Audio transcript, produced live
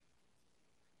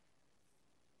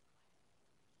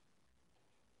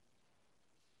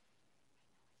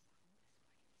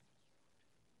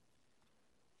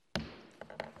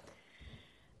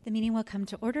The meeting will come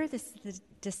to order. This is the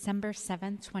December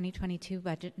 7th, 2022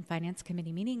 Budget and Finance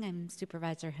Committee meeting. I'm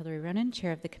Supervisor Hillary Ronan,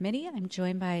 Chair of the committee. I'm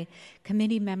joined by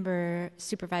committee member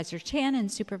Supervisor Chan,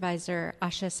 and Supervisor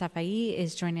Asha Safai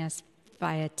is joining us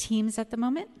via Teams at the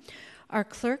moment. Our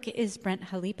clerk is Brent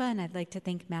Halipa, and I'd like to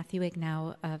thank Matthew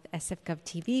Ignow of SFGov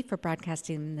TV for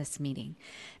broadcasting this meeting.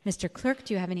 Mr. Clerk,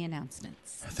 do you have any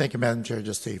announcements? Thank you, Madam Chair.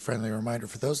 Just a friendly reminder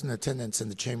for those in attendance in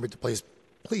the chamber to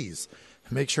please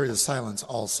make sure to silence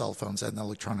all cell phones and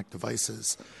electronic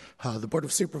devices. The Board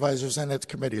of Supervisors and its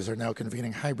committees are now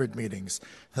convening hybrid meetings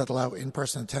that allow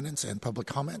in-person attendance and public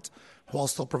comment while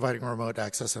still providing remote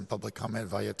access and public comment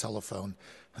via telephone.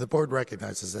 The Board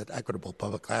recognizes that equitable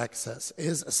public access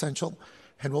is essential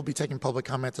and will be taking public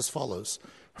comment as follows.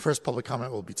 First, public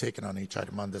comment will be taken on each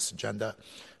item on this agenda.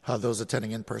 Those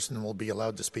attending in person will be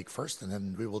allowed to speak first, and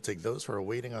then we will take those who are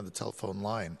waiting on the telephone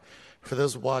line. For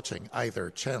those watching either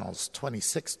channels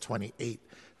 26, 28,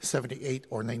 78,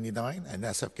 or 99 and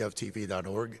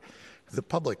sfgovtv.org, the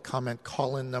public comment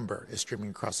call-in number is streaming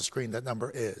across the screen. That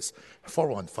number is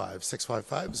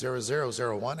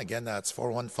 415-655-0001. Again, that's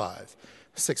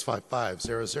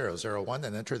 415-655-0001,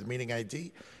 and enter the meeting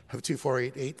ID of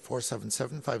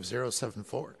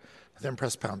 2488-477-5074. Then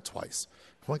press pound twice.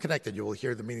 When connected, you will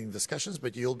hear the meeting discussions,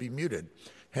 but you'll be muted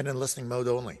and in listening mode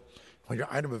only. When your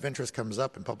item of interest comes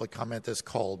up and public comment is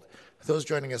called, those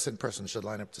joining us in person should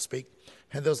line up to speak,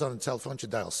 and those on the telephone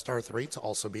should dial *3 to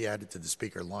also be added to the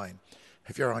speaker line.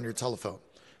 If you're on your telephone,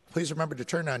 please remember to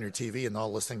turn on your TV and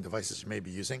all listening devices you may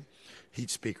be using.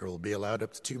 Each speaker will be allowed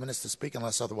up to 2 minutes to speak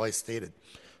unless otherwise stated.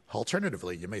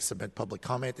 Alternatively, you may submit public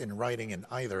comment in writing in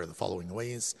either of the following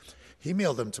ways.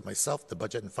 Email them to myself, the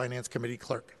Budget and Finance Committee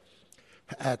Clerk,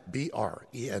 at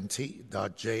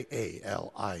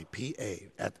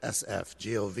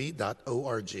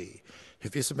brent.jalipa@sfgov.org.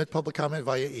 If you submit public comment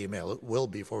via email, it will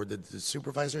be forwarded to the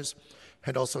supervisors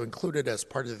and also included as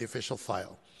part of the official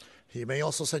file. You may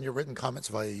also send your written comments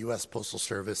via U.S. Postal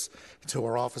Service to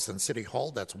our office in City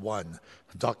Hall. That's 1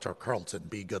 Dr. Carlton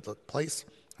B. Goodluck Place,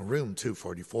 room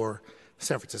 244,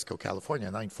 San Francisco,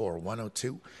 California,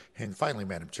 94102. And finally,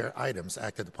 Madam Chair, items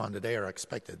acted upon today are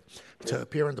expected to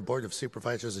appear on the Board of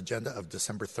Supervisors agenda of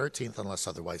December 13th unless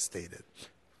otherwise stated.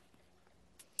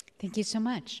 Thank you so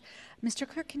much. Mr.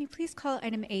 Clerk, can you please call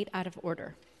item 8 out of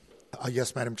order?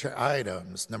 Yes, Madam Chair.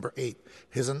 Items number 8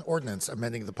 is an ordinance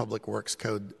amending the Public Works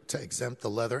Code to exempt the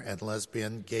leather and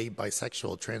lesbian, gay,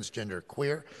 bisexual, transgender,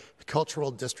 queer,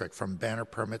 cultural district from banner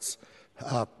permits,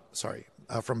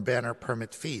 from banner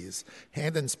permit fees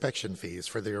and inspection fees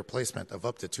for the replacement of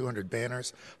up to 200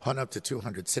 banners on up to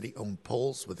 200 city-owned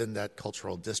poles within that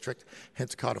cultural district, and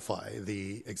to codify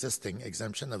the existing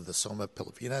exemption of the Soma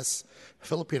Pilipinas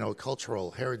Filipino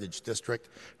Cultural Heritage District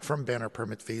from banner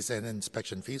permit fees and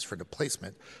inspection fees for the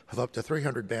placement of up to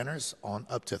 300 banners on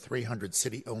up to 300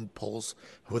 city-owned poles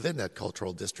within that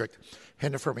cultural district,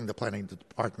 and affirming the Planning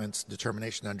Department's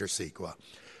determination under CEQA.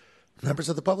 Members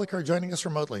of the public are joining us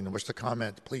remotely and wish to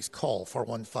comment. Please call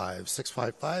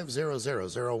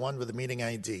 415-655-0001 with the meeting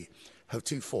ID of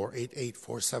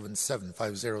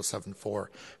 2488-477-5074.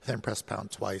 Then press pound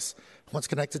twice. Once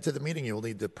connected to the meeting, you will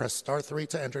need to press *3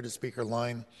 to enter the speaker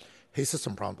line. A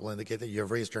system prompt will indicate that you have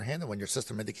raised your hand, and when your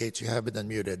system indicates you have been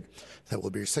unmuted, that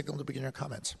will be your signal to begin your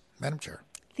comments. Madam Chair.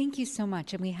 Thank you so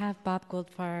much. And we have Bob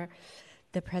Goldfarb,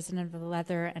 the president of the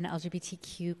Leather and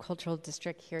LGBTQ Cultural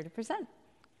District, here to present.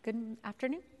 Good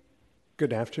afternoon.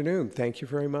 Good afternoon. Thank you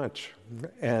very much.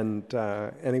 And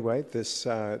anyway, this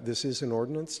is an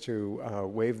ordinance to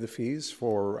waive the fees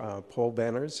for pole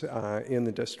banners in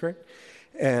the district.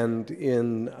 And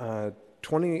in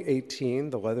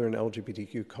 2018, the Leather and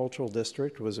LGBTQ Cultural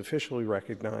District was officially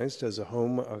recognized as a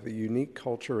home of a unique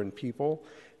culture and people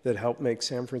that help make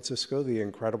San Francisco the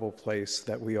incredible place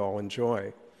that we all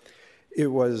enjoy. It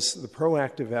was the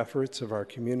proactive efforts of our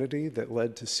community that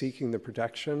led to seeking the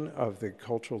protection of the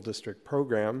Cultural District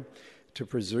program to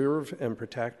preserve and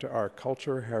protect our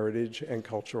culture, heritage, and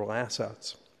cultural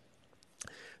assets.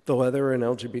 The Leather and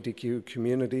LGBTQ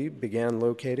community began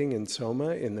locating in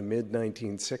Soma in the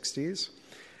mid-1960s,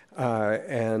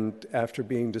 and after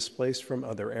being displaced from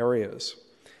other areas.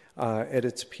 At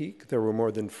its peak, there were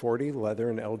more than 40 leather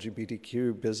and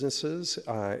LGBTQ businesses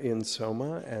in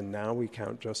Soma, and now we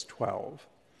count just 12.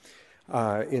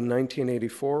 In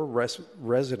 1984,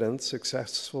 residents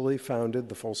successfully founded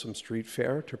the Folsom Street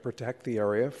Fair to protect the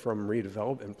area from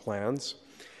redevelopment plans.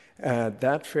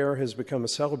 That fair has become a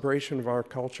celebration of our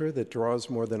culture that draws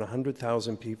more than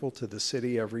 100,000 people to the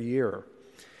city every year.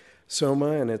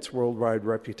 Soma and its worldwide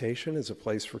reputation as a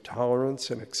place for tolerance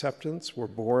and acceptance were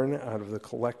born out of the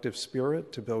collective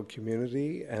spirit to build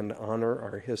community and honor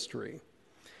our history.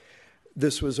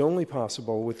 This was only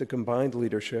possible with the combined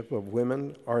leadership of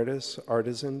women, artists,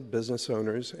 artisan, business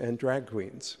owners, and drag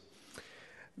queens.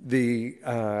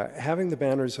 Having the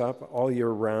banners up all year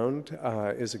round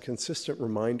is a consistent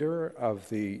reminder of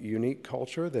the unique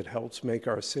culture that helps make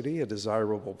our city a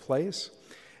desirable place,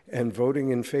 and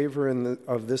voting in favor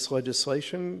of this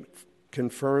legislation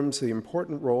confirms the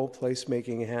important role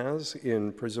placemaking has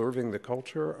in preserving the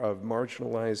culture of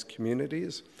marginalized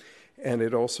communities, and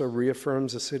it also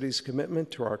reaffirms the city's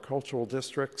commitment to our cultural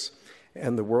districts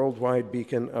and the worldwide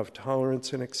beacon of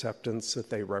tolerance and acceptance that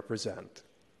they represent.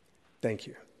 Thank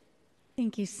you.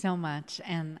 Thank you so much.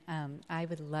 And I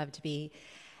would love to be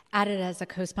added as a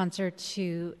co-sponsor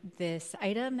to this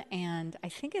item. And I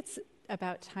think it's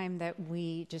about time that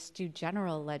we just do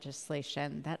general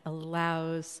legislation that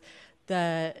allows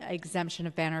the exemption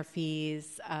of banner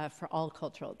fees for all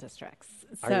cultural districts.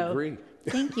 So, I agree.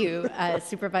 Thank you,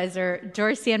 Supervisor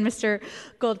Dorsey and Mr.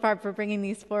 Goldfarb, for bringing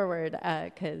these forward,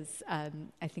 because I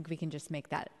think we can just make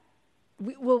that.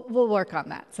 We'll work on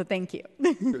that. So thank you.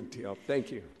 Good deal.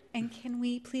 Thank you. And can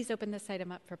we please open this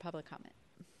item up for public comment?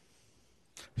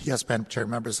 Yes, Madam Chair,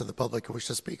 members of the public who wish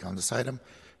to speak on this item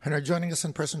and are joining us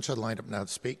in person should line up now to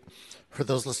speak. For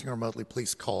those listening remotely,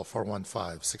 please call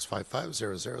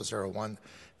 415-655-0001.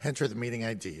 Enter the meeting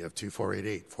ID of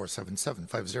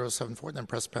 2488-477-5074, then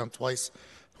press pound twice.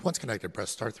 Once connected,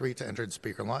 press star 3 to enter the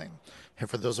speaker line. And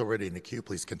for those already in the queue,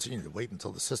 please continue to wait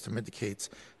until the system indicates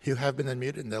you have been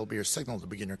unmuted, and that will be your signal to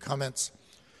begin your comments.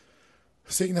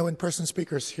 Seeing no in-person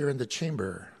speakers here in the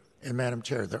chamber, and Madam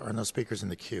Chair, there are no speakers in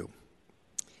the queue.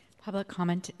 Public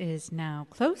comment is now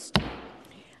closed.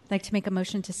 I'd like to make a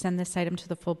motion to send this item to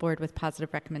the full board with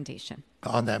positive recommendation.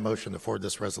 On that motion to forward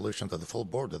this resolution to the full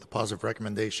board with a positive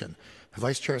recommendation,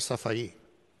 Vice Chair Safai.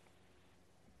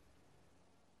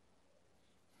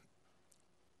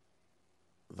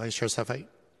 Vice Chair Safai?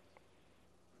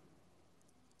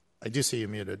 I do see you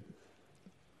muted.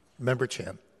 Member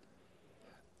Chan.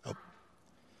 Oh.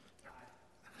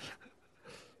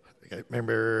 Okay.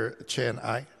 Member Chan,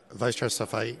 aye. Vice Chair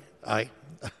Safai, aye.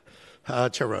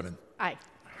 Chair Ronan. Aye.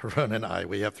 Ronan, aye.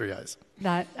 We have 3 ayes.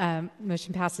 That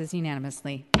motion passes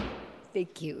unanimously.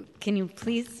 Thank you. Can you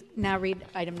please now read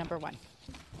item number 1?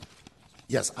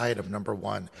 Yes, item number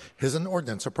 1 is an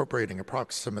ordinance appropriating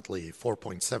approximately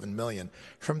 $4.7 million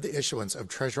from the issuance of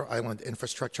Treasure Island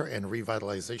Infrastructure and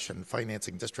Revitalization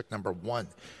Financing District Number 1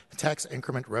 tax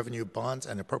increment revenue bonds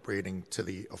and appropriating to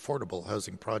the Affordable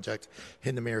Housing Project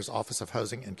in the Mayor's Office of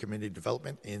Housing and Community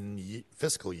Development in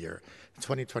fiscal year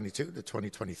 2022 to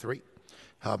 2023.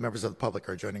 Members of the public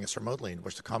are joining us remotely and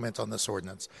wish to comment on this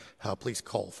ordinance. Please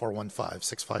call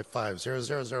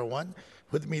 415-655-0001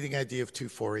 with the meeting ID of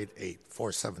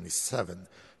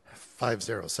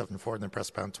 2488-477-5074, and then press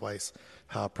pound twice.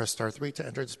 Press star 3 to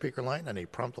enter the speaker line, and a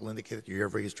prompt will indicate that you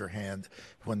have raised your hand.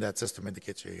 When that system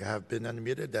indicates you have been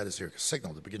unmuted, that is your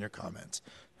signal to begin your comments.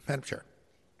 Madam Chair.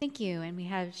 Thank you. And we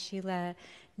have Sheila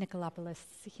Nicolopoulos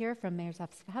here from Mayor's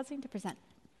Office of Housing to present.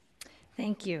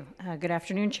 Thank you. Good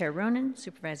afternoon, Chair Ronan,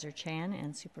 Supervisor Chan,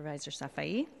 and Supervisor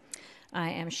Safai. I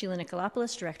am Sheila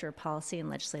Nicolopoulos, Director of Policy and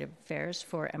Legislative Affairs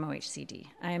for MOHCD.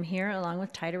 I am here along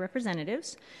with TIDA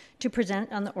representatives to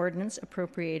present on the ordinance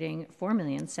appropriating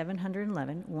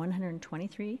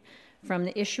 $4,711,123 from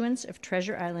the issuance of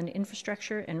Treasure Island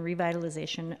Infrastructure and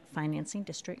Revitalization Financing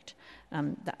District,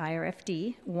 the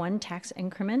IRFD, 1 tax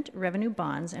increment revenue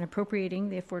bonds, and appropriating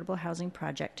the Affordable Housing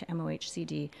Project to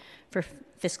MOHCD for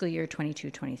fiscal year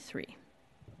 22-23.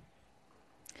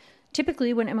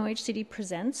 Typically, when MOHCD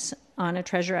presents on a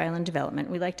Treasure Island development,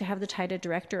 we like to have the TIDA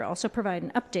director also provide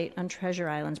an update on Treasure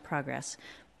Island's progress.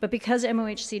 But because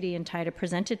MOHCD and TIDA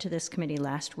presented to this committee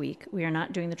last week, we are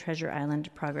not doing the Treasure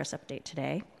Island progress update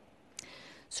today.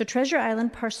 So Treasure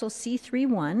Island Parcel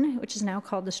C31, which is now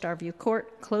called the Starview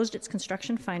Court, closed its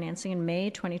construction financing in May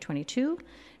 2022,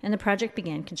 and the project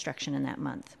began construction in that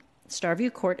month.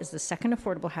 Starview Court is the second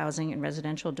affordable housing and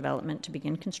residential development to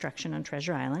begin construction on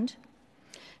Treasure Island.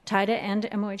 TIDA and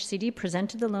MOHCD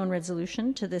presented the loan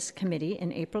resolution to this committee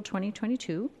in April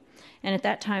 2022, and at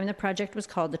that time the project was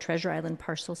called the Treasure Island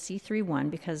Parcel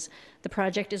C31 because the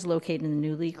project is located in the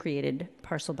newly created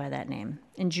parcel by that name.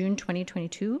 In June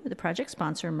 2022, the project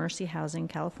sponsor, Mercy Housing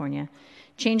California,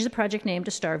 changed the project name to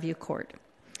Starview Court.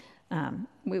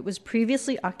 It was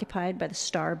previously occupied by the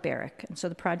Star Barrack, and so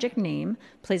the project name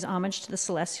plays homage to the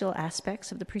celestial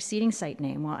aspects of the preceding site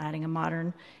name while adding a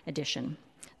modern addition.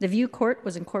 The View Court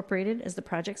was incorporated as the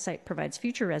project site provides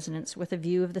future residents with a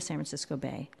view of the San Francisco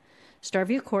Bay.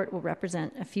 Starview Court will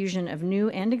represent a fusion of new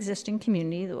and existing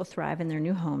community that will thrive in their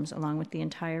new homes along with the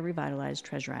entire revitalized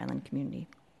Treasure Island community.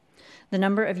 The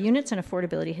number of units and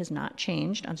affordability has not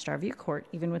changed on Starview Court,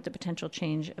 even with the potential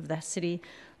change of the city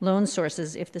loan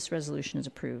sources if this resolution is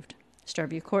approved.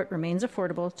 Starview Court remains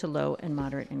affordable to low and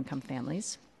moderate income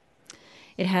families.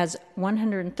 It has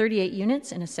 138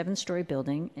 units in a 7-story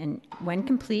building, and when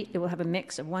complete, it will have a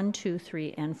mix of 1, 2,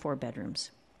 3, and 4 bedrooms.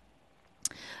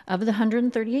 Of the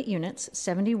 138 units,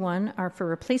 71 are for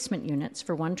replacement units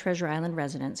for one Treasure Island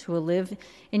residents who will live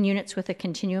in units with a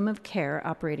Continuum of Care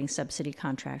operating subsidy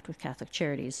contract with Catholic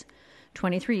Charities.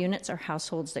 23 units are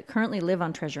households that currently live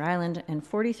on Treasure Island, and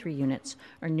 43 units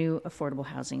are new affordable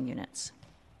housing units.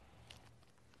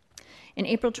 In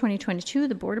April 2022,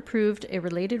 the board approved a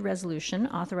related resolution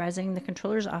authorizing the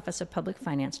Comptroller's Office of Public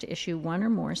Finance to issue one or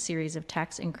more series of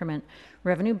tax increment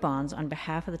revenue bonds on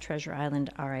behalf of the Treasure Island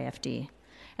RIFD.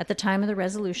 At the time of the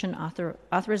resolution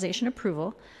authorization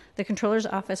approval, the Comptroller's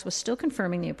Office was still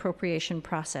confirming the appropriation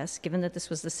process, given that this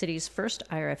was the city's first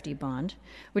IRFD bond,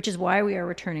 which is why we are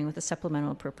returning with a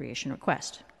supplemental appropriation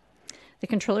request. The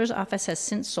Comptroller's Office has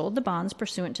since sold the bonds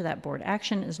pursuant to that board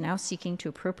action and is now seeking to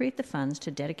appropriate the funds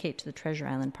to dedicate to the Treasure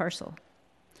Island parcel.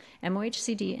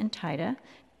 MOHCD and TIDA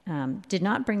did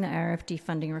not bring the IRFD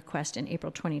funding request in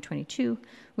April 2022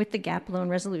 with the GAP loan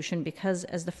resolution because,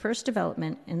 as the first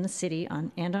development in the city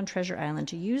and on Treasure Island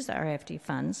to use the IRFD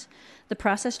funds, the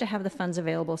process to have the funds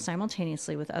available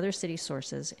simultaneously with other city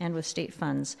sources and with state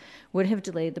funds would have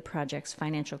delayed the project's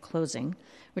financial closing,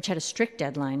 which had a strict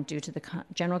deadline due to the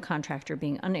general contractor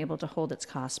being unable to hold its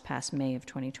costs past May of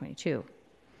 2022.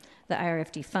 The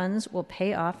IRFD funds will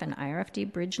pay off an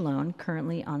IRFD bridge loan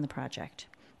currently on the project.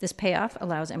 This payoff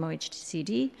allows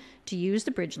MOHCD to use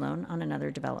the bridge loan on another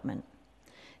development.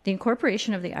 The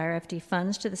incorporation of the IRFD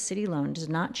funds to the city loan does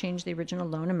not change the original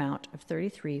loan amount of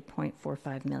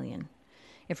 $33.45 million.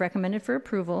 If recommended for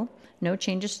approval, no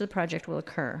changes to the project will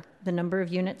occur. The number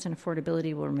of units and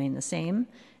affordability will remain the same,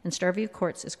 and Starview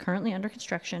Courts is currently under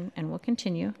construction and will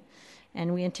continue,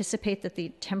 and we anticipate that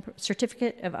the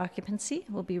certificate of occupancy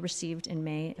will be received in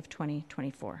May of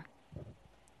 2024.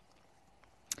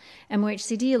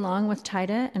 MOHCD, along with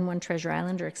TIDA and One Treasure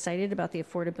Island, are excited about the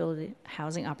affordability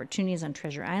housing opportunities on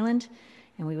Treasure Island,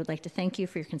 and we would like to thank you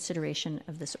for your consideration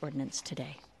of this ordinance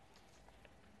today.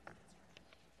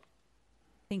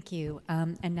 Thank you.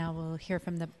 And now we'll hear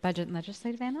from the Budget and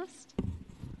Legislative Analyst.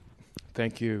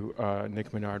 Thank you,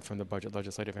 Nick Menard from the Budget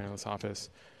Legislative Analyst Office.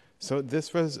 So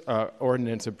this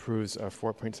ordinance approves a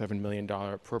 $4.7 million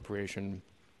appropriation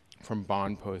from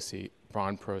bond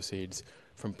proceeds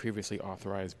from previously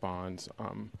authorized bonds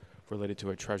related to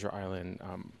a Treasure Island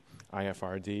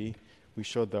IFRD. We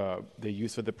showed the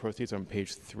use of the proceeds on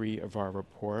page 3 of our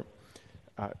report.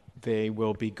 They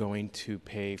will be going to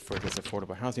pay for this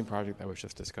affordable housing project that was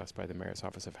just discussed by the Mayor's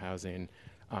Office of Housing,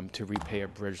 to repay a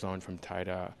bridge loan from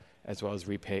TIDA, as well as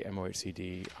repay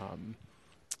MOHCD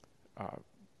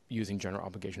using general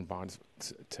obligation bonds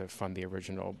to fund the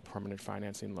original permanent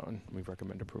financing loan. We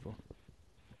recommend approval.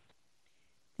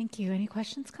 Thank you. Any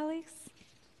questions, colleagues?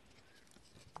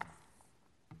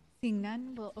 Seeing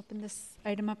none, we'll open this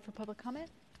item up for public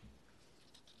comment.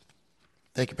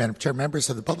 Thank you, Madam Chair. Members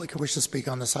of the public who wish to speak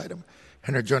on this item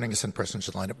and are joining us in person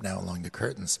should line up now along the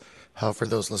curtains. For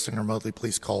those listening remotely,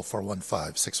 please call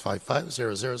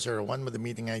 415-655-0001 with the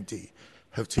meeting ID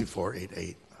of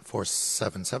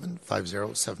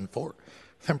 2488-477-5074.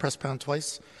 Then press pound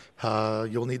twice.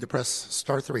 You'll need to press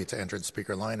 *3 to enter the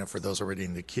speaker line, and for those already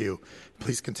in the queue,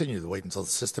 please continue to wait until the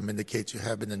system indicates you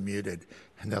have been unmuted,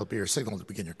 and that'll be your signal to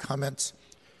begin your comments.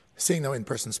 Seeing no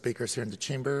in-person speakers here in the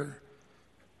chamber,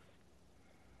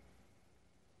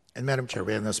 and Madam Chair,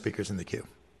 we have no speakers in the queue.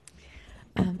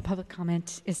 Public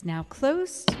comment is now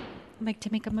closed. I'd like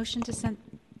to make a motion to send.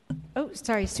 Oh,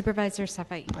 sorry, Supervisor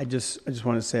Safai. I just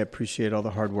want to say I appreciate all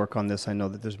the hard work on this. I know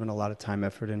that there's been a lot of time,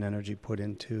 effort, and energy put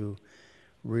into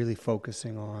really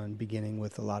focusing on beginning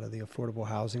with a lot of the affordable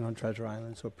housing on Treasure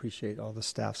Island, so appreciate all the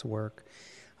staff's work.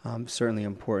 Certainly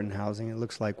important housing. It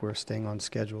looks like we're staying on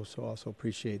schedule, so also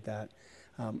appreciate that.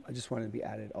 I just wanted to be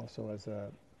added also as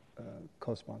a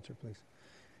co-sponsor, please.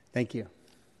 Thank you.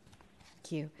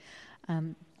 Thank you.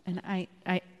 And I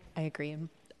agree. And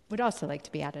would also like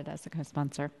to be added as a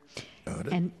co-sponsor.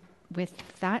 And with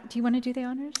that, do you want to do the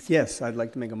honors? Yes, I'd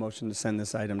like to make a motion to send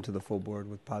this item to the full board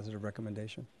with positive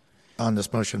recommendation. On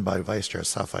this motion by Vice Chair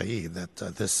Safai that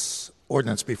this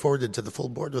ordinance be forwarded to the full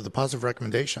board with a positive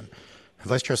recommendation.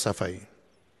 Vice Chair Safai.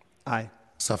 Aye.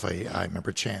 Safai, aye.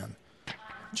 Member Chan.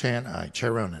 Chan, aye.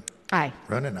 Chair Ronan. Aye.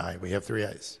 Ronan, aye. We have 3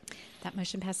 ayes. That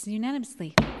motion passes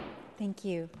unanimously. Thank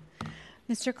you.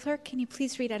 Mr. Clerk, can you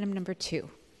please read item number 2?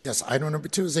 Yes, item number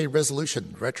 2 is a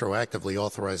resolution retroactively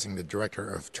authorizing the Director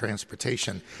of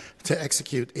Transportation to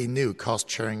execute a new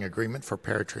cost-sharing agreement for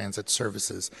paratransit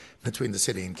services between the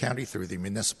city and county through the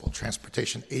Municipal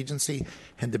Transportation Agency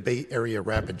and the Bay Area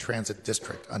Rapid Transit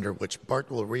District, under which BART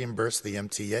will reimburse the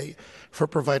MTA for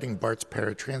providing BART's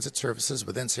paratransit services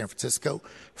within San Francisco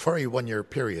for a one-year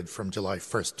period from July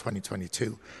 1st,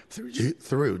 2022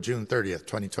 through June 30th,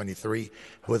 2023,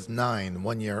 with 9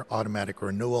 one-year automatic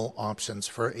renewal options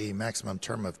for a maximum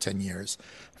term of 10 years.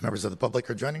 Members of the public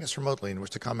are joining us remotely and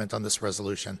wish to comment on this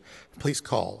resolution. Please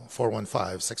call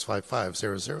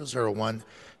 415-655-0001.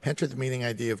 Enter the meeting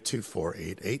ID of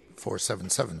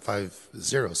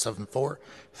 2488-477-5074,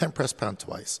 then press pound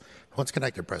twice. Once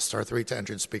connected, press star 3 to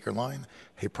enter the speaker line.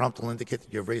 A prompt will indicate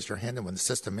that you have raised your hand, and when the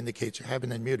system indicates you have been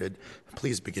unmuted,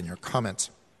 please begin your comments.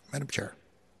 Madam Chair.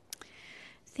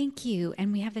 Thank you.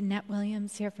 And we have Annette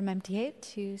Williams here from MTA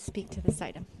to speak to this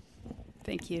item.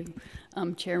 Thank you,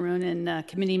 Chair Ronan,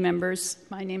 committee members.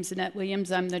 My name is Annette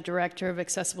Williams. I'm the Director of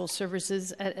Accessible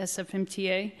Services at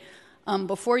SFMTA.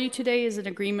 Before you today is an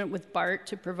agreement with BART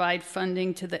to provide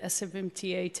funding to the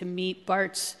SFMTA to meet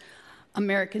BART's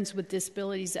Americans with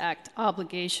Disabilities Act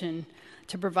obligation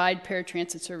to provide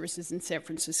paratransit services in San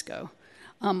Francisco.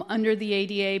 Under the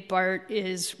ADA, BART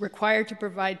is required to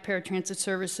provide paratransit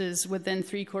services within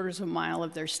 3/4 of a mile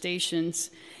of their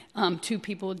stations to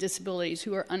people with disabilities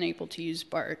who are unable to use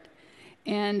BART.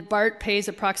 And BART pays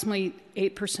approximately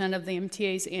 8% of the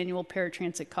MTA's annual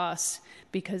paratransit costs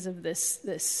because of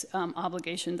this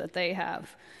obligation that they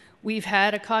have. We've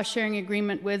had a cost-sharing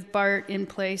agreement with BART in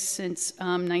place since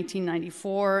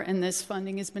 1994, and this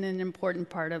funding has been an important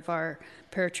part of our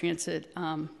paratransit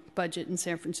budget in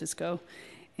San Francisco.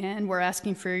 And we're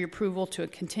asking for your approval to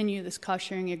continue this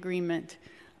cost-sharing agreement,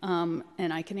 and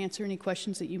I can answer any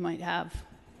questions that you might have,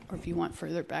 or if you want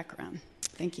further background.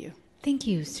 Thank you. Thank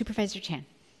you. Supervisor Chan.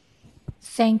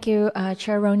 Thank you,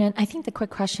 Chair Ronan. I think the quick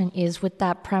question is, with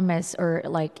that premise, or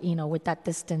with that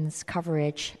distance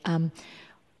coverage,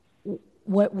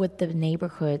 what would the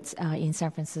neighborhoods in San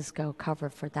Francisco cover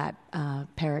for that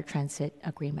paratransit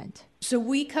agreement? So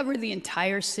we cover the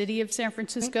entire city of San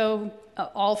Francisco,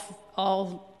 all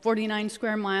 49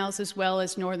 square miles, as well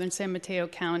as northern San Mateo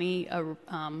County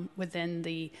within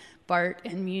the BART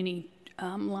and Muni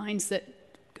lines that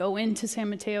go into San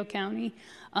Mateo County.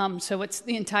 So it's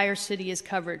the entire city is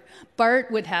covered.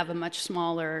 BART would have a much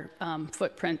smaller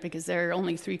footprint because they're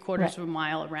only 3/4 of a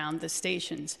mile around the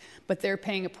stations, but they're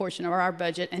paying a portion of our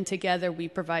budget, and together we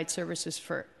provide services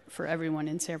for everyone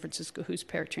in San Francisco who's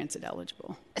paratransit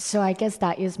eligible. So I guess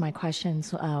that is my question,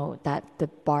 that the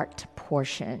BART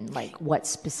portion, like what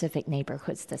specific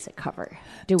neighborhoods does it cover?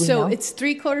 Do we know? So it's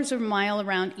 3/4 of a mile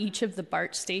around each of the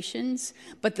BART stations,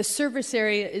 but the service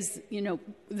area is,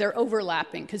 they're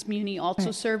overlapping because Muni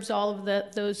also serves all of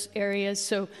those areas.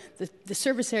 So the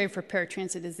service area for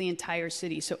paratransit is the entire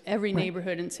city. So every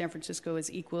neighborhood in San Francisco is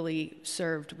equally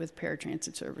served with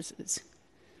paratransit services.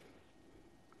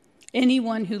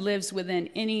 Anyone who lives within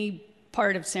any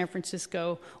part of San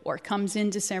Francisco or comes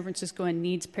into San Francisco and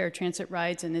needs paratransit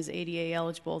rides and is ADA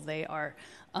eligible, they are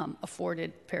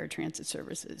afforded paratransit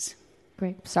services.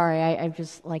 Great. Sorry, I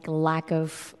just lack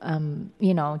of,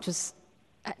 just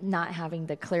not having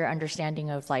the clear understanding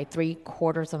of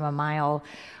 3/4 of a mile,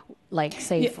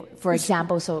 say, for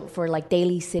example, so for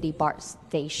Daly City BART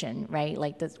station, right?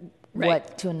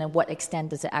 What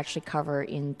extent does it actually cover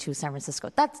into San Francisco?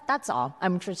 That's all.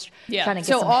 I'm just trying to get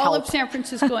some help. So all of San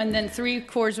Francisco, and then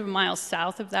 3/4 of a mile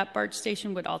south of that BART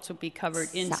station would also be covered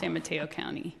in San Mateo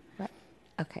County. Right.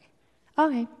 Okay.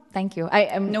 Thank you.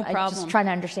 I'm just trying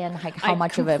to understand how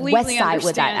much of a west side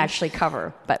would that actually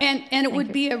cover. But and it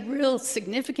would be a real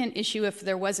significant issue if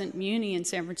there wasn't Muni in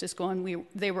San Francisco and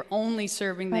they were only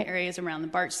serving the areas around the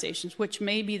BART stations, which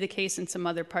may be the case in some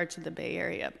other parts of the Bay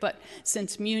Area. But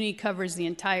since Muni covers the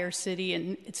entire city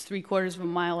and it's 3/4 of a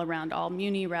mile around all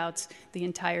Muni routes, the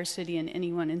entire city and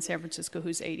anyone in San Francisco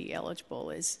who's ADA eligible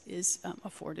is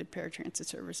afforded paratransit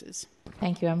services.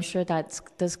 Thank you. I'm sure that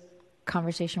this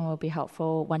conversation will be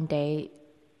helpful one day.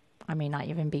 I may not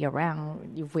even be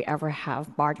around if we ever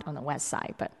have BART on the west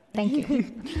side, but thank you.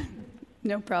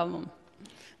 No problem.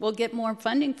 We'll get more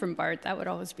funding from BART. That would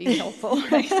always be helpful.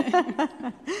 Right?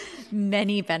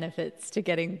 Many benefits to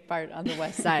getting BART on the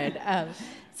west side.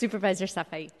 Supervisor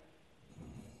Safai.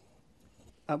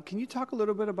 Can you talk a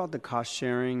little bit about the cost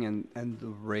sharing and the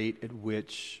rate at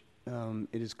which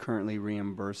it is currently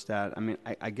reimbursed at? I mean,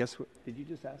 I guess, did you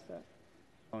just ask that?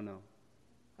 Oh, no.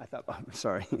 I thought, I'm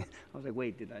sorry. I was like,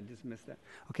 wait, did I just miss that?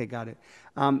 Okay, got it.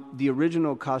 The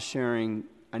original cost sharing,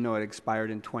 I know it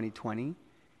expired in 2020.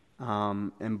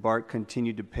 and BART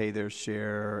continued to pay their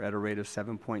share at a rate of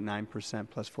 7.9%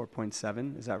 plus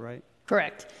 4.7. Is that right?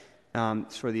 Correct.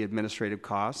 It's for the administrative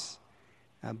costs,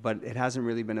 but it hasn't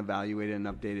really been evaluated and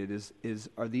updated.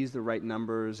 Are these the right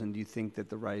numbers, and do you think that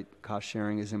the right cost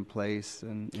sharing is in place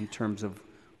in terms of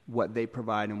what they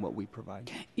provide and what we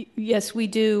provide? Yes, we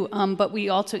do, but we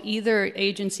also, either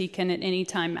agency can at any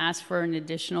time ask for an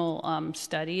additional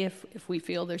study if we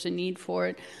feel there's a need for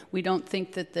it. We don't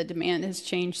think that the demand has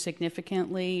changed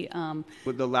significantly.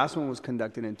 But the last one was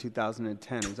conducted in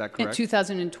 2010, is that correct? In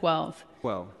 2012.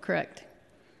 12. Correct.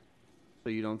 So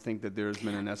you don't think that there's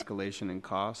been an escalation in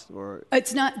cost, or?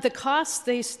 It's not, the costs,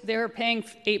 they're paying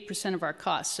 8% of our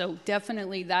costs, so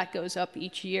definitely that goes up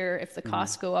each year. If the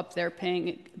costs go up, they're paying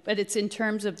it. But it's in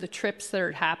terms of the trips that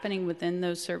are happening within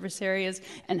those service areas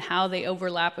and how they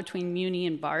overlap between Muni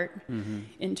and BART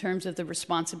in terms of the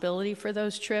responsibility for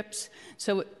those trips.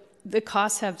 So the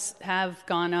costs have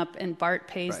gone up, and BART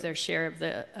pays their share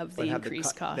of the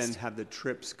increased cost. Then have the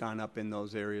trips gone up in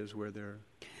those areas where they're?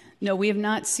 No, we have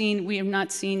not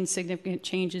seen significant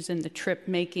changes in the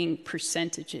trip-making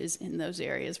percentages in those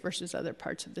areas versus other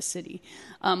parts of the city.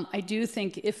 I do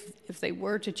think if they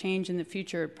were to change in the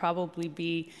future, it'd probably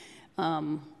be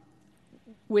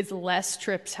with less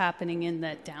trips happening in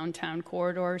that downtown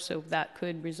corridor, so that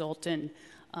could result in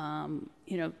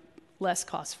less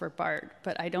costs for BART.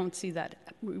 But I don't see that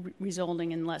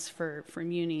resulting in less for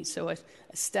Muni. So a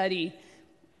study.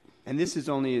 And this is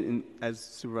only, as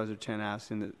Supervisor Chen asked,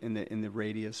 in the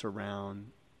radius around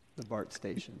the BART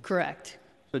station. Correct.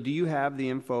 So do you have the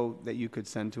info that you could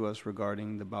send to us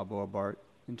regarding the Balboa BART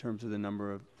in terms of the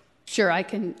number of? Sure, I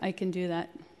can do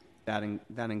that. That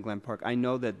in Glen Park. I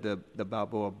know that the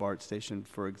Balboa BART station,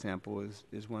 for example,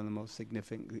 is one of the most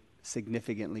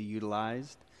significantly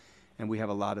utilized, and we have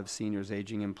a lot of seniors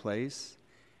aging in place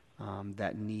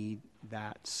that need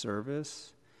that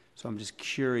service. So I'm just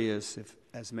curious if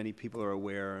as many people are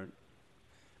aware,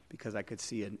 because I could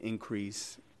see an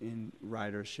increase in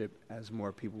ridership as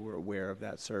more people were aware of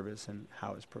that service and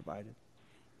how it's provided.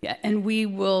 Yeah, and we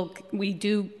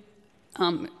do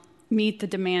meet the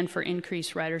demand for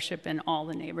increased ridership in all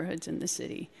the neighborhoods in the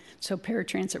city. So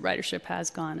paratransit ridership has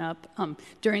gone up.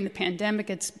 During the pandemic,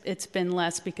 it's been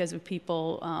less because of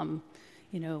people,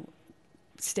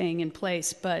 staying in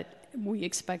place, but we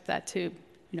expect that to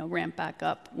ramp back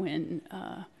up when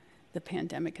the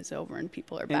pandemic is over and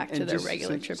people are back to their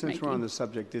regular trip making. Since we're on the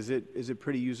subject, is it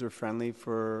pretty user friendly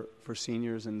for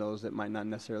seniors and those that might not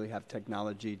necessarily have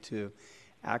technology to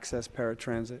access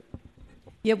paratransit?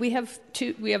 Yeah, we have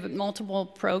multiple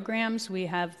programs. We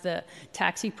have the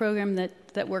taxi program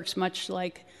that works much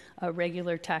like a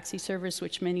regular taxi service,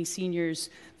 which many seniors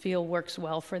feel works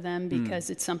well for them because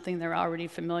it's something they're already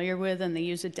familiar with, and they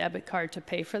use a debit card to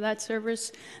pay for that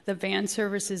service. The van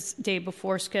service is day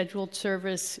before scheduled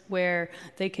service, where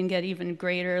they can get even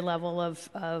greater level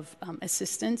of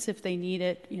assistance if they need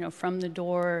it, from the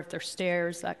door, if there's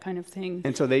stairs, that kind of thing.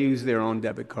 And so they use their own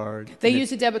debit card? They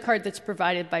use a debit card that's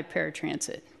provided by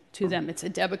paratransit to them. It's a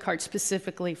debit card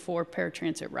specifically for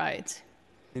paratransit rides.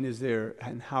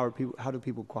 And how do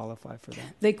people qualify for that?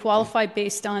 They qualify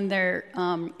based on their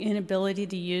inability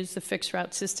to use the fixed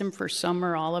route system for some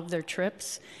or all of their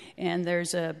trips. And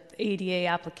there's a ADA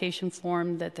application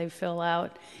form that they fill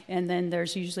out. And then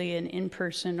there's usually an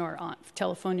in-person or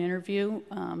telephone interview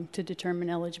to determine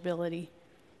eligibility.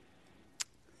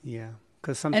 Yeah.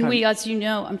 And we, as you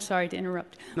know, I'm sorry to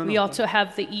interrupt. We also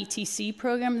have the ETC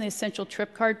program, the Essential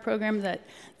Trip Card program, that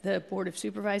the Board of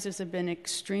Supervisors have been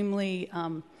extremely,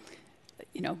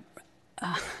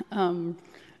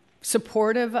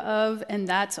 supportive of, and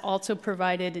that's also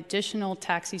provided additional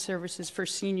taxi services for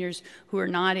seniors who are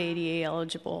not ADA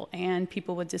eligible and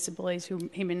people with disabilities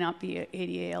who may not be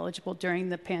ADA eligible during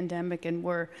the pandemic, and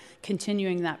we're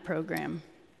continuing that program.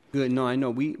 Good. No, I know.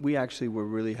 We actually were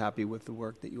really happy with the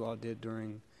work that you all did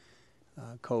during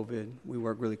COVID. We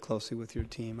worked really closely with your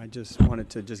team. I just wanted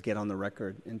to get on the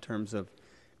record in terms of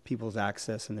people's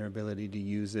access and their ability to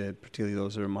use it, particularly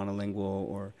those that are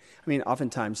monolingual.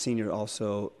 Oftentimes seniors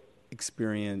also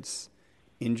experience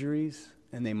injuries,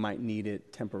 and they might need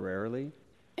it temporarily.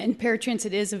 And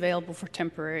paratransit is available for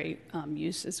temporary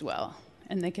use as well.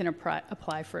 And they can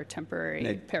apply for a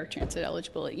temporary paratransit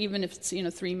eligibility, even if it's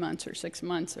 3 months or 6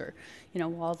 months, or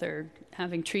while they're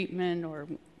having treatment or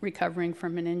recovering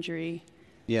from an injury.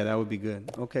 Yeah, that would be good.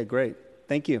 Okay, great.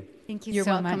 Thank you. Thank you You're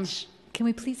so welcome. much. Can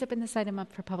we please open this item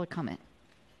up for public comment?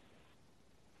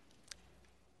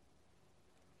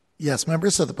 Yes,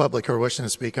 members of the public who are wishing to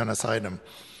speak on this item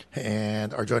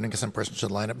and are joining us in person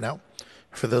should line up now.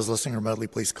 For those listening remotely,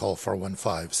 please call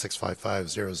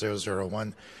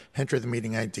 415-655-0001. Enter the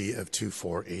meeting ID of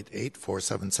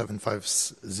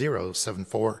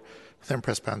 2488-477-5074. Then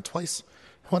press pound twice.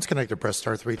 Once connected, press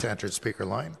star 3 to enter the speaker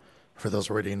line. For those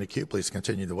already in the queue, please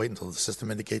continue to wait until the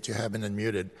system indicates you have been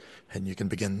unmuted, and you can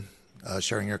begin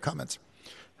sharing your comments.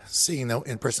 Seeing no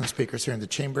in-person speakers here in the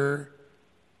chamber,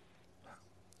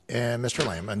 and Mr.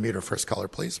 Lamb, unmute our first caller,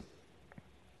 please.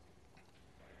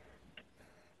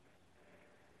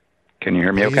 Can you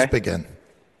hear me okay? Please begin.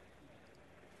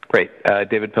 Great.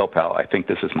 David Pilpel. I think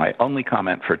this is my only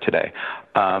comment for today.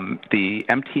 The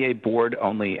MTA board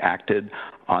only acted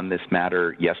on this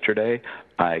matter yesterday.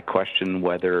 I question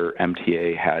whether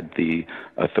MTA had the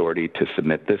authority to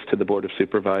submit this to the Board of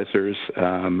Supervisors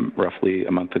roughly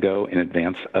a month ago in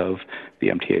advance of the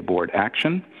MTA board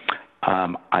action.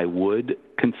 I would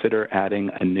consider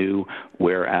adding a new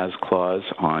whereas clause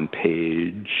on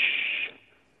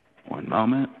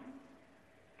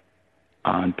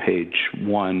on page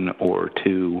 1 or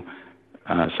 2,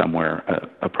 somewhere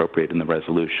appropriate in the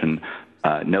resolution,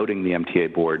 noting the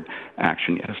MTA board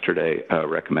action yesterday,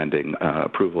 recommending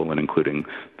approval and including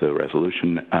the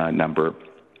resolution number.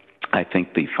 I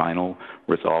think the final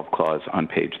resolve clause on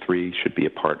page 3 should be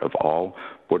a part of all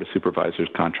Board of Supervisors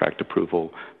contract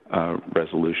approval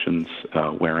resolutions,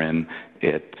 wherein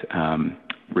it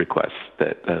requests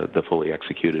that the fully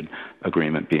executed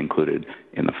agreement be included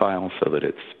in the file so that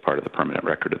it's part of the permanent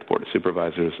record of the Board of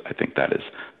Supervisors. I think that is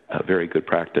a very good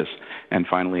practice. And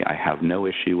finally, I have no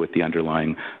issue with the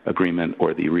underlying agreement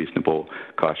or the reasonable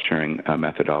cost-sharing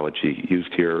methodology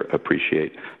used here.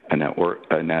 Appreciate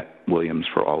Annette Williams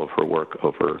for all of her work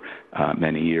over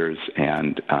many years.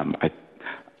 And I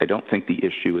don't think the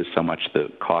issue is so much the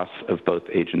costs of both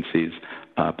agencies,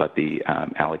 but the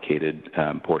allocated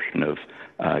portion of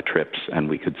trips, and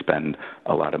we could spend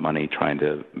a lot of money trying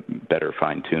to better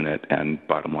fine-tune it. And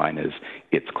bottom line is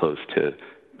it's close to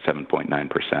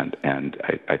 7.9%, and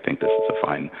I think this is a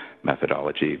fine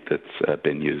methodology that's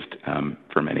been used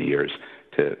for many years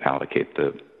to allocate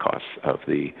the costs of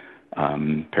the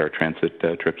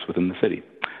paratransit trips within the city.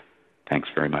 Thanks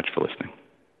very much for listening.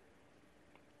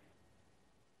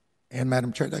 And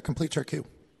Madam Chair, that completes our queue.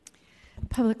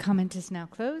 Public comment is now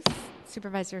closed.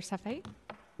 Supervisor Safai.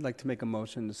 I'd like to make a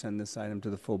motion to send this item to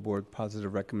the full board,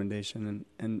 positive recommendation.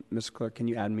 And Ms. Clerk, can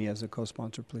you add me as a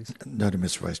co-sponsor, please? Noted,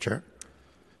 Mr. Vice Chair.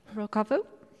 Roll call vote.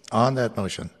 On that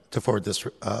motion, to forward this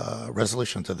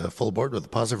resolution to the full board with a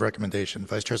positive recommendation,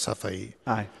 Vice Chair Safai.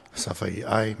 Aye. Safai,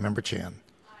 aye. Member Chan.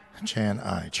 Aye. Chan,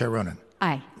 aye. Chair Ronan.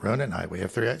 Aye. Ronan, aye. We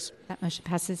have 3 ayes. That motion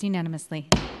passes unanimously.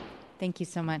 Thank you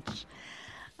so much.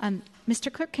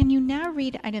 Mr. Clerk, can you now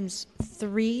read items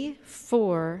 3,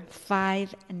 4,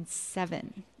 5, and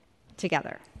 7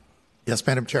 together? Yes,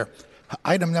 Madam Chair.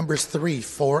 Item numbers 3,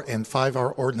 4, and 5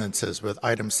 are ordinances, with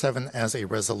item 7 as a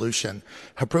resolution,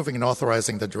 approving and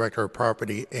authorizing the Director of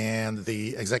Property and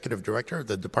the Executive Director of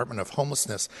the Department of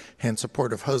Homelessness and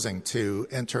Supportive Housing to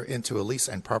enter into a lease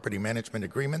and property management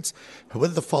agreements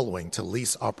with the following: to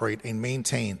lease, operate, and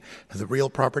maintain the real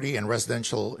property and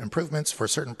residential improvements for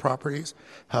certain properties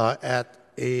at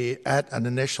an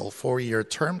initial 4-year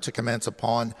term to commence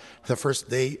upon the first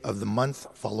day of the month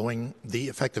following the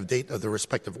effective date of the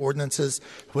respective ordinances,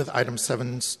 with item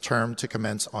 7's term to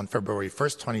commence on February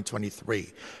 1st,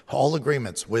 2023. All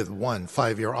agreements with 1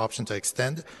 5-year option to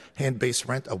extend, and base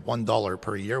rent of $1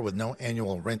 per year with no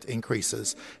annual rent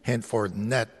increases, and for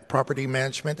net property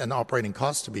management and operating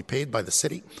costs to be paid by the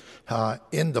city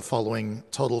in the following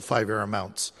total 5-year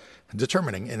amounts,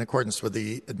 determining in accordance with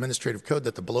the administrative code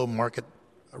that the below market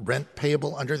rent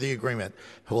payable under the agreement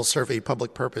will serve a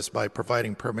public purpose by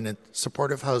providing permanent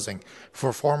supportive housing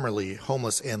for formerly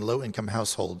homeless and low-income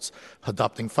households,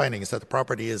 adopting findings that the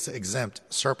property is exempt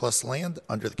surplus land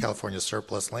under the California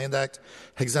Surplus Land Act,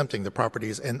 exempting the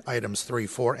properties in items 3,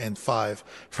 4, and 5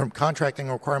 from contracting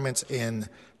requirements in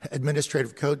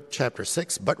Administrative Code Chapter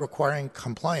 6, but requiring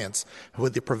compliance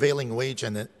with the prevailing wage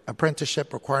and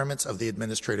apprenticeship requirements of the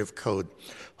Administrative Code,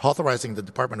 authorizing the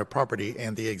Department of Property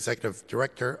and the Executive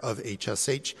Director of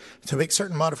HSH to make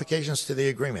certain modifications to the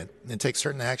agreement and take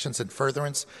certain actions in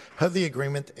furtherance of the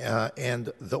agreement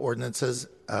and the ordinances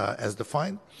as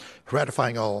defined,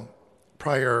 ratifying all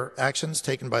prior actions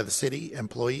taken by the city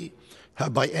employee,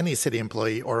 by any city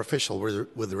employee or official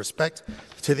with respect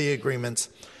to the agreements,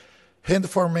 and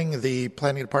forming the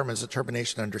Planning Department's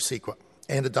determination under CEQA,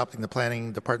 and adopting the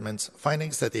Planning Department's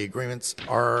findings that the agreements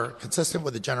are consistent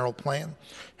with the general plan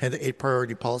and the 8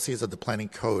 priority policies of the Planning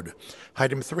Code.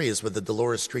 Item 3 is with the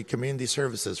Dolores Street Community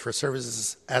Services for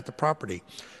services at the property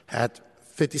at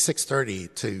 5630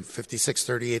 to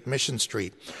 5638 Mission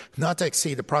Street, not to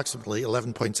exceed approximately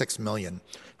 $11.6 million.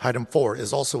 Item 4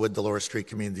 is also with Dolores Street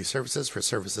Community Services for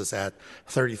services at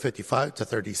 3055 to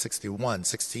 3061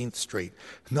 16th Street,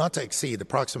 not to exceed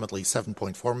approximately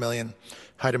 $7.4 million.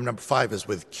 Item number 5 is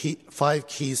with 5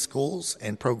 Keys Schools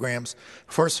and Programs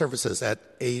for services at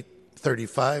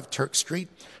 835 Turk Street,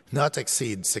 not to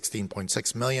exceed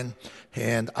 $16.6 million.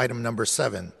 And item number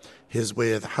 7 is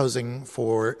with Housing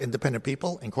for Independent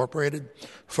People Incorporated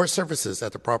for services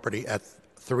at the property at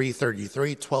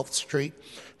 333 12th Street,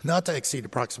 not to exceed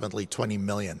approximately $20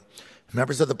 million.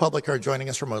 Members of the public are joining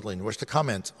us remotely and wish to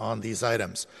comment on these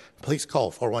items. Please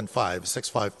call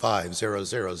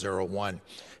 415-655-0001.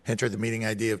 Enter the meeting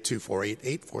ID of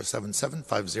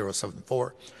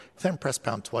 2488-477-5074, then press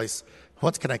pound twice.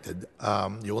 Once connected,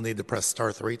 you will need to press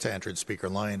star 3 to enter the speaker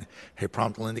line. A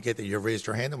prompt will indicate that you have raised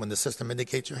your hand, and when the system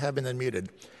indicates you have been unmuted,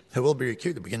 it will be your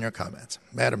cue to begin your comments.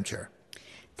 Madam Chair.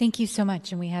 Thank you so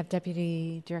much. And we have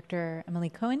Deputy Director Emily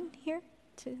Cohen here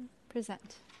to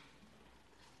present.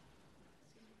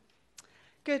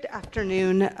 Good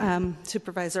afternoon,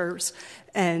 supervisors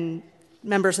and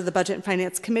members of the Budget and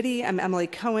Finance Committee. I'm Emily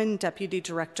Cohen, Deputy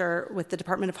Director with the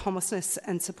Department of Homelessness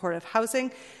and Supportive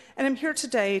Housing. And I'm here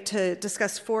today to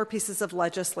discuss 4 pieces of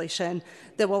legislation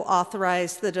that will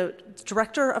authorize the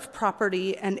Director of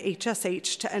Property and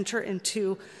HSH to enter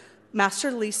into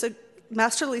master lease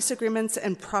agreements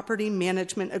and property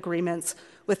management agreements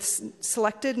with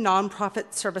selected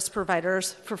nonprofit service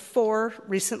providers for 4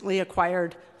 recently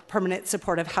acquired permanent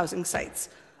supportive housing sites,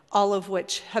 all of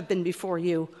which have been before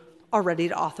you already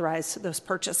to authorize those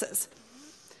purchases.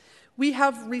 We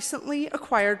have recently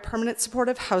acquired permanent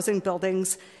supportive housing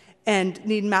buildings and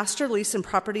need master lease and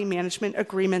property management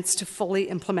agreements to fully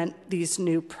implement these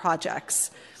new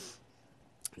projects.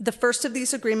 The first of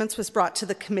these agreements was brought to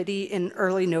the committee in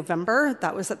early November.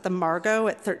 That was at the Margot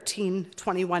at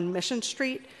 1321 Mission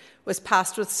Street, was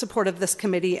passed with support of this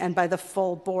committee and by the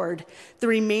full board. The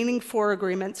remaining 4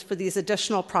 agreements for these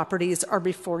additional properties are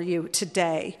before you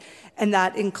today, and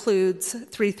that includes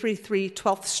 333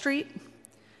 12th Street,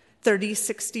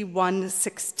 3061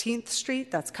 16th Street,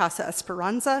 that's Casa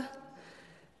Esperanza,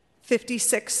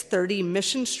 5630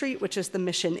 Mission Street, which is the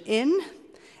Mission Inn,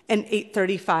 and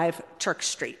 835 Turk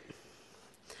Street.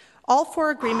 All 4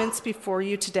 agreements before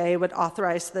you today would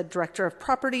authorize the Director of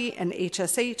Property and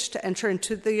HSH to enter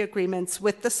into the agreements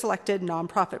with the selected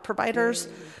nonprofit providers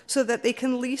so that they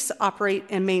can lease, operate,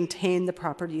 and maintain the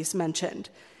properties mentioned.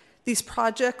 These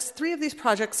projects, 3 of these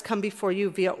projects come before you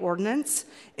via ordinance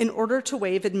in order to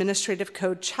waive Administrative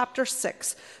Code Chapter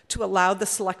 6 to allow the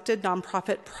selected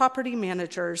nonprofit property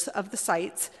managers of the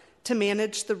sites to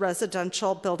manage the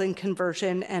residential building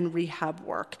conversion and rehab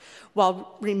work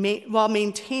while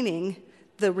maintaining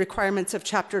the requirements of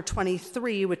Chapter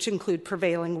 23, which include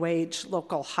prevailing wage,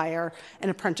 local hire, and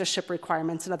apprenticeship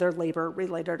requirements and other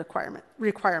labor-related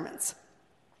requirements.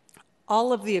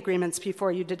 All of the agreements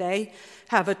before you today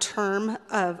have a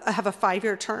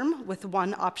 5-year term with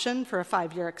 1 option for a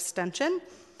 5-year extension.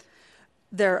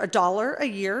 They're $1 a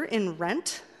year in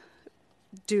rent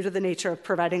due to the nature of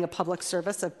providing a public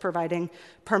service of providing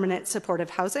permanent supportive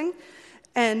housing,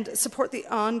 and support the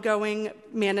ongoing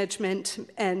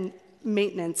management and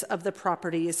maintenance of the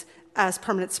properties as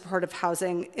permanent supportive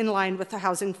housing in line with the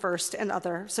Housing First and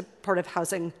other supportive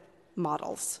housing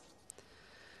models.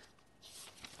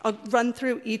 I'll run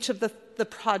through each of the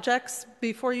projects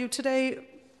before you today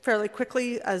fairly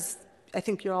quickly, as I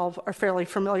think you all are fairly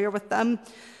familiar with them.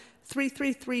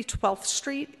 333 12th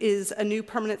Street is a new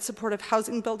permanent supportive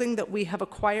housing building that we have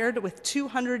acquired with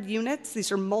 200 units.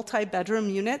 These are multi-bedroom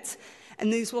units,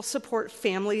 and these will support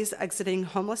families exiting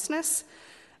homelessness.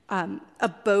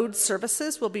 Abode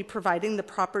Services will be providing the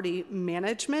property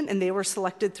management, and they were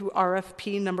selected through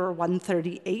RFP number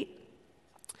 138.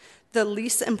 The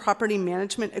lease and property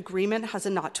management agreement has a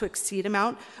not-to-exceed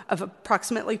amount of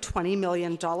approximately $20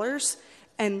 million.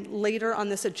 And later on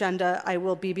this agenda, I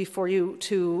will be before you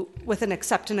with an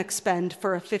accept and expend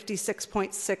for a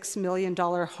 $56.6 million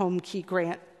home key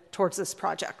grant towards this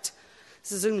project.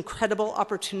 This is an incredible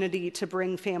opportunity to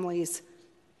bring families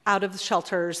out of the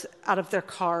shelters, out of their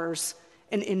cars,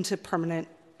 and into permanent,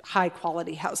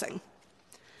 high-quality housing.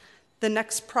 The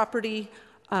next property,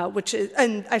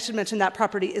 and I should mention that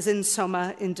property is in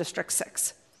Soma in District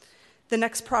 6. The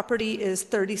next property is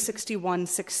 3061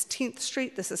 16th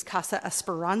Street. This is Casa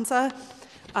Esperanza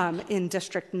in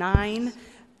District 9.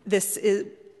 This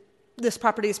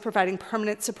property is providing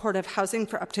permanent supportive housing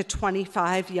for up to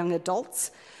 25 young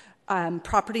adults.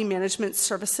 Property management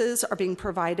services are being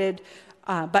provided,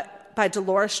 but by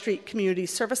Dolores Street Community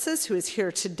Services, who is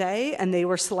here today, and they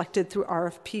were selected through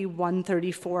RFP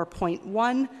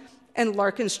 134.1, and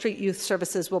Larkin Street Youth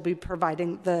Services will be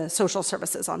providing the social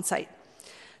services on site.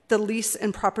 The lease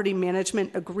and property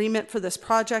management agreement for this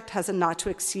project has a not to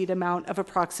exceed amount of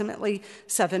approximately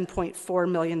 $7.4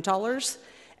 million,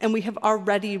 and we have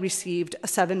already received a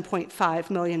 $7.5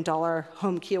 million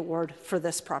home key award for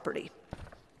this property.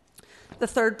 The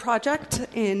third project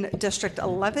in District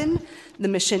 11, the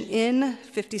Mission Inn,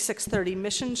 5630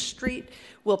 Mission Street,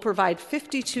 will provide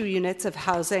 52 units of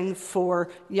housing for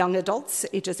young adults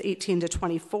ages 18 to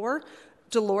 24.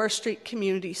 Dolores Street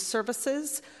Community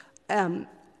Services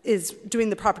is doing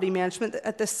the property management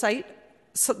at this site.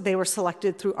 So they were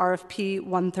selected through RFP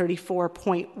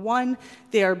 134.1.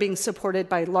 They are being supported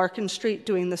by Larkin Street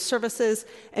doing the services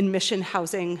and Mission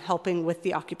Housing helping with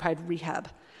the occupied rehab.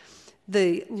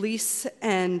 The lease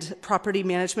and property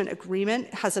management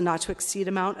agreement has a not to exceed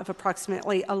amount of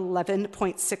approximately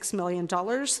 $11.6 million.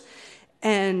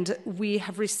 And we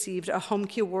have received a home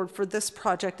key award for this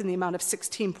project in the amount of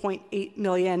 $16.8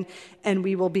 million, and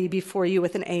we will be before you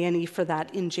with an A&E for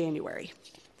that in January.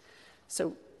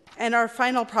 So, and our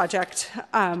final project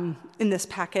in this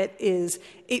packet is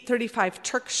 835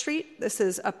 Turk Street. This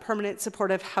is a permanent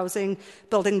supportive housing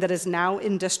building that is now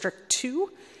in District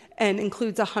 2 and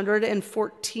includes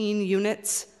 114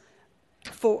 units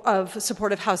of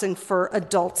supportive housing for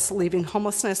adults leaving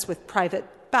homelessness with private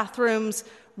bathrooms.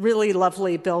 Really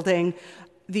lovely building.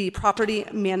 The property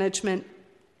management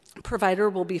provider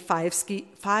will be Five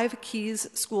Keys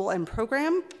School and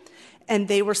Program, and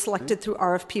they were selected through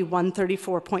RFP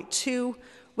 134.2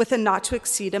 with a not to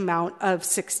exceed amount of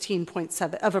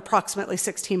approximately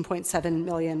 $16.7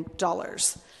 million.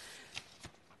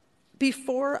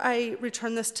 Before I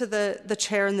return this to the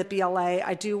chair and the BLA,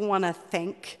 I do want to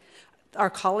thank our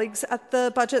colleagues at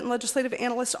the Budget and Legislative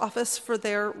Analyst Office for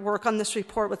their work on this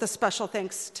report, with a special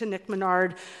thanks to Nick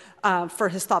Menard for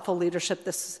his thoughtful leadership.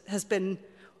 This has been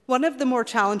one of the more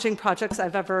challenging projects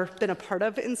I've ever been a part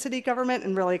of in city government,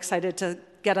 and really excited to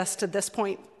get us to this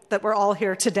point that we're all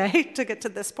here today to get to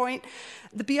this point.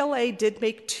 The BLA did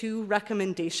make 2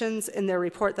 recommendations in their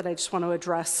report that I just want to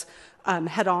address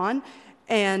head on.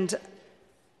 And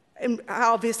I'm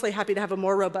obviously happy to have a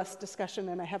more robust discussion,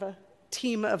 and I have a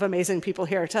team of amazing people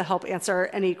here to help answer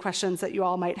any questions that you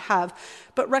all might have.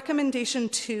 But recommendation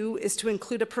 2 is to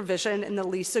include a provision in the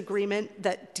lease agreement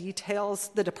that details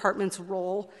the department's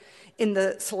role in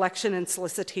the selection and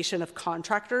solicitation of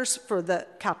contractors for the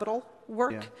capital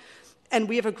work. Yeah. And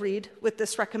we have agreed with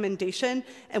this recommendation,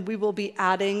 and we will be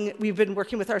adding, we've been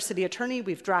working with our city attorney,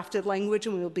 we've drafted language,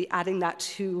 and we will be adding that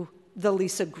to the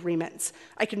lease agreements.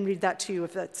 I can read that to you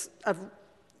if that's of.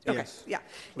 Okay, yes, yeah.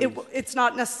 It's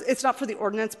not for the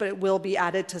ordinance, but it will be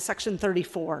added to Section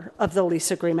 34 of the lease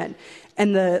agreement.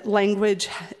 And the language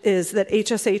is that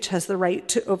HSH has the right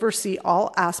to oversee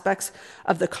all aspects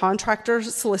of the contractor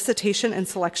solicitation and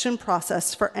selection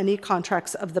process for any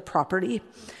contracts of the property.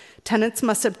 Tenants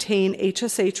must obtain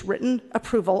HSH written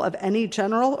approval of any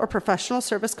general or professional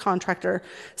service contractor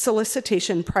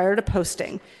solicitation prior to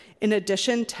posting. In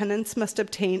addition, tenants must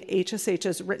obtain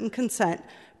HSH's written consent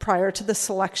prior to the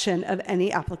selection of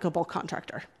any applicable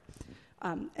contractor.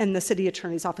 And the city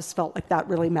attorney's office felt like that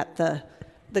really met the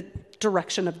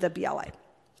direction of the BLA.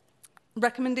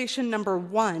 Recommendation number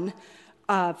 1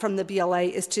 from the BLA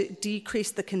is to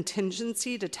decrease the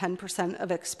contingency to 10%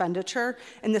 of expenditure.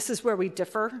 And this is where we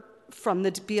differ from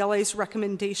the BLA's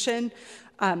recommendation.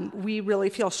 We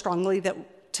really feel strongly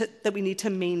that we need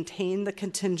to maintain the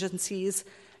contingencies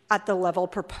at the level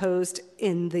proposed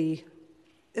in the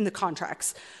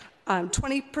contracts.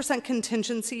 20%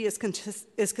 contingency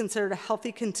is considered a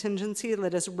healthy contingency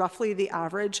that is roughly the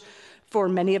average for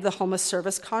many of the homeless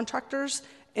service contractors.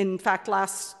 In fact,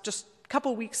 just a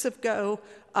couple weeks ago,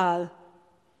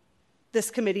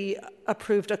 this committee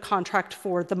approved a contract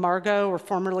for the Margot, or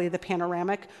formerly the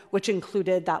Panoramic, which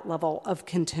included that level of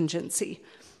contingency.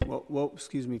 Well,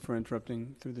 excuse me for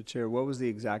interrupting through the chair. What was the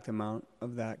exact amount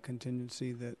of that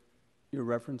contingency that you're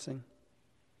referencing?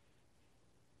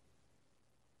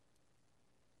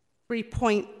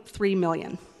 $3.3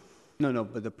 million. No,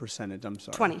 but the percentage, I'm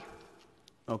sorry. 20.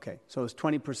 Okay, so it's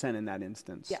 20% in that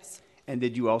instance? Yes. And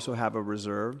did you also have a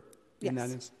reserve in that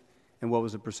Yes. instance? And what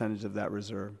was the percentage of that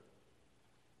reserve?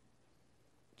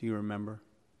 Do you remember?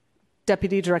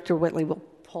 Deputy Director Whitley will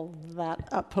pull that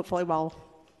up, hopefully, while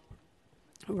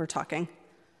we're talking.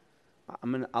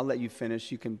 I'll let you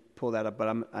finish. You can pull that up,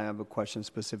 but I have a question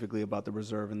specifically about the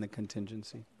reserve and the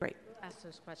contingency. Great. Ask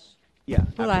those questions. Yeah.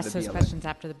 We'll after ask the those BLA. questions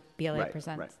after the BLA Right,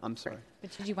 presents. right. I'm sorry.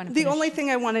 But did you want to The finish? only thing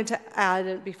I wanted to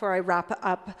add before I wrap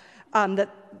up, that,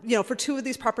 for 2 of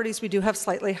these properties, we do have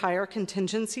slightly higher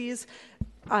contingencies.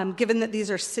 Given that these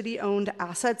are city-owned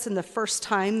assets and the first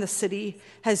time the city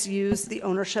has used the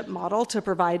ownership model to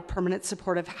provide permanent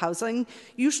supportive housing,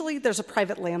 usually there's a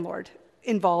private landlord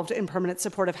involved in permanent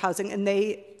supportive housing, and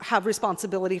they have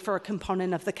responsibility for a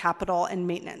component of the capital and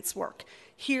maintenance work.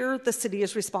 Here, the city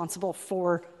is responsible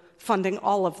for funding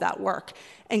all of that work.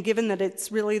 And given that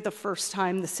it's really the first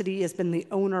time the city has been the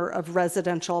owner of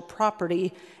residential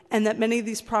property, and that many of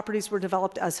these properties were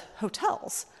developed as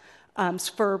hotels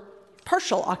for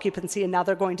partial occupancy, and now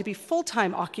they're going to be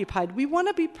full-time occupied, we want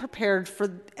to be prepared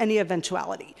for any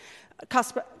eventuality.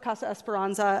 Casa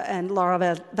Esperanza and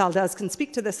Laura Valdez can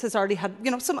speak to this, has already had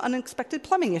some unexpected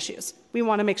plumbing issues. We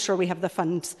want to make sure we have the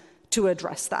funds to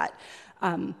address that.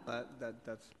 And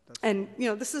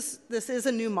this is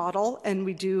a new model, and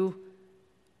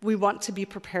we want to be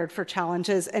prepared for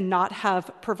challenges and not have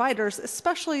providers,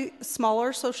 especially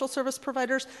smaller social service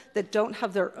providers that don't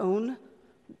have their own,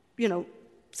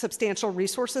 substantial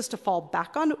resources to fall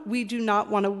back on. We do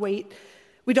not want to wait.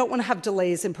 We don't want to have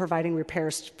delays in providing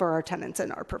repairs for our tenants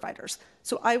and our providers.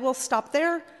 So I will stop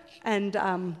there, and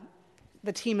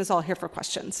the team is all here for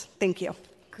questions. Thank you.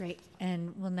 Great.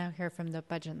 And we'll now hear from the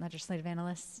budget and legislative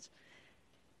analyst.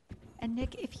 And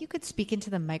Nick, if you could speak into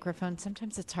the microphone,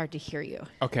 sometimes it's hard to hear you.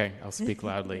 Okay, I'll speak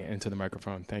loudly into the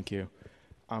microphone. Thank you.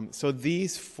 So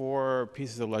these 4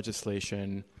 pieces of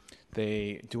legislation,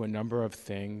 they do a number of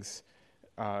things.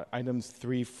 Items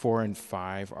 3, 4, and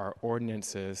 5 are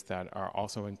ordinances that are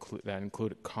also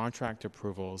include contract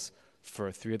approvals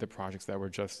for 3 of the projects that were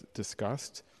just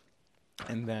discussed.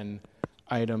 And then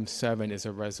item 7 is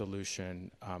a resolution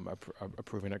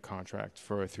approving a contract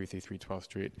for 333 12th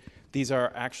Street. These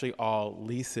are actually all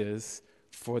leases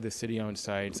for the city-owned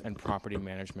sites and property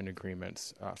management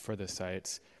agreements for the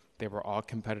sites. They were all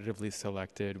competitively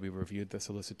selected. We reviewed the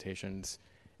solicitations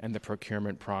and the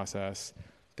procurement process.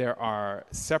 There are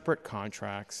separate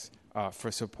contracts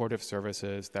for supportive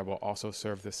services that will also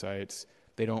serve the sites.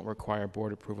 They don't require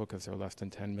board approval because they're less than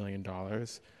 $10 million.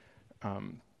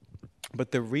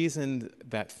 But the reason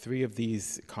that 3 of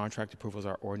these contract approvals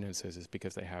are ordinances is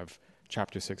because they have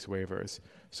Chapter 6 waivers.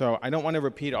 So I don't want to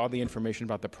repeat all the information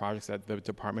about the projects that the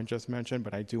department just mentioned,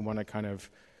 but I do want to kind of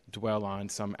dwell on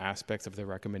some aspects of the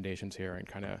recommendations here and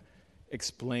kind of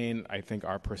explain, I think,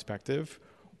 our perspective.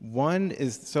 One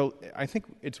is, so I think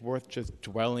it's worth just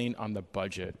dwelling on the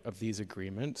budget of these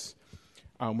agreements,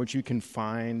 which you can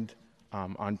find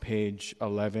on page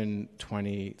 11,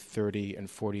 20, 30,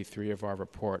 and 43 of our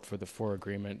report for the 4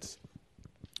 agreements.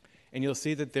 And you'll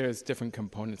see that there's different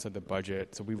components of the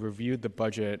budget. So we reviewed the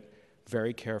budget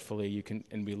very carefully.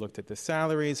 And we looked at the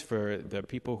salaries for the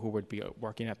people who would be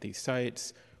working at these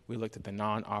sites. We looked at the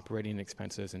non-operating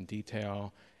expenses in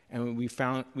detail. And we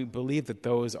believe that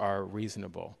those are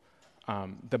reasonable.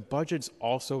 The budgets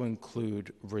also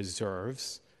include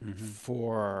reserves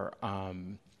for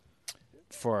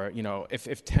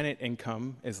if tenant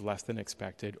income is less than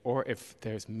expected, or if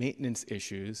there's maintenance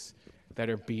issues that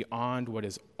are beyond what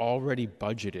is already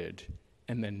budgeted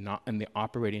in the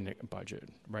operating budget,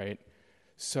 right?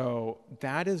 So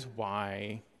that is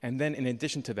why, and then in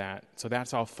addition to that, so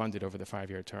that's all funded over the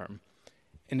 5-year term.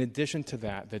 In addition to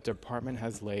that, the department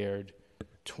has layered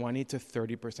 20 to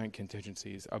 30%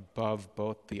 contingencies above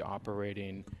both the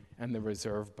operating and the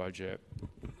reserve budget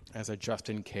as a just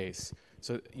in case.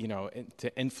 So,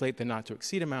 to inflate the not to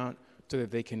exceed amount so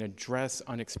that they can address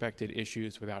unexpected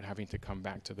issues without having to come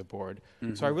back to the board.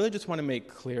 So I really just want to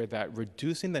make clear that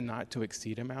reducing the not to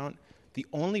exceed amount, the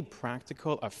only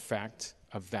practical effect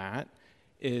of that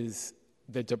is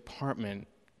the department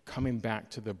coming back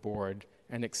to the board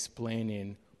and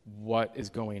explaining what is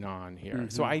going on here.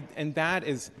 So that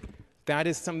is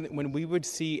something, when we would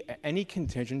see any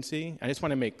contingency, I just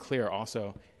want to make clear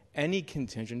also, any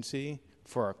contingency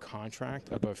for a contract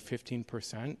above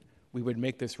 15%, we would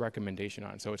make this recommendation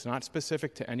on. So it's not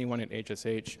specific to anyone at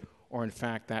HSH or in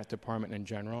fact that department in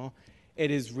general.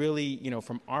 It is really,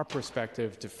 from our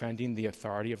perspective, defending the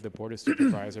authority of the Board of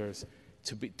Supervisors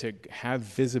to have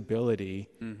visibility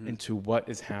into what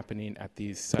is happening at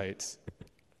these sites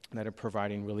that are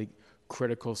providing really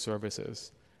critical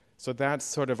services. So that's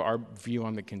sort of our view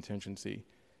on the contingency.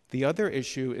 The other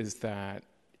issue is that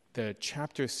the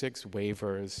Chapter 6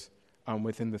 waivers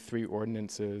within the 3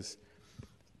 ordinances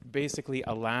basically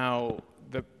allow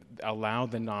the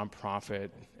nonprofit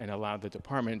and allow the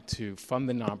department to fund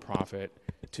the nonprofit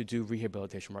to do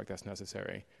rehabilitation work that's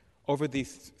necessary. Over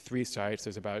these 3 sites,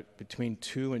 there's about between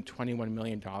 $2 and $21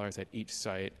 million at each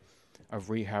site of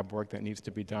rehab work that needs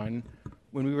to be done.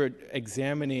 When we were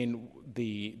examining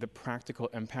the practical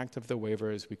impact of the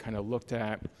waivers, we kind of looked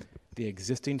at the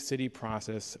existing city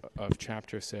process of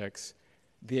Chapter 6,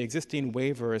 the existing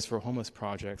waivers for homeless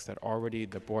projects that already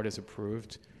the board has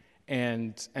approved,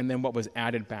 and then what was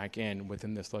added back in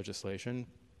within this legislation.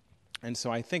 And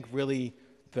so I think really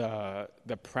the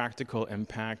practical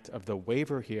impact of the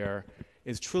waiver here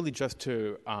is truly just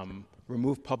to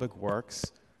remove public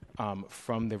works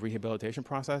from the rehabilitation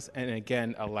process, and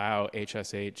again allow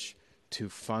HSH to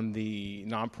fund the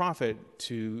nonprofit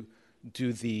to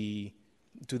do the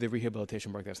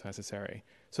rehabilitation work that's necessary.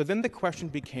 So then the question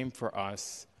became for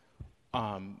us,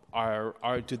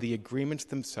 do the agreements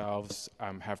themselves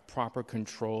have proper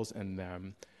controls in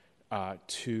them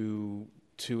to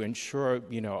ensure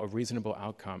a reasonable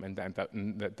outcome, and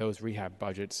that those rehab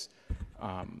budgets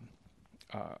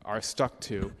are stuck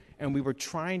to. And we were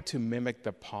trying to mimic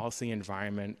the policy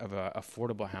environment of an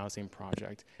affordable housing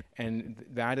project. And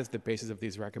that is the basis of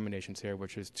these recommendations here,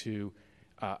 which is to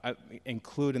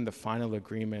include in the final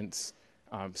agreements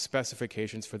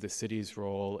specifications for the city's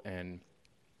role in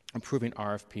approving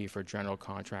RFP for general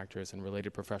contractors and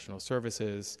related professional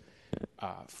services,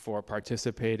 for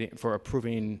participating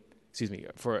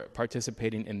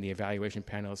in the evaluation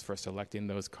panels for selecting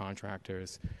those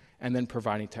contractors, and then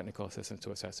providing technical assistance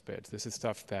to assess bids. This is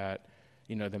stuff that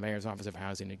the Mayor's Office of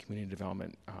Housing and Community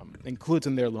Development includes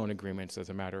in their loan agreements as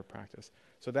a matter of practice.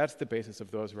 So that's the basis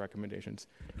of those recommendations.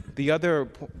 The other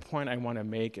point I want to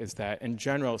make is that in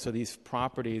general, so these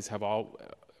properties have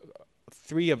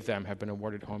three of them have been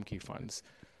awarded home key funds.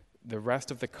 The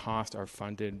rest of the costs are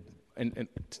funded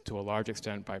to a large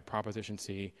extent by Proposition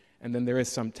C, and then there is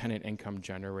some tenant income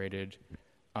generated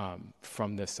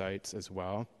from the sites as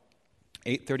well.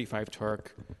 835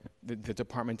 Turk, the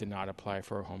department did not apply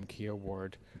for a home key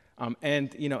award,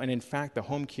 and in fact, the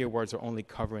home key awards are only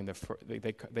covering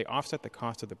they offset the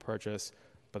cost of the purchase,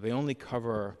 but they only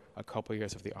cover a couple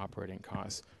years of the operating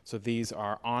costs. So these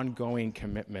are ongoing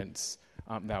commitments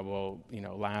that will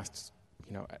last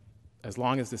as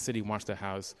long as the city wants to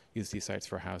use these sites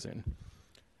for housing,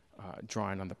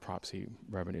 drawing on the Prop C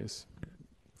revenues.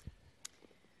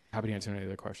 Happy to answer any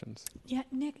other questions. Yeah,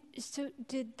 Nick, so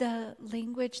did the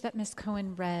language that Ms.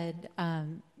 Cohen read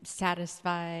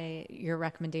satisfy your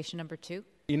recommendation number 2?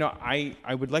 I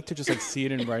would like to just see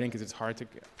it in writing because it's hard to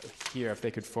hear. If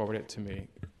they could forward it to me,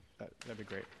 that'd be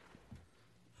great.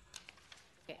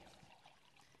 Okay.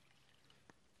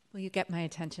 Will you get my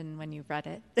attention when you read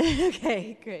it?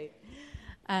 Okay, great.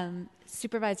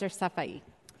 Supervisor Safai.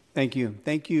 Thank you.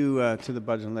 Thank you to the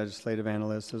Budget and Legislative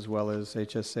Analysts as well as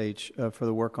HSH for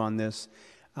the work on this.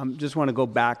 Just want to go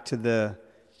back to the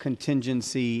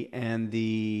contingency and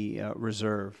the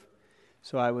reserve.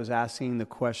 So I was asking the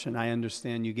question, I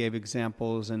understand you gave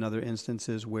examples in other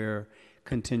instances where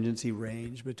contingency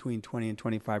ranged between 20 and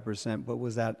 25%, but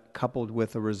was that coupled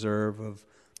with a reserve of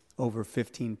over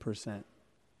 15%?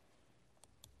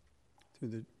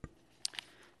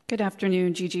 Good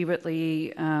afternoon, Gigi Whitley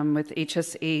with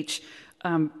HSH.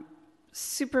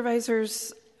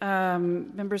 Supervisors,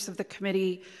 members of the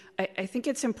committee, I think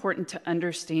it's important to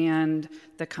understand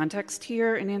the context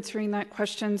here in answering that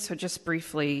question. So just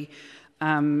briefly,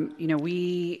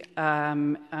 we,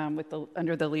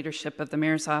 under the leadership of the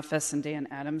Mayor's Office, and Dan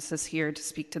Adams is here to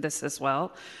speak to this as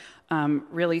well,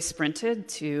 really sprinted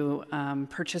to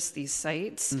purchase these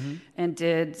sites and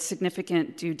did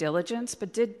significant due diligence,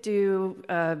 but did do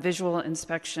a visual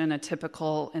inspection, a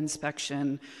typical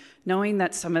inspection, knowing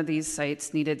that some of these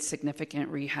sites needed significant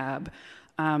rehab.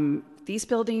 These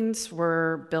buildings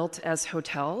were built as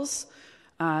hotels.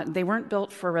 They weren't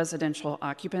built for residential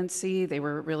occupancy. They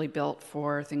were really built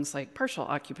for things like partial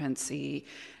occupancy,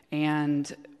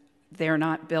 and they're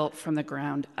not built from the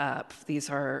ground up. These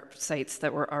are sites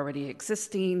that were already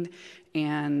existing,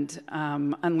 and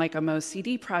unlike a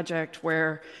MoCD project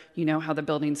where you know how the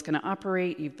building's going to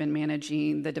operate, you've been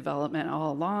managing the development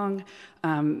all along,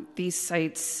 these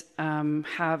sites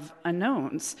have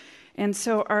unknowns. And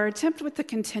so our attempt with the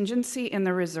contingency and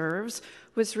the reserves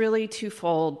was really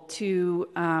twofold: to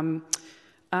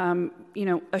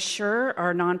assure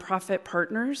our nonprofit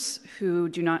partners who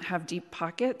do not have deep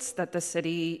pockets that the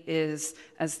city is,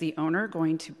 as the owner,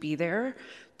 going to be there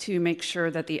to make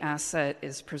sure that the asset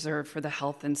is preserved for the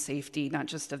health and safety, not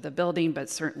just of the building, but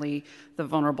certainly the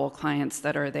vulnerable clients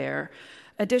that are there.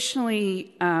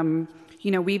 Additionally,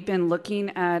 we've been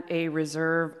looking at a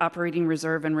operating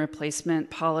reserve and replacement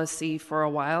policy for a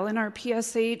while in our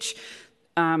PSH.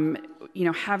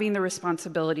 Having the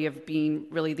responsibility of being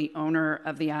really the owner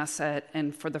of the asset,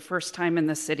 and for the first time in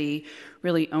the city,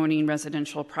 really owning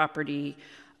residential property,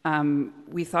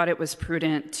 We thought it was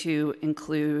prudent to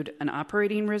include an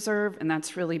operating reserve, and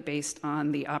that's really based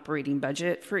on the operating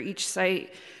budget for each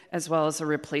site, as well as a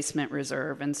replacement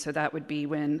reserve. And so that would be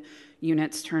when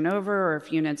units turn over, or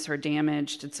if units are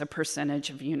damaged, it's a percentage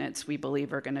of units we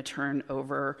believe are going to turn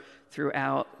over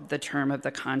throughout the term of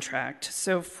the contract.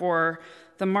 So for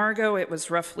the Margot, it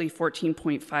was roughly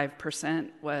 14.5%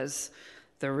 was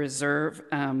the reserve,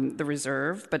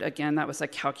 but again, that was a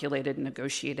calculated,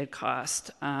 negotiated cost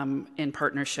in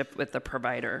partnership with the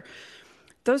provider.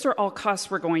 Those are all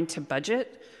costs we're going to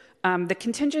budget. The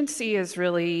contingency is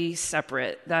really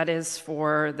separate. That is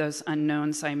for those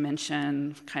unknowns I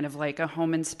mentioned, kind of like a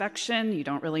home inspection. You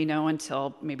don't really know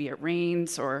until maybe it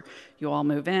rains or you all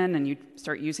move in and you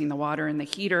start using the water and the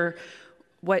heater,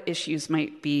 what issues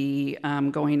might be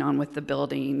going on with the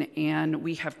building. And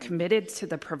we have committed to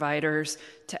the providers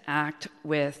to act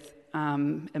with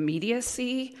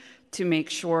immediacy to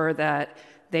make sure that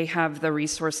they have the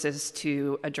resources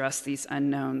to address these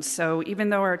unknowns. So even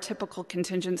though our typical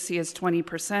contingency is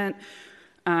 20%,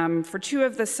 for 2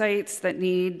 of the sites that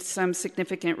need some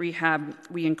significant rehab,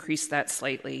 we increased that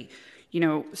slightly. You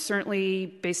know, certainly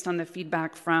based on the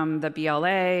feedback from the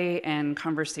BLA and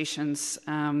conversations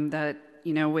that,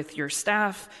 you know, with your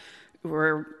staff,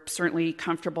 we're certainly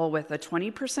comfortable with a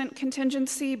 20%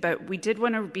 contingency, but we did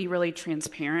want to be really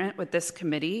transparent with this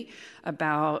committee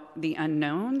about the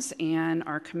unknowns and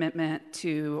our commitment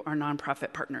to our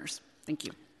nonprofit partners. Thank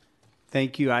you.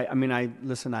 Thank you. I've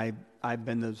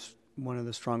been one of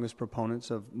the strongest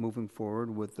proponents of moving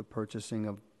forward with the purchasing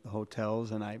of the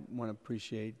hotels, and I want to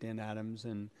appreciate Dan Adams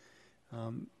and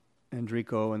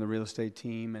Enrico and the real estate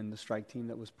team and the strike team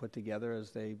that was put together,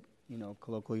 as they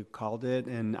colloquially called it,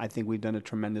 and I think we've done a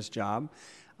tremendous job.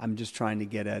 I'm just trying to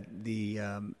get at the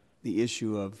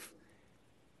issue of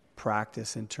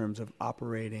practice in terms of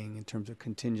operating, in terms of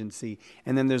contingency,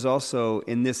 and then there's also,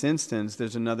 in this instance,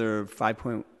 there's another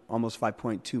almost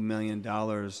 $5.2 million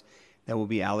that will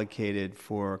be allocated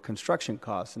for construction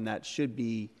costs, and that should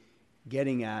be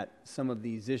getting at some of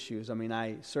these issues. I mean,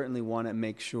 I certainly want to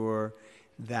make sure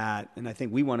that, and I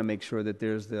think we want to make sure that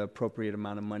there's the appropriate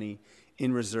amount of money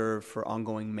in reserve for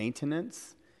ongoing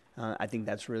maintenance. I think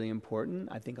that's really important.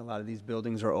 I think a lot of these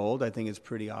buildings are old. I think it's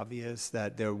pretty obvious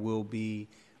that there will be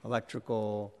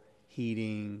electrical,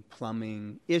 heating,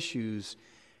 plumbing issues.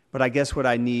 But I guess what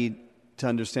I need to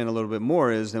understand a little bit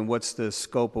more is then what's the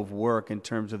scope of work in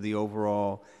terms of the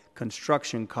overall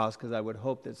construction cost, because I would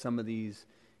hope that some of these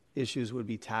issues would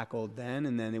be tackled then,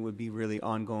 and then it would be really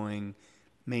ongoing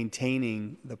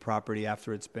maintaining the property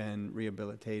after it's been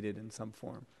rehabilitated in some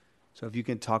form. So if you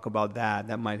can talk about that,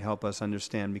 that might help us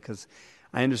understand, because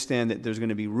I understand that there's going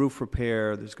to be roof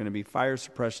repair, there's going to be fire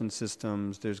suppression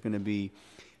systems, there's going to be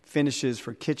finishes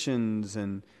for kitchens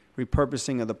and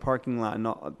repurposing of the parking lot, and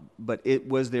all, but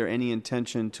was there any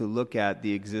intention to look at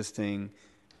the existing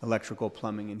electrical,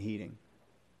 plumbing, and heating?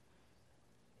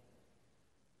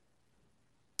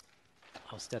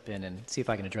 I'll step in and see if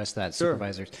I can address that, Sure.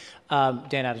 Supervisors.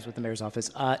 Dan Adams with the Mayor's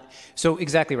Office. So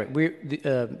exactly right.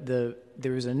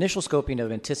 There was an initial scoping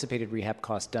of anticipated rehab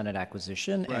costs done at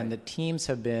acquisition, Right. and the teams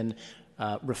have been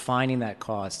refining that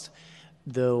cost,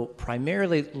 though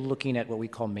primarily looking at what we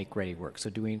call make-ready work. So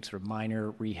doing sort of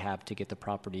minor rehab to get the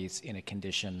properties in a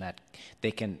condition that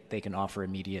they can offer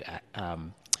immediate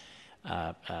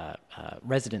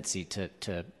residency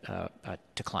to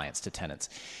clients, to tenants.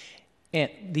 And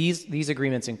these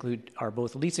agreements are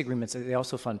both lease agreements. They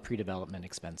also fund pre-development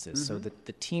expenses. Mm-hmm. So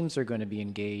the teams are going to be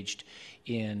engaged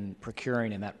in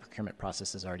procuring, and that procurement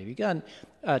process has already begun,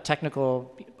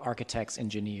 technical architects,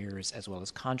 engineers, as well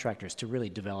as contractors to really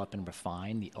develop and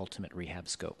refine the ultimate rehab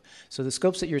scope. So the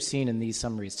scopes that you're seeing in these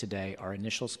summaries today are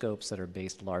initial scopes that are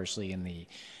based largely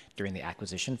during the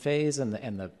acquisition phase and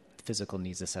the physical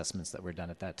needs assessments that were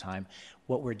done at that time.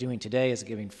 What we're doing today is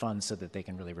giving funds so that they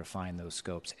can really refine those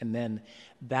scopes. And then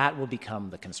that will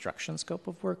become the construction scope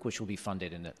of work, which will be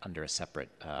funded under a separate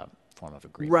form of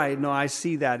agreement. Right. No, I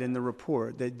see that in the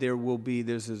report, that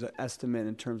there's an estimate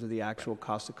in terms of the actual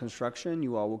cost of construction.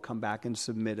 You all will come back and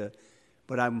submit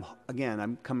but I'm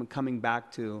coming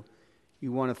back to,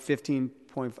 you want a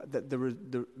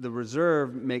 15.5, the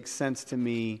reserve makes sense to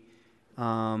me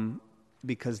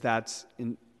because that's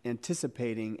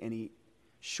anticipating any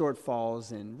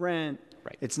shortfalls in rent.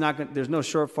 Right. It's not there's no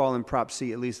shortfall in Prop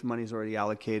C. At least the money's already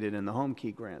allocated in the Home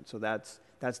Key grant, so that's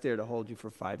there to hold you for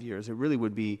 5 years. It really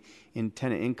would be in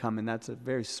tenant income, and that's a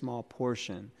very small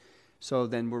portion. So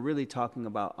then we're really talking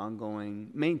about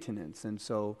ongoing maintenance, and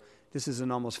so this is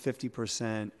an almost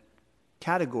 50%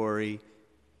 category.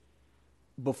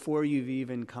 before you've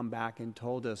even come back and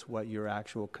told us what your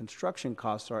actual construction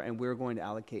costs are, and we're going to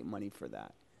allocate money for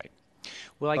that. Right.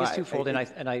 Well, I guess twofold, and I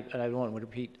don't want to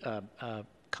repeat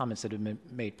comments that have been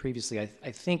made previously.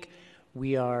 I think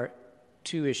we are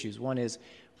two issues. One is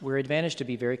we're advantaged to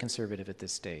be very conservative at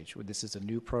this stage. This is a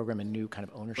new program, a new kind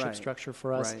of ownership structure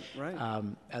for us. Right.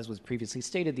 As was previously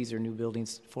stated, these are new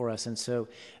buildings for us, and so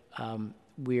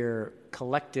we're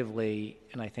collectively,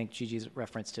 and I think Gigi's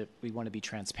reference to, we want to be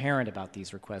transparent about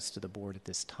these requests to the board at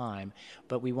this time,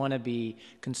 but we want to be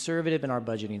conservative in our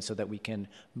budgeting so that we can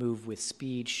move with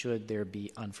speed should there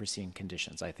be unforeseen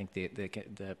conditions. I think the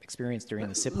experience during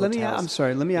the SIP hotels...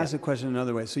 Let me ask the question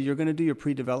another way. So you're going to do your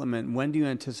pre-development. When do you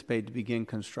anticipate to begin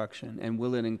construction, and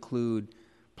will it include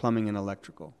plumbing and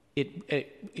electrical?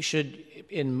 It should,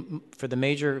 for the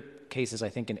major cases, I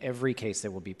think in every case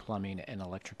there will be plumbing and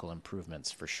electrical improvements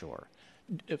for sure.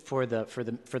 For the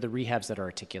rehabs that are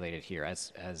articulated here,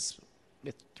 as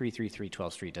 333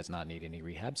 12th Street does not need any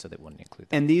rehab, so that wouldn't include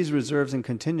that. And these reserves and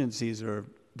contingencies are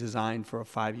designed for a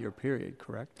 5-year period,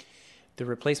 correct? The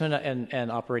replacement and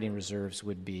operating reserves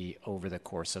would be over the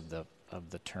course of the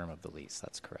term of the lease.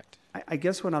 That's correct. I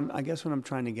guess what I'm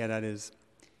trying to get at is,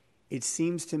 it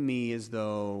seems to me as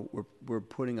though we're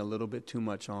putting a little bit too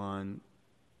much on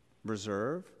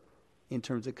reserve in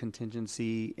terms of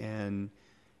contingency and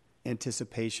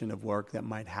anticipation of work that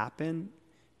might happen,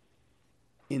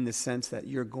 in the sense that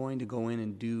you're going to go in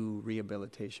and do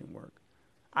rehabilitation work.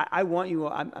 I want you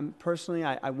all,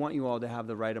 I want you all to have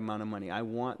the right amount of money. I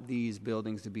want these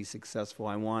buildings to be successful.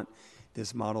 I want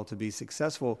this model to be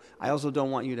successful. I also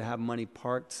don't want you to have money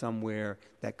parked somewhere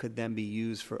that could then be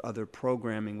used for other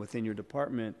programming within your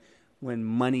department when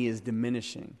money is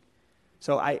diminishing.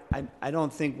 So I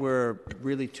don't think we're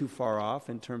really too far off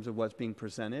in terms of what's being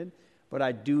presented, but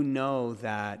I do know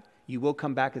that you will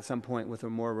come back at some point with a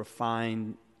more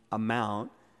refined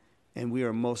amount, and we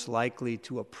are most likely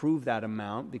to approve that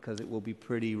amount because it will be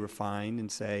pretty refined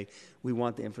and say, we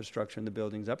want the infrastructure and the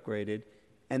buildings upgraded.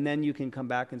 And then you can come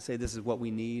back and say, this is what we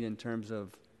need in terms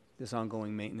of this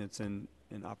ongoing maintenance and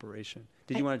operation.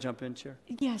 Did you want to jump in, Chair?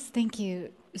 Yes, thank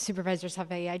you, Supervisor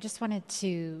Salve. I just wanted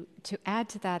to add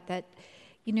to that,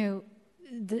 you know,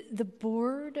 the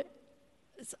board's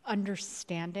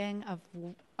understanding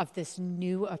of this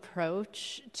new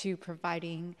approach to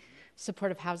providing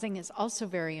supportive housing is also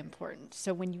very important.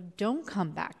 So when you don't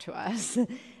come back to us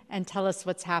and tell us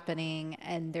what's happening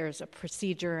and there's a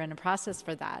procedure and a process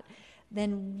for that,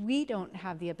 then we don't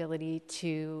have the ability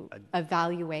to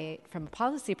evaluate from a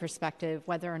policy perspective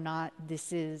whether or not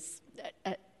this is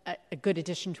a good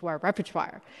addition to our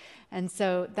repertoire. And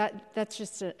so that's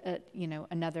just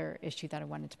another issue that I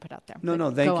wanted to put out there. No,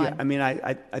 thank you. I mean,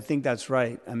 I think that's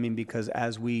right. I mean, because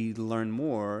as we learn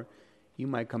more, you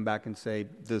might come back and say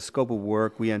the scope of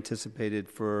work we anticipated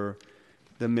for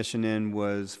the Mission Inn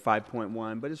was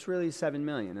 5.1, but it's really 7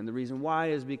 million. And the reason why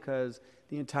is because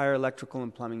the entire electrical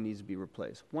and plumbing needs to be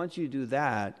replaced. Once you do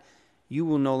that, you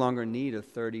will no longer need a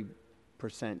 30%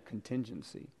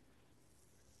 contingency,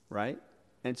 right?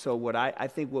 And so what I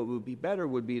think what would be better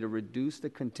would be to reduce the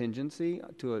contingency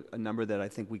to a number that I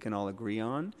think we can all agree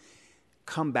on.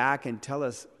 Come back and tell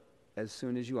us as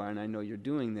soon as you are, and I know you're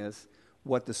doing this,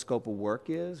 what the scope of work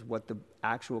is, what the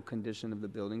actual condition of the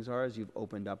buildings are as you've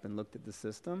opened up and looked at the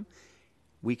system.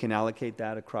 We can allocate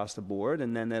that across the board,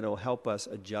 and then that'll help us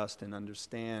adjust and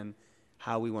understand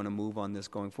how we want to move on this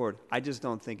going forward. I just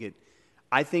don't think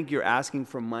I think you're asking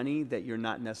for money that you're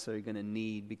not necessarily going to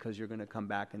need, because you're going to come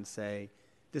back and say,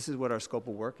 this is what our scope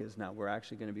of work is now. We're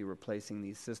actually going to be replacing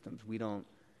these systems. You're going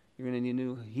to need a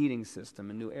new heating system,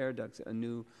 a new air ducts, a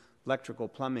new electrical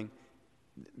plumbing.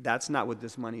 That's not what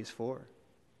this money is for.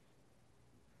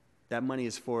 That money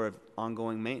is for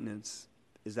ongoing maintenance.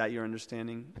 Is that your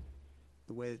understanding,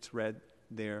 the way it's read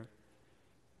there?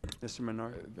 Mr.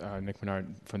 Menard? Nick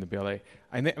Menard from the BLA.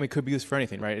 I mean, it could be used for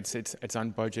anything, right? It's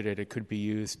unbudgeted. It could be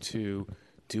used to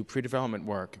do pre-development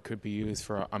work. It could be used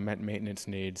for unmet maintenance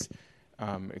needs.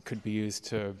 It could be used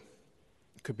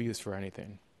for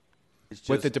anything,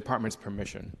 with the department's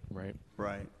permission, right?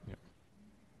 Right.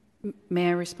 Yeah. May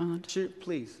I respond? Sure,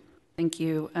 please. Thank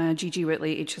you. Gigi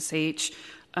Whitley, HSH.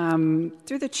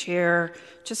 Through the chair,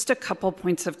 just a couple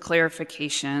points of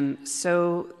clarification.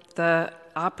 So the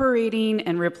operating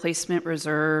and replacement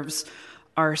reserves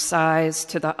are sized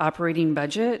to the operating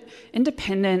budget,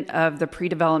 independent of the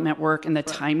pre-development work and the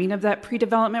timing of that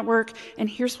pre-development work. And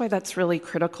here's why that's really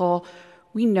critical.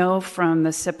 We know from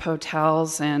the SIP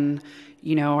hotels and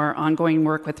our ongoing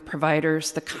work with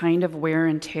providers, the kind of wear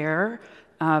and tear,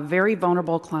 very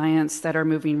vulnerable clients that are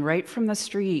moving right from the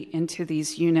street into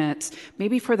these units,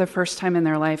 maybe for the first time in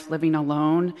their life living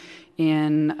alone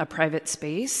in a private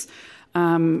space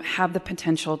have the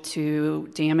potential to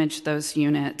damage those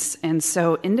units. And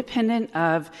so independent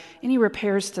of any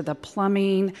repairs to the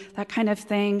plumbing, that kind of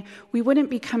thing, we wouldn't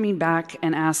be coming back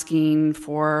and asking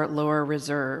for lower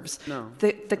reserves. No,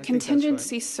 the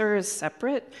contingency, right, sir, is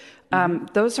separate.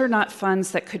 Those are not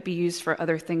funds that could be used for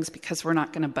other things because we're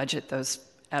not going to budget those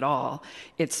at all.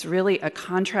 It's really a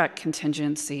contract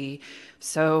contingency.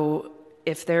 So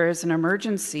if there is an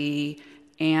emergency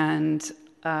and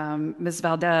Ms.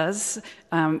 Valdez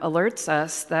alerts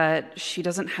us that she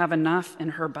doesn't have enough in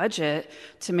her budget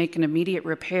to make an immediate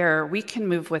repair, we can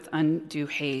move with undue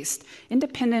haste.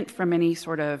 Independent from any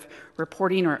sort of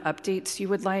reporting or updates you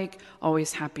would like,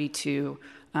 always happy to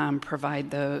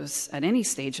provide those at any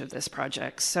stage of this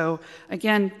project. So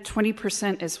again,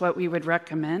 20% is what we would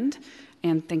recommend,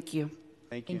 and thank you.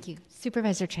 Thank you.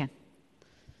 Supervisor Chan.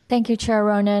 Thank you, Chair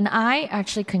Ronan. I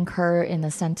actually concur in the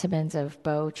sentiments of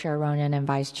both Chair Ronan and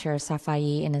Vice Chair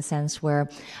Safai in a sense where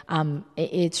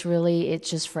it's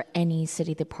just for any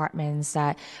city departments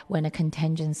that when a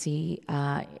contingency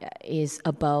is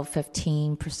above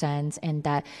 15% and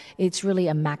that it's really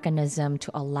a mechanism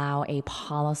to allow a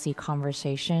policy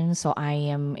conversation. So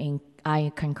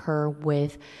I concur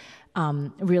with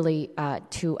really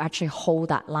to actually hold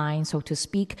that line, so to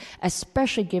speak,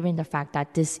 especially given the fact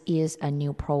that this is a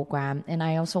new program. And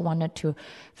I also wanted to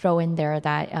throw in there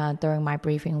that during my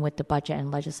briefing with the budget and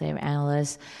legislative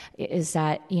analysts is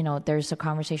that, there's a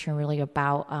conversation really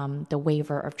about the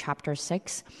waiver of Chapter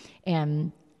 6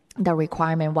 and the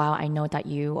requirement. While I know that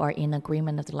you are in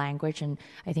agreement of the language, and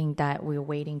I think that we're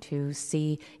waiting to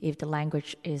see if the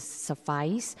language is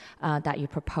suffice that you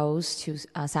propose to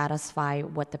satisfy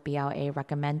what the BLA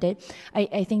recommended.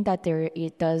 I think that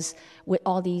it does, with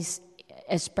all these,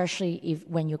 especially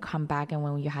when you come back and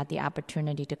when you had the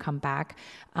opportunity to come back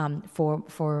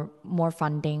for more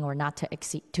funding or not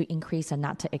to increase and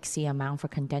not to exceed amount for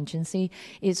contingency,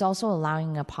 is also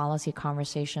allowing a policy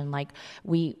conversation. Like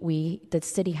the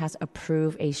city has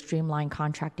approved a streamlined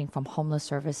contracting from homeless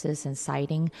services and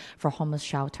siting for homeless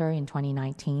shelter in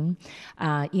 2019.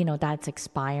 That's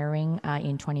expiring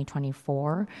in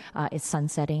 2024. It's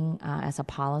sunsetting as a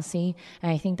policy,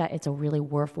 and I think that it's a really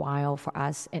worthwhile for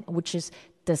us, which is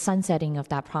the sunsetting of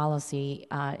that policy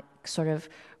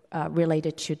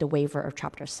related to the waiver of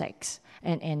Chapter 6.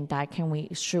 And that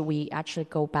should we actually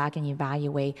go back and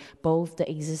evaluate both the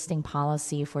existing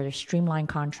policy for the streamlined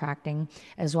contracting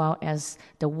as well as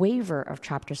the waiver of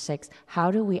Chapter 6?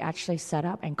 How do we actually set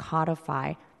up and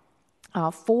codify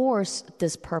for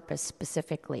this purpose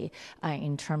specifically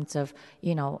in terms of,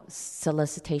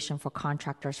 solicitation for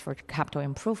contractors for capital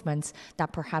improvements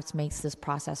that perhaps makes this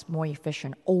process more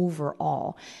efficient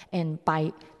overall? And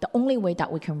the only way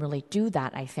that we can really do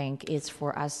that, I think, is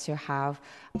for us to have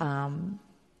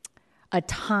a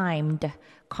timed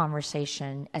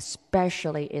conversation,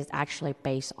 especially is actually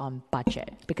based on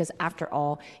budget. Because after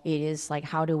all, it is like,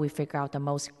 how do we figure out the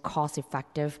most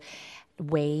cost-effective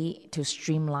way to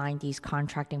streamline these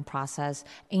contracting process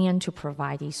and to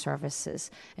provide these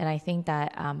services? And I think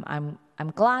that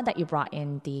I'm glad that you brought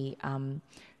in the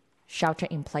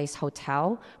shelter-in-place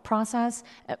hotel process.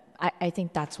 I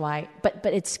think that's why, but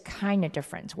it's kind of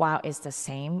different. While it's the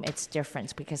same, it's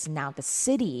different because now the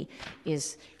city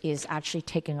is actually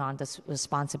taking on this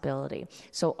responsibility.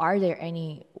 So are there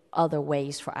any other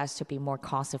ways for us to be more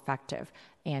cost-effective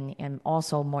and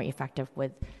also more effective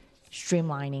with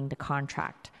streamlining the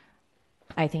contract?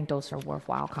 I think those are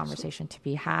worthwhile conversation to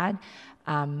be had.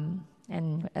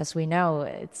 And as we know,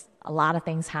 it's a lot of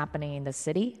things happening in the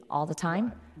city all the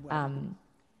time.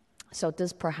 So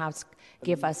this perhaps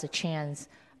give us a chance,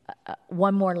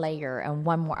 one more layer and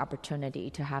one more opportunity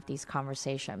to have these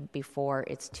conversations before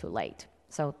it's too late.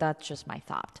 So that's just my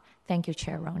thought. Thank you,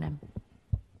 Chair Ronan.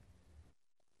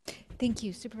 Thank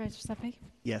you. Supervisor Safai?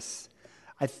 Yes.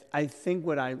 I think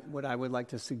what I would like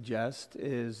to suggest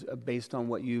is based on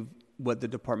what the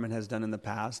department has done in the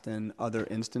past and other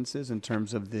instances in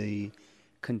terms of the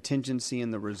contingency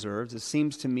and the reserves. It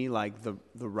seems to me like the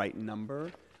right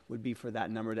number would be for that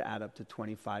number to add up to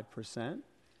 25%.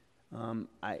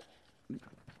 I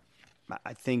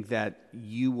think that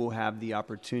you will have the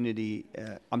opportunity.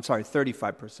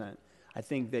 35%. I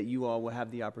think that you all will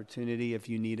have the opportunity, if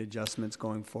you need adjustments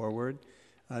going forward,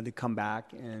 to come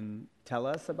back and tell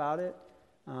us about it.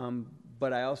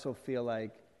 But I also feel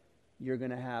like you're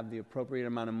going to have the appropriate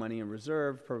amount of money in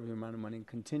reserve, appropriate amount of money in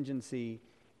contingency,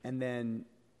 and then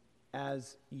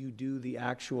as you do the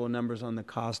actual numbers on the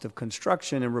cost of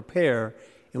construction and repair,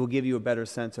 it will give you a better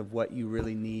sense of what you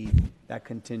really need that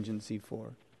contingency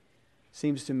for.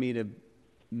 Seems to me to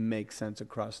make sense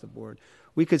across the board.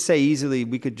 we could say easily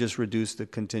we could just reduce the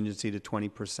contingency to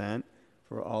 20%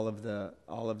 for all of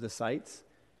the sites,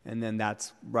 and then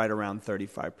that's right around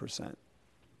 35%.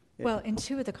 Well, in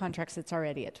two of the contracts, it's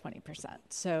already at 20%.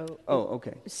 So. Oh,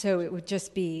 okay. So it would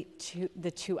just be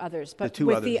the two others. But two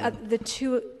with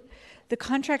others, the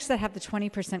contracts that have the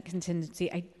 20%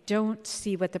 contingency, I don't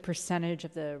see what the percentage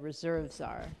of the reserves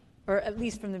are, or at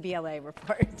least from the BLA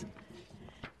report.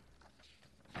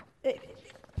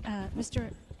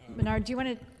 Mr. Menard, do you want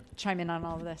to chime in on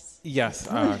all of this? Yes,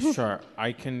 sure.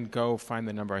 I can go find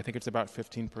the number. I think it's about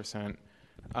 15%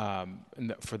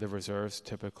 for the reserves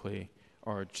typically,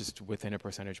 or just within a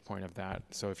percentage point of that.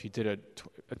 So if you did a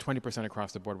 20%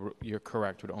 across the board, you're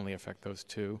correct, would only affect those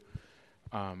two.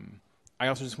 I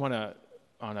also just want to,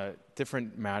 on a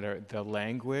different matter, the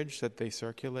language that they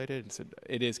circulated,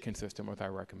 it is consistent with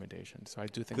our recommendation. So I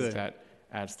do think that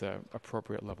adds the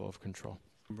appropriate level of control.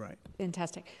 Right.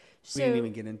 Fantastic. So, we didn't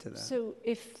even get into that. So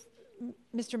if,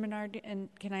 Mr. Menard, and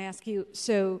can I ask you,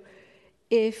 so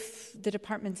if the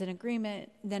department's in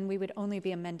agreement, then we would only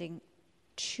be amending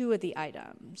two of the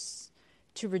items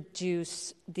to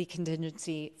reduce the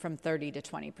contingency from 30 to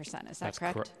 20%. Is that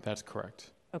correct? That's correct.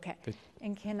 Okay.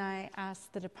 And can I ask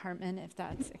the department if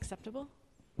that's acceptable?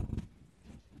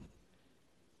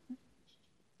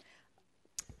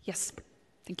 Yes.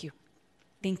 Thank you.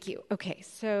 Thank you. Okay.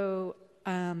 So.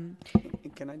 Can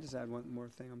I just add one more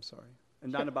thing? I'm sorry.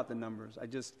 And not about the numbers.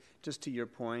 Just to your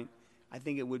point, I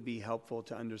think it would be helpful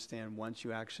to understand once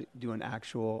you actually do an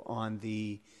actual on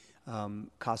the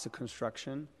cost of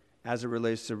construction as it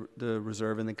relates to the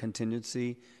reserve and the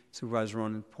contingency, Supervisor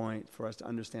Ronan's point, for us to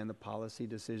understand the policy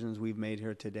decisions we've made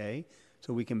here today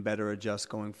so we can better adjust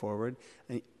going forward.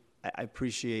 And I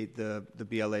appreciate the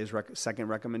BLA's second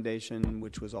recommendation,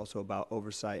 which was also about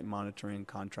oversight, monitoring,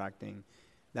 contracting.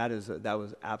 That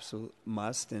was absolute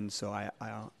must, and so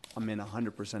I'm in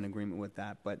 100% agreement with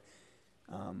that. But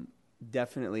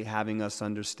definitely having us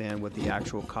understand what the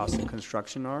actual costs of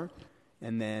construction are,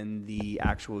 and then the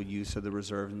actual use of the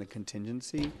reserve and the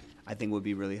contingency, I think would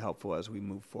be really helpful as we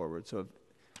move forward. So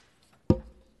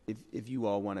if you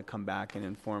all want to come back and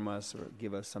inform us or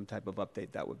give us some type of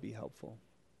update, that would be helpful.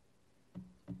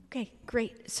 Okay,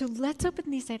 great. So let's open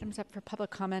these items up for public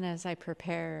comment as I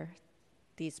prepare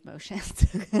these motions.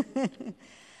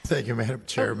 Thank you, Madam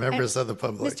Chair. Members of the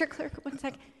public. Mr. Clerk, 1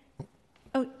 second.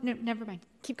 Oh, no, never mind.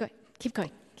 Keep going.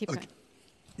 Okay.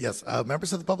 Yes,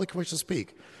 members of the public who wish to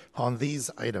speak on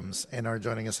these items and are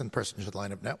joining us in person should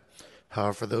line up now.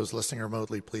 For those listening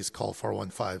remotely, please call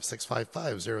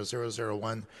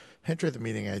 415-655-0001. Enter the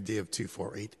meeting ID of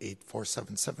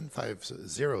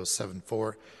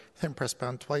 248-8477-5074. Then press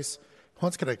pound twice.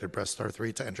 Once connected, press star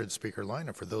 3 to enter the speaker line.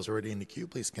 And for those already in the queue,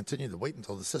 please continue to wait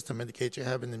until the system indicates you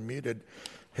have been unmuted.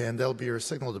 And that'll be your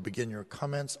signal to begin your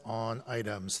comments on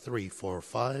items 3, 4,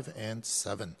 5, and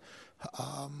 7.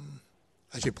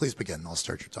 As you please begin, I'll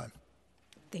start your time.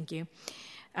 Thank you.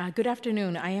 Good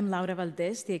afternoon. I am Laura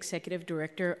Valdez, the Executive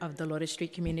Director of Dolores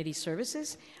Street Community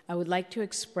Services. I would like to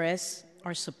express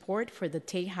our support for the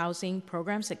Tate housing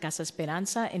programs at Casa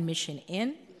Esperanza and Mission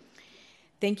Inn.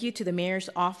 Thank you to the Mayor's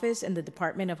Office and the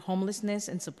Department of Homelessness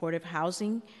and Supportive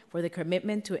Housing for the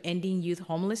commitment to ending youth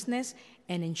homelessness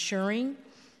and ensuring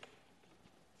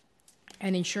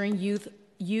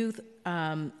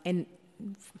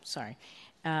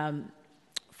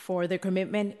for their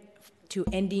commitment to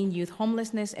ending youth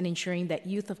homelessness and ensuring that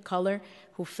youth of color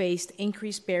who faced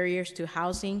increased barriers to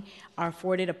housing are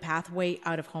afforded a pathway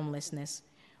out of homelessness.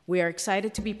 We are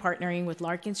excited to be partnering with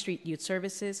Larkin Street Youth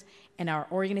Services, and our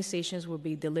organizations will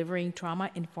be delivering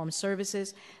trauma-informed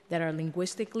services that are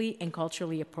linguistically and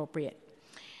culturally appropriate.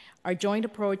 Our joint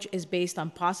approach is based on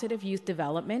positive youth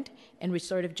development and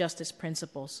restorative justice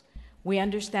principles. We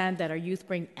understand that our youth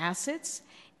bring assets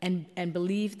and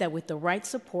believe that with the right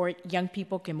support, young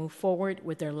people can move forward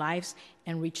with their lives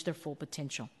and reach their full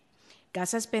potential.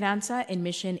 Casa Esperanza and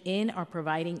Mission Inn are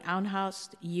providing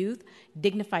unhoused youth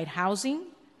dignified housing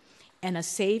and a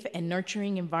safe and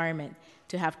nurturing environment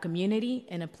to have community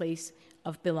and a place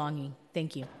of belonging.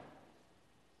 Thank you.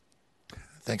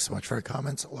 Thanks so much for your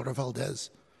comments, Laura Valdez.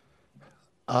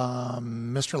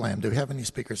 Mr. Lamb, do we have any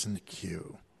speakers in the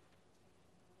queue?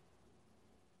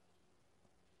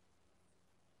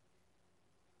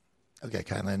 Okay,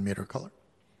 kindly unmute our caller.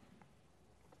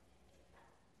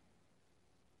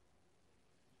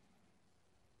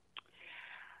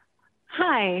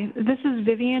 Hi, this is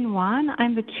Vivian Wan.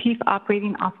 I'm the Chief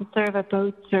Operating Officer of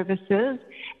Abode Services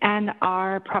and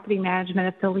our property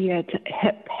management affiliate,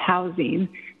 HIP, housing.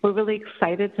 We're really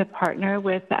excited to partner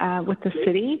with the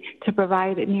city to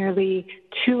provide nearly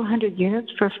 200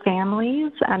 units for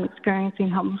families experiencing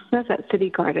homelessness at City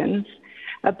Gardens.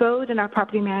 Abode and our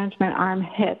property management arm,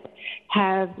 HIP,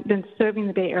 have been serving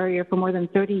the Bay Area for more than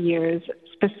 30 years,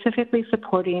 specifically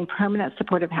supporting permanent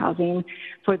supportive housing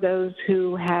for those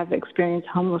who have experienced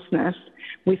homelessness.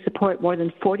 We support more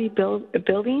than 40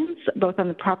 buildings, both on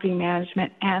the property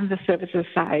management and the services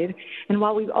side. And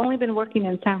while we've only been working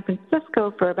in San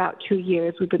Francisco for about 2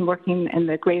 years, we've been working in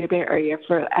the Greater Bay Area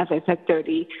for, as I said,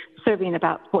 30, serving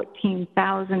about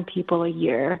 14,000 people a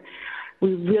year.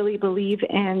 We really believe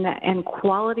in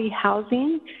quality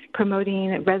housing,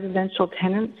 promoting residential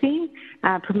tenancy,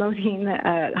 promoting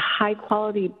a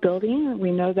high-quality building.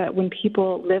 We know that when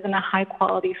people live in a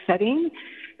high-quality setting,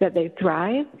 that they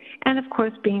thrive, and of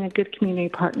course, being a good community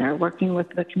partner, working with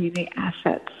the community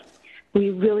assets. We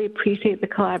really appreciate the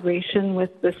collaboration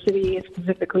with the city,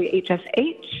 specifically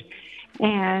HSH,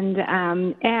 and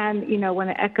want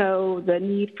to echo the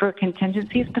need for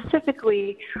contingency,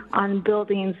 specifically on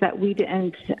buildings that we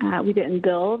didn't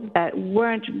build, that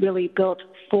weren't really built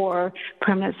for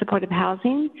permanent supportive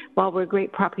housing. While we're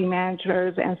great property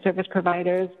managers and service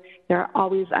providers, there are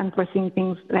always unforeseen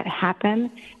things that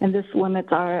happen, and this limits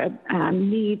our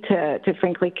need to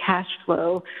frankly cash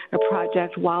flow a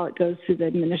project while it goes through the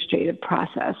administrative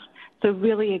process. So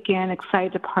really, again,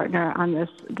 excited to partner on this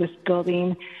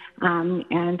building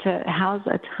and to house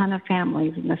a ton of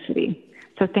families in the city.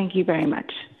 So thank you very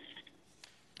much.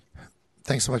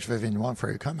 Thanks so much, Vivian Yuan, for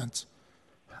your comments.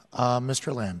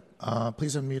 Mr. Lamb,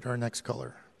 please unmute our next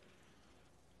caller.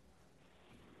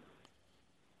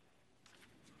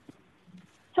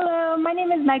 Hello, my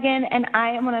name is Megan, and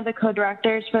I am one of the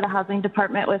co-directors for the Housing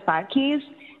Department with Five Keys.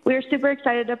 We are super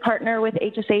excited to partner with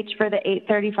HSH for the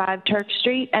 835 Turk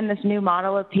Street and this new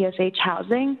model of PSH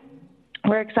housing.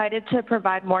 We're excited to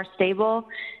provide more stable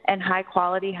and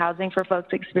high-quality housing for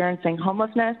folks experiencing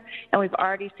homelessness, and we've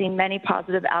already seen many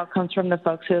positive outcomes from the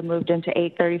folks who have moved into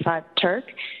 835 Turk,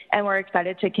 and we're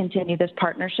excited to continue this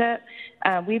partnership.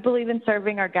 We believe in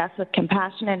serving our guests with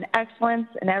compassion and excellence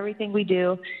in everything we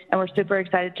do, and we're super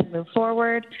excited to move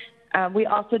forward. We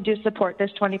also do support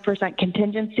this 20%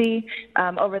 contingency.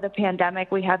 Over the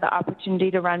pandemic, we had the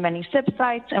opportunity to run many SIP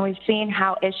sites, and we've seen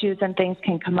how issues and things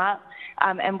can come up.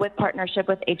 And with partnership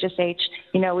with HSH,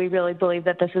 we really believe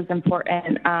that this is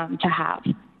important to have.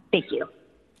 Thank you.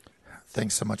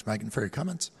 Thanks so much, Megan, for your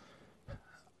comments.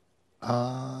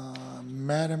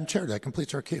 Madam Chair, that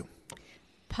completes our queue.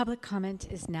 Public comment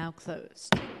is now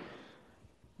closed.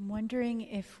 I'm wondering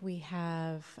if we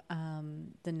have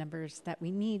the numbers that we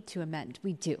need to amend.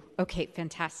 We do. Okay,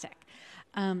 fantastic.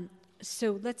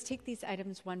 So let's take these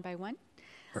items one by one.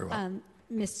 Very well.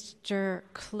 Mr.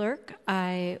 Clerk,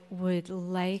 I would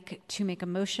like to make a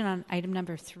motion on item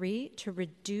number 3 to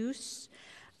reduce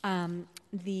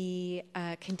the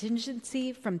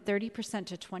contingency from 30%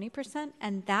 to 20%,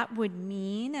 and that would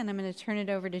mean, and I'm going to turn it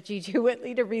over to Gigi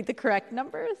Whitley to read the correct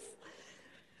numbers.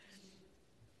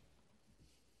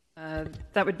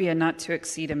 That would be a not to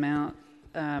exceed amount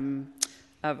of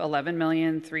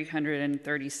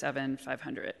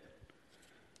 $11,337,500.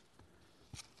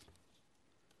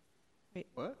 Wait,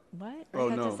 what? Oh,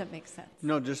 that no. doesn't make sense.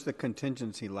 No, just the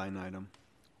contingency line item.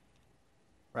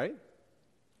 Right?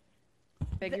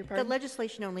 Beg your The pardon?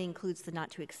 legislation only includes the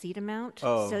not to exceed amount.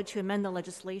 Oh. So to amend the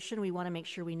legislation, we want to make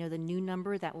sure we know the new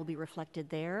number that will be reflected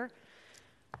there.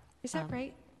 Is that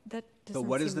right? That So doesn't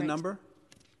what is seem the right. number?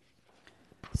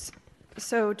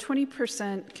 So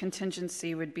 20%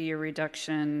 contingency would be a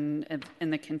reduction in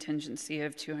the contingency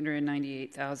of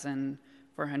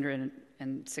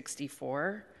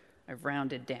 $298,464. I've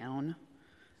rounded down.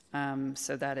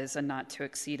 So that is a not to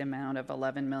exceed amount of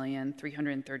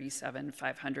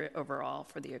 $11,337,500 overall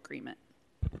for the agreement.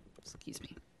 Excuse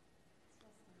me.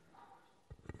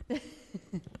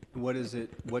 What is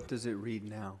it? What does it read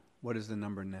now? What is the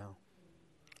number now?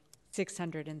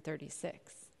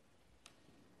 636.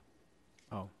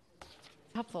 Oh.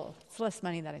 Helpful. It's less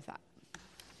money than I thought.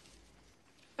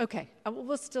 Okay,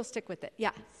 we'll still stick with it.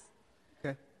 Yes.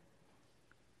 Okay.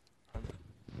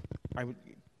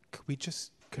 Could we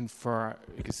just confer,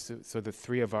 because so the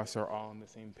three of us are all on the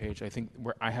same page? I think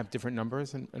I have different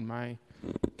numbers in my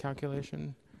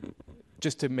calculation,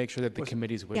 just to make sure that the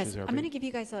committee's wishes are. I'm going to give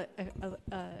you guys a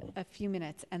few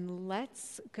minutes, and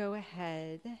let's go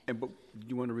ahead. But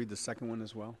you want to read the second one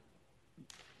as well?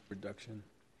 Reduction.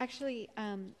 Actually,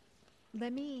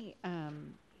 let me.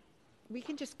 We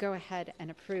can just go ahead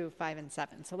and approve 5 and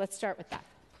 7. So let's start with that.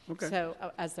 Okay. So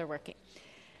as they're working,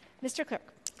 Mr.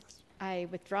 Clerk. I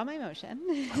withdraw my motion.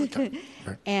 Okay.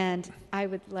 Right. And I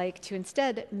would like to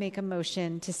instead make a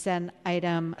motion to send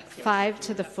item 5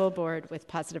 to the full board with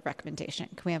positive recommendation.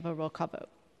 Can we have a roll call vote?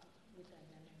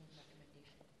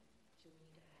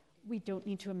 We don't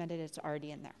need to amend it. It's already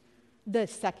in there. The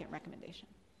second recommendation.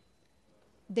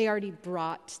 They already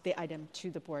brought the item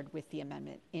to the board with the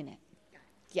amendment in it.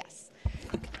 Yes.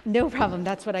 No problem.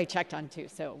 That's what I checked on too.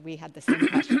 So we had the same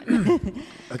question.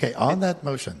 Okay, on that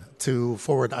motion to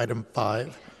forward item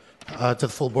 5 to the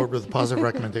full board with a positive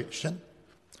recommendation,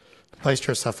 Vice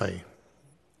Chair Safai.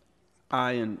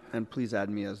 Aye, and please add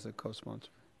me as the co-sponsor.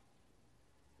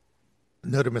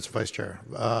 Noted, Mr. Vice Chair.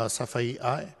 Safai,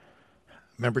 aye.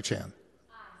 Member Chan.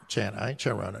 Aye. Chan, aye.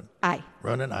 Chair Ronan. Aye.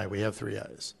 Ronan, aye. We have 3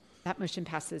 ayes. That motion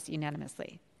passes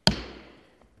unanimously.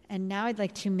 And now I'd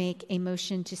like to make a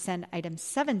motion to send item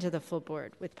 7 to the full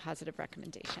board with positive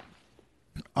recommendation.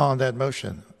 On that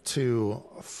motion to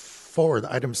forward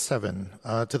item 7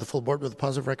 to the full board with a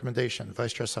positive recommendation,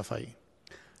 Vice Chair Safai.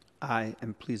 Aye,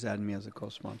 and please add me as a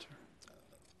co-sponsor.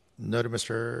 Noted,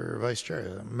 Mr. Vice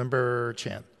Chair. Member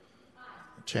Chan. Aye.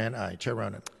 Chan, aye. Chair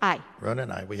Ronan. Aye.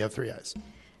 Ronan, aye. We have 3 ayes.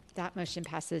 That motion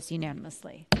passes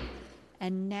unanimously.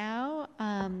 And now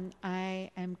I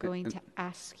am going to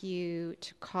ask you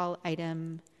to call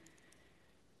item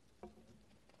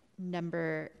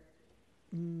number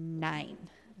 9,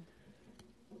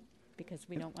 because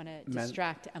we don't want to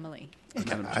distract Emily.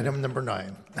 Item number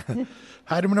 9.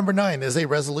 Item number 9 is a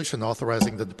resolution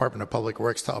authorizing the Department of Public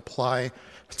Works to apply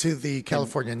to the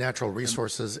California Natural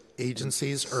Resources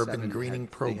Agency's Urban Greening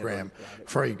Program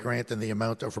for a grant in the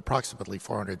amount of approximately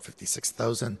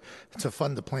 $456,000 to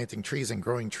fund the planting trees and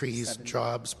growing trees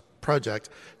jobs project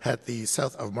at the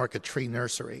South of Market Tree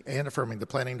Nursery, and affirming the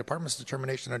Planning Department's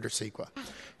determination under CEQA.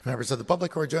 Members of the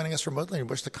public who are joining us remotely and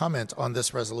wish to comment on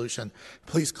this resolution,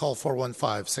 please call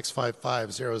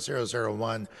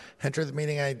 415-655-0001, enter the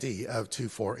meeting ID of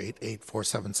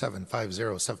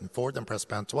 2488-477-5074, then press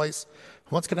pound twice.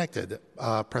 Once connected,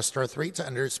 press star 3 to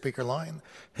enter the speaker line.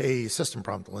 A system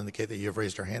prompt will indicate that you have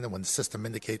raised your hand, and when the system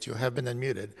indicates you have been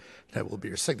unmuted, that will be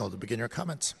your signal to begin your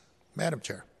comments. Madam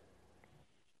Chair.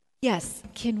 Yes,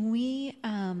 can we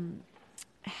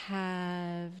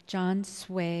have John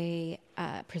Sway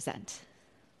present?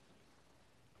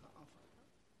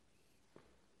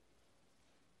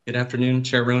 Good afternoon,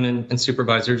 Chair Ronan and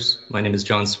supervisors. My name is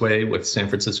John Sway with San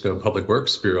Francisco Public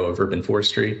Works Bureau of Urban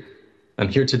Forestry. I'm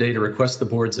here today to request the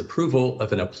board's approval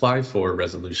of an apply for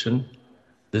resolution.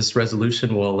 This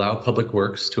resolution will allow Public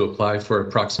Works to apply for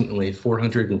approximately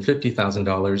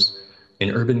 $450,000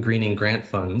 in urban greening grant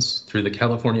funds through the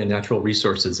California Natural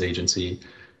Resources Agency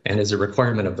and is a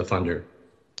requirement of the funder.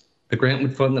 The grant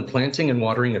would fund the planting and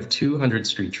watering of 200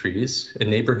 street trees in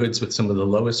neighborhoods with some of the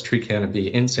lowest tree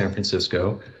canopy in San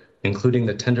Francisco, including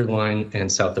the Tenderloin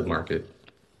and South of Market.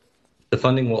 The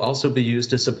funding will also be used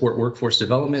to support workforce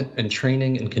development and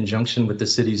training in conjunction with the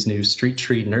city's new street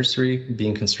tree nursery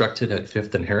being constructed at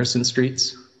 5th and Harrison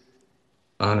Streets.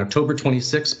 On October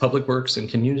 26, Public Works and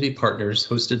community partners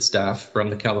hosted staff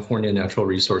from the California Natural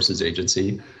Resources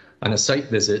Agency on a site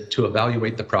visit to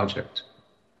evaluate the project.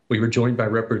 We were joined by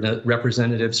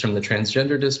representatives from the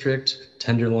Transgender District,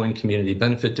 Tenderloin Community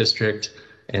Benefit District,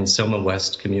 and Soma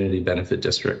West Community Benefit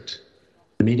District.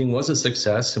 The meeting was a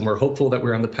success, and we're hopeful that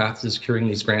we're on the path to securing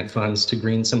these grant funds to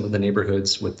green some of the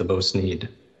neighborhoods with the most need.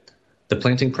 The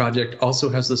planting project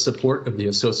also has the support of the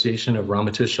Association of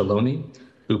Ramaytush Ohlone,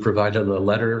 who provided a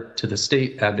letter to the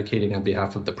state advocating on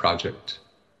behalf of the project.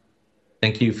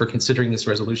 Thank you for considering this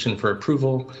resolution for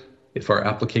approval. If our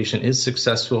application is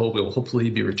successful, we'll hopefully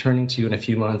be returning to you in a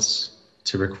few months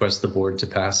to request the board to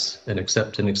pass an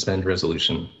accept and expend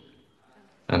resolution.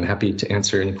 I'm happy to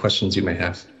answer any questions you may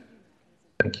have.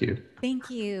 Thank you. Thank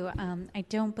you. I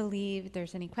don't believe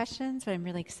there's any questions, but I'm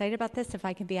really excited about this. If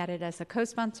I can be added as a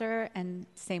co-sponsor, and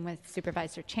same with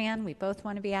Supervisor Chan, we both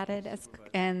want to be added as,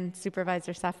 and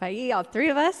Supervisor Safai, all 3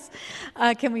 of us.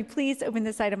 Can we please open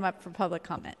this item up for public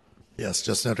comment? Yes,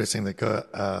 just noticing the,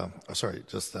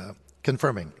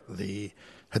 confirming the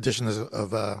addition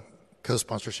of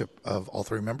co-sponsorship of all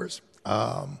 3 members.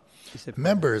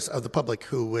 Members of the public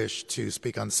who wish to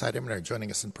speak on this item and are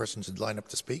joining us in person should line up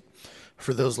to speak.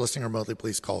 For those listening remotely,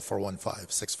 please call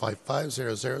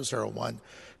 415-655-0001.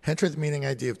 Enter the meeting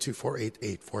ID of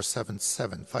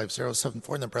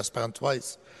 2488-477-5074, and then press pound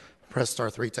twice. Press star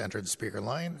 3 to enter the speaker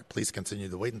line. Please continue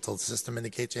to wait until the system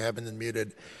indicates you have been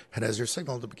unmuted and as your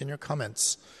signal to begin your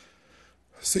comments.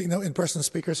 Seeing no in-person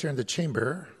speakers here in the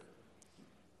chamber.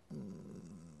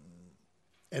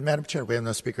 And Madam Chair, we have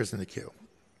no speakers in the queue.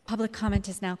 Public comment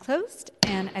is now closed,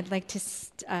 and I'd like to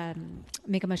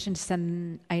make a motion to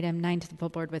send item 9 to the full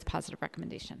board with positive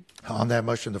recommendation. On that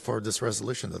motion to forward this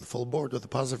resolution to the full board with a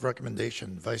positive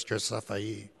recommendation, Vice Chair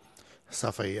Safai.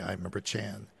 Safai, aye. Member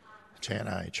Chan. Chan,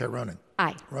 aye. Chair Ronan.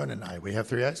 Aye. Ronan, aye. We have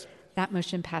 3 ayes. That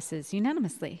motion passes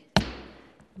unanimously.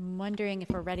 I'm wondering if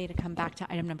we're ready to come back to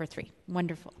item number 3.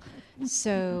 Wonderful.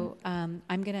 So I'm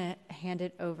going to hand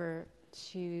it over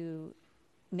to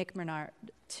Nick Bernard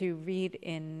to read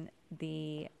in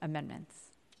the amendments.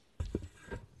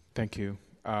 Thank you.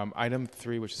 Item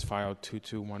 3, which is file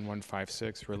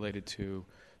 221156, related to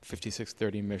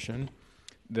 5630 Mission.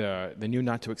 The new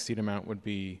not to exceed amount would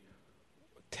be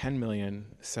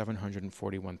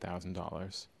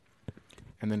 $10,741,000.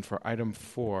 And then for item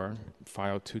 4,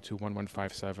 file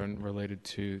 221157, related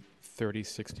to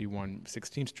 3061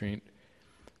 16th Street,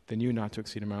 the new not to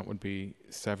exceed amount would be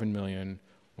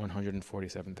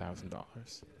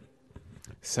 $7,147,000.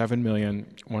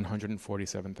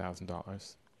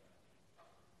 $7,147,000.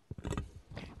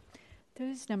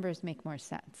 Those numbers make more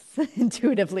sense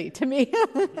intuitively to me.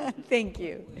 Thank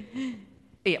you.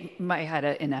 Yeah, I had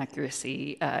an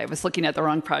inaccuracy. I was looking at the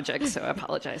wrong project, so I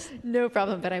apologize. No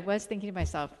problem, but I was thinking to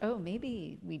myself, oh,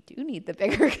 maybe we do need the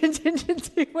bigger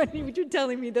contingency when you were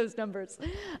telling me those numbers.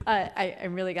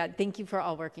 I'm really glad. Thank you for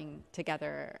all working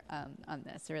together on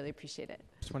this. I really appreciate it.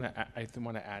 I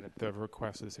want to add at the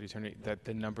request of the city attorney that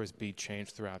the numbers be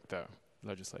changed throughout the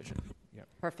legislation. Yep.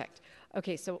 Perfect.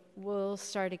 Okay, so we'll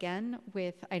start again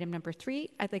with item number 3.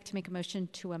 I'd like to make a motion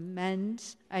to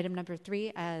amend item number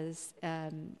 3 as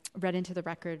read into the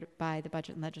record by the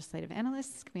budget and legislative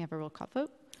analysts. Can we have a roll call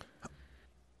vote?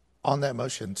 On that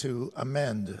motion to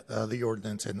amend the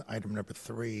ordinance in item number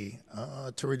 3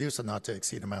 to reduce the not to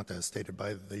exceed amount as stated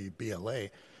by the BLA,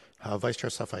 Vice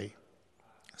Chair Safai.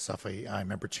 Safai, aye.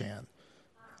 Member Chan.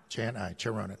 Chan, aye.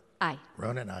 Chair Ronan. Aye.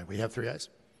 Ronan, aye. We have 3 ayes.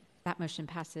 That motion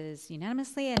passes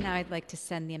unanimously, and now I'd like to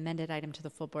send the amended item to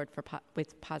the full board for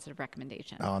with positive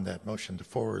recommendation. On that motion to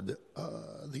forward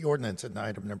the ordinance in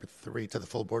item number 3 to the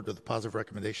full board with a positive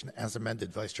recommendation as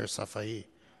amended, Vice Chair Safai.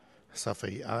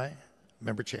 Safai, aye.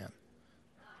 Member Chan.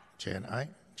 Chan, aye.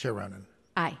 Chair Ronan.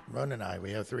 Aye. Ronan, aye.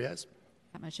 We have 3 ayes.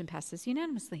 That motion passes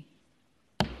unanimously.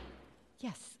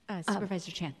 Yes,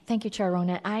 Supervisor Chan. Thank you, Chair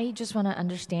Ronan. I just want to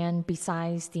understand,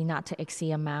 besides the not to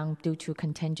exceed amount due to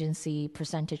contingency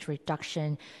percentage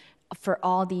reduction, for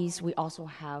all these, we also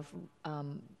have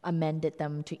amended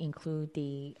them to include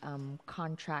the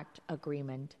contract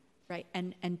agreement. Right,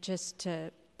 and just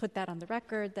to put that on the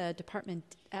record, the department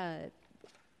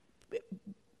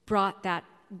brought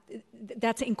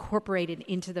that's incorporated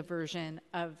into the version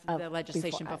of the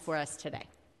legislation before us today.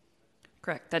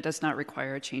 Correct. That does not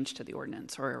require a change to the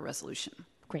ordinance or a resolution.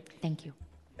 Great, thank you.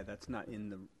 Yeah, that's not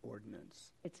in the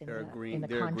ordinance. It's in they're the agreeing,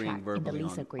 contract, agreeing verbally in the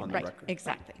lease on agreement. the Right, record.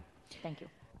 exactly. Thank you.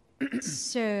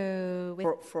 So,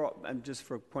 just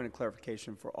for point of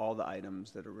clarification, for all the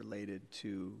items that are related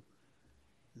to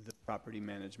the property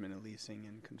management and leasing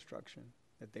and construction,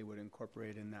 that they would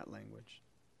incorporate in that language.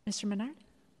 Mr. Menard?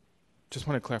 Just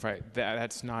want to clarify that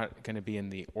that's not going to be in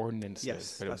the ordinances,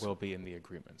 Yes, but it will be in the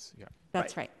agreements. Yeah.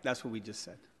 That's right. That's what we just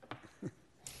said.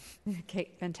 Okay,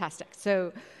 fantastic.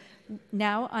 So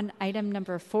now on item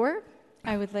number 4,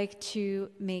 I would like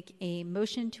to make a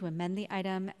motion to amend the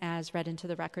item as read into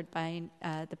the record by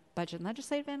the budget and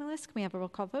legislative analyst. Can we have a roll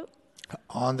call vote?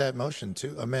 On that motion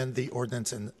to amend the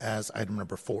ordinance as item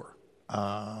number 4,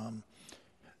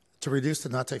 to reduce the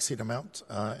not to exceed amount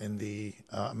in the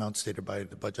amount stated by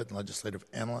the budget and legislative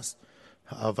analyst,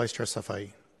 Vice Chair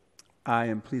Safai. Aye,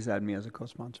 and please add me as a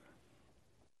co-sponsor.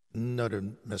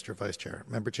 Noted, Mr. Vice Chair.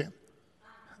 Member Chan.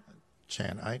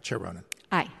 Chan, aye. Chair Ronan.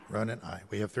 Aye. Ronan, aye.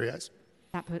 We have 3 ayes.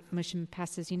 That motion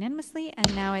passes unanimously,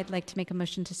 and now I'd like to make a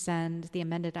motion to send the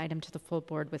amended item to the full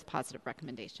board with positive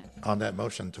recommendation. On that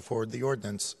motion to forward the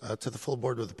ordinance to the full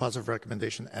board with a positive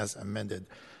recommendation as amended,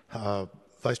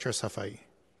 Vice Chair Safai.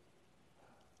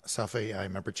 Safai, aye.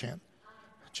 Member Chan.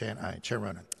 Chan, aye. Chair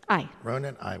Ronan. Aye.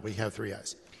 Ronan, aye. We have 3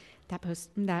 ayes.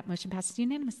 That motion passes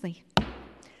unanimously.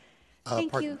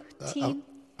 Thank you, team.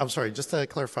 I'm sorry, just to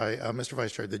clarify, Mr.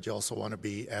 Vice Chair, did you also want to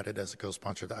be added as a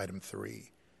co-sponsor to item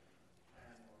 3?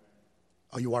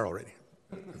 Oh, you are already.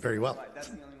 Very well. That's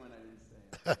the only one I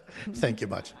didn't say. Thank you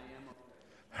much.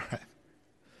 All right.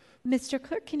 Mr.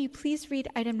 Clerk, can you please read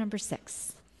item number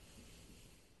 6?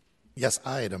 Yes,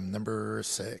 item number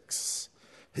 6.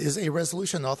 is a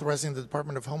resolution authorizing the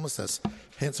Department of Homelessness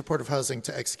and Supportive Housing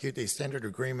to execute a standard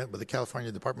agreement with the California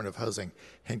Department of Housing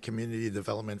and Community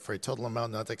Development for a total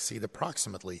amount not to exceed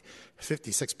approximately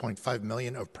 $56.5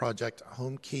 million of Project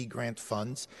Home Key grant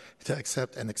funds to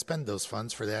accept and expend those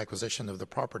funds for the acquisition of the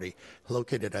property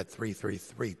located at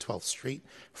 333 12th Street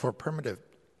for permanent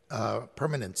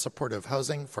supportive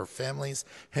housing for families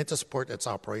and to support its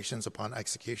operations upon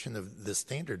execution of the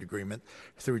standard agreement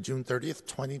through June 30th,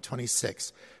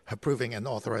 2026, approving and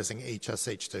authorizing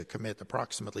HSH to commit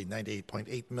approximately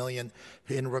 $98.8 million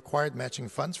in required matching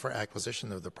funds for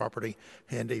acquisition of the property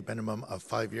and a minimum of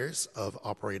 5 years of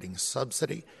operating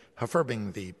subsidy,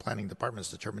 affirming the Planning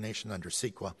Department's determination under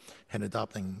CEQA and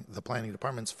adopting the Planning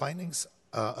Department's findings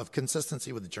of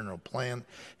consistency with the general plan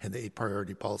and the 8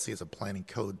 priority policies of planning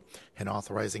code, and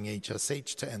authorizing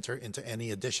HSH to enter into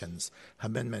any additions,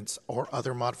 amendments, or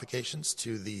other modifications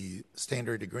to the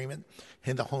standard agreement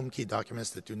and the home key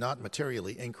documents that do not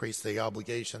materially increase the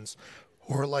obligations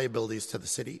or liabilities to the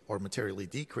city or materially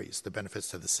decrease the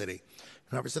benefits to the city.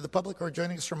 Members of the public who are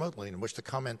joining us remotely and wish to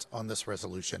comment on this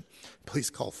resolution, please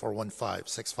call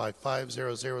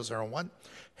 415-655-0001.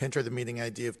 Enter the meeting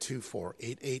ID of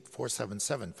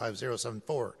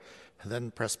 24884775074, and then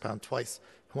press pound twice.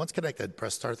 Once connected,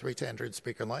 press star 3 to enter the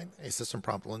speaker line. A system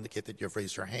prompt will indicate that you have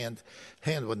raised your hand,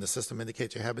 and when the system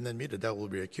indicates you have been unmuted, that will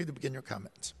be your cue to begin your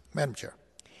comments. Madam Chair.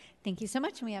 Thank you so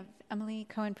much. And we have Emily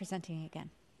Cohen presenting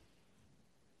again.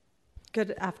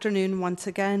 Good afternoon once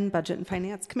again, Budget and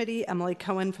Finance Committee. Emily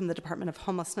Cohen from the Department of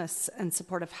Homelessness and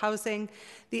Supportive Housing.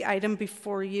 The item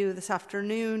before you this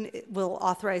afternoon will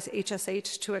authorize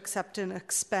HSH to accept and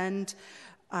expend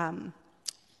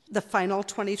the final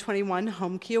 2021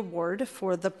 Home Key Award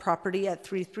for the property at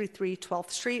 333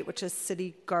 12th Street, which is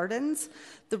City Gardens.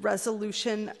 The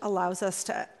resolution allows us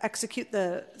to execute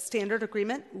the standard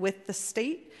agreement with the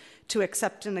state to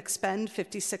accept and expend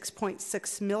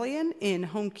 $56.6 million in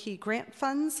home key grant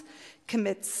funds,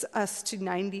 commits us to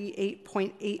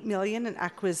 $98.8 million in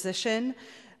acquisition.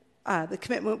 The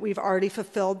commitment we've already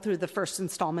fulfilled through the first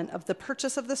installment of the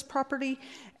purchase of this property,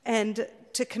 and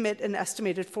to commit an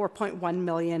estimated $4.1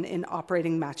 million in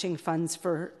operating matching funds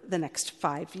for the next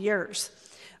 5 years.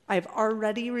 I've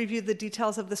already reviewed the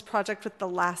details of this project with the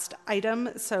last item,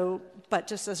 but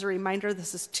just as a reminder,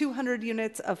 this is 200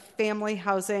 units of family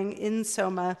housing in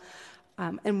Soma,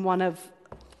 and one of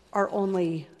our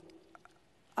only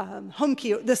home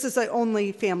key. This is the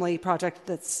only family project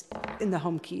that's in the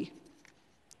home key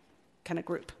kind of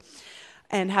group.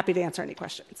 And happy to answer any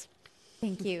questions.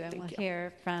 Thank you. And we'll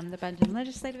hear from the Budget and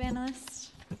Legislative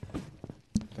Analyst.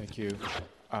 Thank you.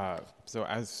 So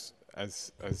as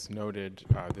noted,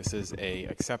 this is a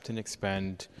accept and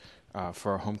expend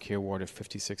for a home key award of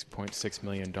 $56.6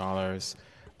 million.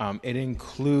 It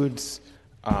includes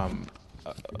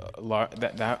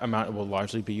that amount will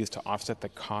largely be used to offset the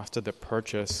cost of the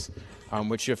purchase,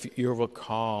 which, if you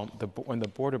recall, when the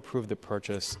board approved the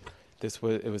purchase, it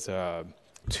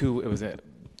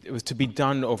was to be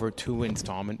done over 2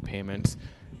 installment payments.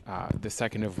 The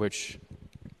second of which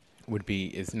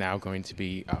is now going to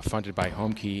be funded by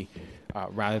Home Key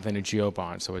rather than a GO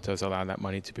bond, so it does allow that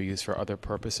money to be used for other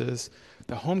purposes.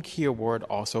 The Home Key Award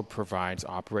also provides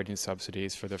operating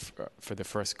subsidies for the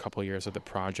first couple years of the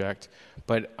project,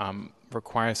 but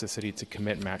requires the city to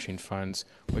commit matching funds,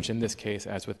 which in this case,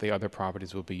 as with the other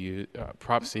properties, will be used.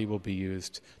 Prop C will be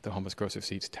used, the homeless gross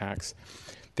receipts tax.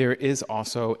 There is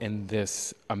also in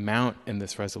this amount in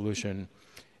this resolution,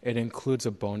 it includes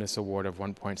a bonus award of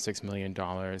 $1.6 million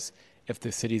if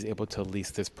the city is able to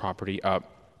lease this property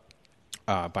up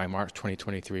by March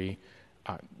 2023.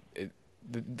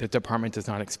 The department does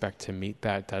not expect to meet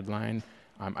that deadline.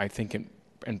 I think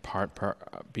in part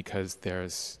because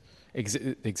there's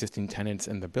existing tenants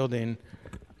in the building,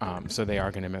 so they are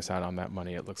going to miss out on that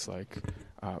money, it looks like.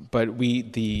 But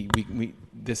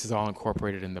this is all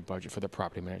incorporated in the budget for the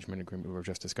property management agreement we were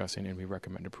just discussing, and we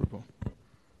recommend approval.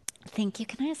 Thank you.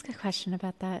 Can I ask a question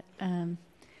about that?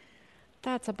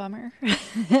 That's a bummer.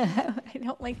 I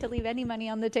don't like to leave any money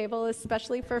on the table,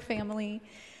 especially for family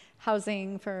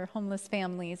housing for homeless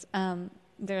families.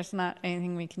 There's not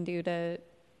anything we can do to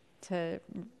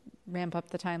ramp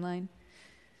up the timeline.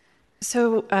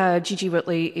 So Gigi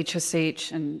Whitley,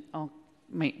 HSH, and I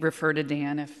might refer to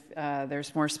Dan if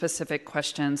there's more specific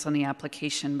questions on the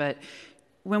application. But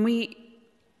when we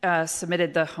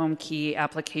submitted the home key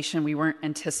application, we weren't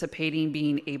anticipating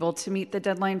being able to meet the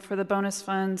deadline for the bonus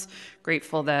funds.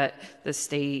 Grateful that the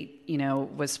state,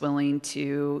 was willing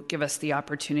to give us the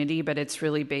opportunity, but it's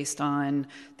really based on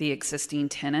the existing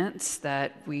tenants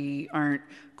that we aren't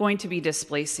going to be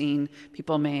displacing.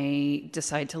 People may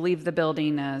decide to leave the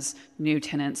building as new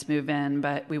tenants move in,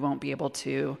 but we won't be able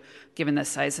to, given the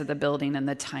size of the building and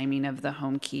the timing of the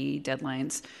home key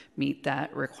deadlines, meet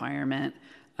that requirement.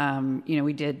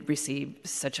 We did receive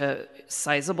such a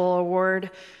sizable award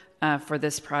for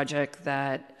this project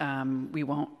that we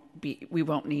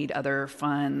won't need other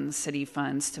funds, city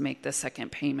funds, to make the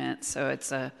second payment. So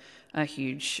it's a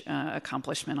huge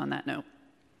accomplishment on that note.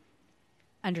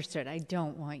 Understood. I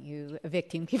don't want you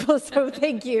evicting people, so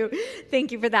thank you.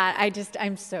 Thank you for that.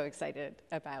 I'm so excited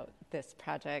about this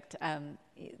project.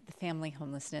 The family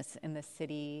homelessness in the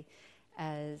city,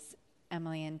 as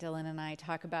Emily and Dylan and I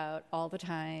talk about all the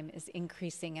time, is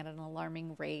increasing at an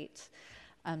alarming rate.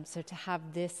 So to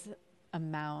have this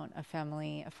amount of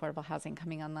family affordable housing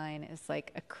coming online is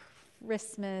like a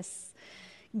Christmas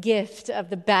gift of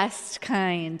the best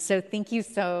kind. So thank you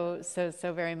so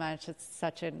very much. It's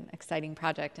such an exciting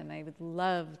project, and I would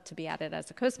love to be added as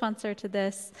a co-sponsor to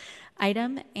this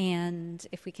item. And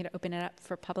if we could open it up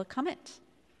for public comment.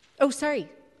 Oh, sorry.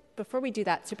 Before we do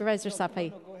that, Supervisor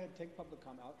Safai. No, go ahead. Take public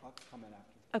comment. I'll comment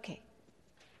after. Okay.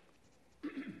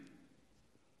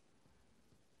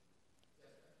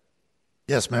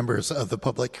 Yes, members of the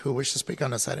public who wish to speak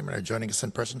on this item and are joining us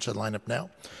in person should line up now.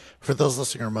 For those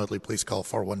listening remotely, please call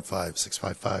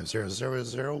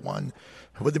 415-655-0001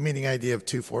 with the meeting ID of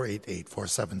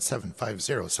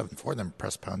 2488-477-5074. Then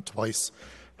press pound twice.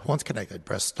 Once connected,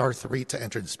 press star 3 to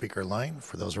enter the speaker line.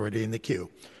 For those already in the queue,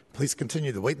 please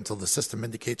continue to wait until the system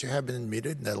indicates you have been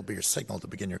muted, and that'll be your signal to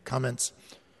begin your comments.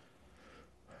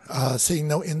 Seeing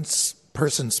no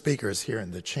in-person speakers here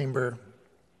in the chamber,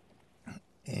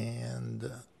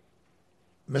 and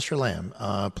Mr. Lamb,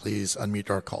 please unmute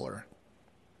our caller.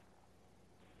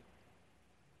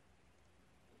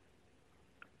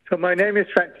 So my name is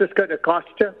Francisco da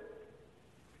Costa,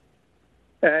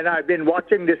 and I've been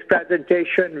watching this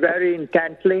presentation very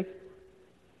intently.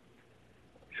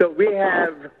 So we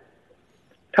have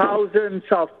thousands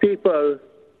of people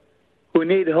who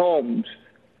need homes.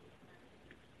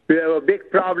 We have a big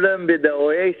problem with the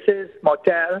Oasis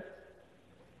Motel.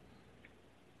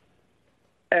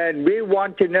 And we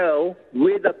want to know,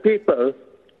 we the people,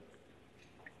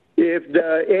 if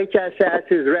the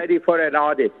HSS is ready for an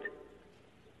audit.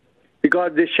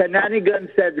 Because the shenanigans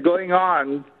that's going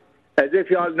on, as if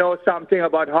you all know something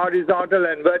about horizontal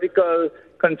and vertical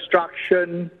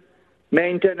construction,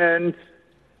 maintenance,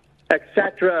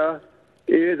 etc.,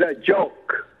 is a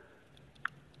joke.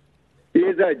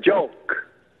 Is a joke.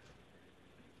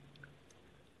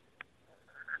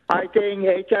 I think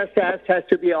HSS has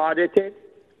to be audited.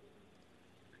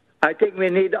 I think we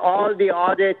need all the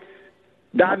audits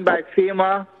done by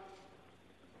FEMA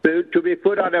to be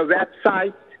put on a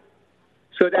website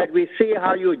so that we see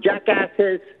how you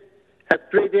jackasses have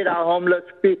treated our homeless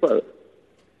people.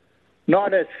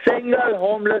 Not a single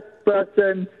homeless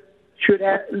person should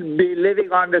be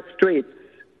living on the streets.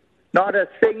 Not a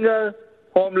single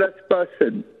homeless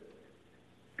person.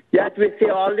 Yet we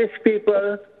see all these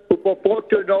people who purport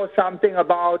to know something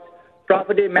about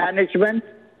property management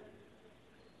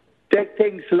take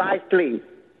things lightly.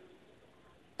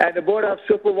 And the Board of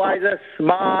Supervisors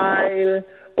smile,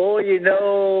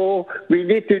 oh, we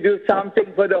need to do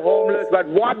something for the homeless, but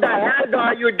what the hell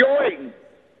are you doing?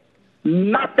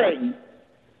 Nothing.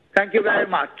 Thank you very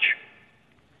much.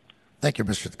 Thank you,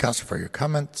 Mr. DaCosta, for your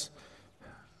comments.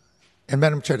 And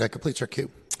Madam Chair, that completes our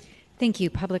queue. Thank you.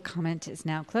 Public comment is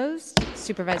now closed.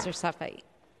 Supervisor Safai.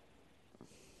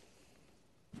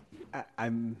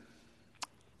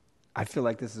 I feel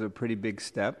like this is a pretty big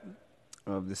step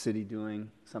of the city doing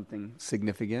something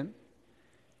significant.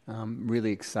 I'm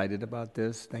really excited about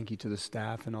this. Thank you to the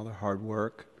staff and all their hard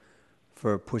work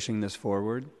for pushing this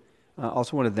forward. I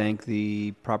also want to thank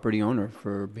the property owner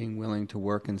for being willing to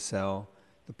work and sell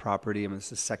the property. I mean, it's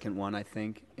the second one, I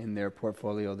think, in their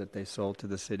portfolio that they sold to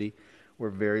the city.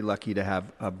 We're very lucky to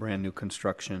have a brand new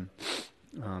construction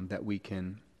that we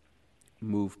can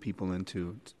move people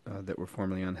into that were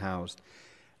formerly unhoused.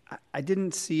 I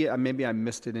didn't see it, maybe I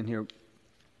missed it in here.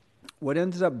 What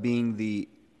ended up being the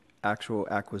actual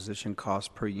acquisition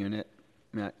cost per unit?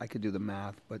 I mean, I could do the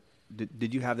math, but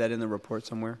did you have that in the report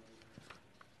somewhere?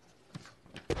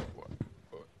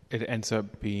 It ends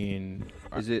up being...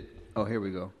 Is it... Oh, here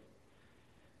we go.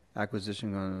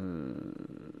 Acquisition...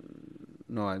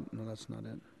 No, that's not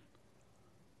it.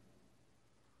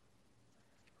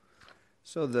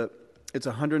 So it's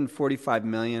 145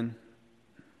 million.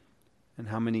 And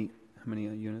how many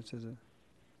units is it?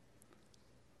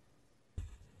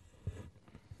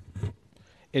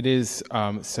 It is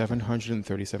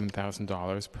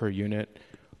 $737,000 per unit,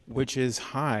 which is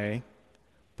high,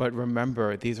 but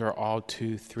remember, these are all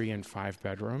 2, 3, and 5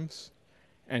 bedrooms.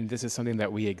 And this is something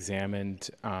that we examined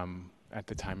at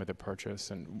the time of the purchase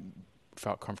and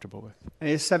felt comfortable with. And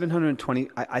it's 720,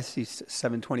 I see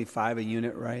 725 a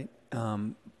unit, right?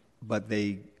 But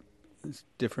it's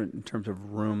different in terms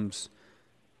of rooms.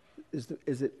 Is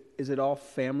it all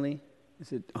family?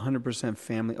 Is it 100%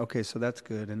 family? Okay, so that's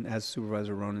good. And as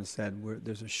Supervisor Ronan said,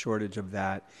 there's a shortage of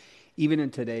that. Even in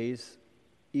today's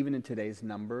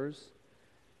numbers,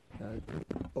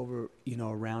 over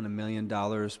around $1 million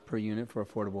per unit for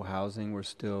affordable housing, we're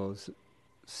still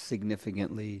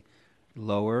significantly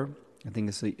lower. I think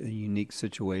it's a unique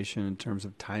situation in terms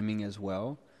of timing as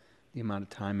well, the amount of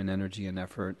time and energy and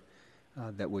effort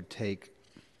that would take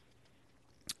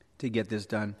to get this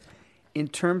done. In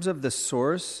terms of the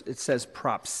source, it says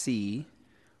Prop C.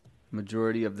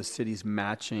 Majority of the city's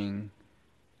matching,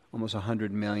 almost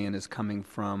 $100 million, is coming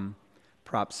from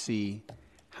Prop C.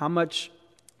 How much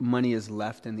money is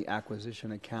left in the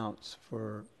acquisition accounts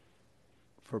for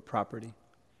property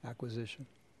acquisition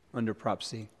under Prop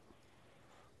C?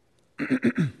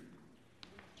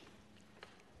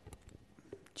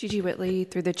 Gigi Whitley,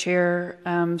 through the chair.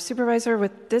 Supervisor,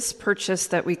 with this purchase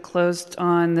that we closed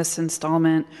on this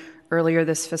installment earlier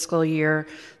this fiscal year,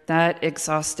 that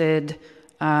exhausted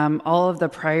all of the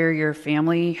prior year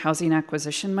family housing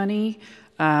acquisition money.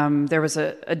 There was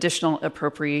an additional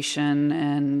appropriation,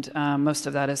 and most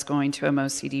of that is going to a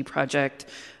MoCD project.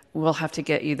 We'll have to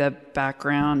get you the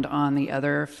background on the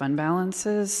other fund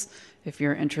balances if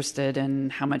you're interested in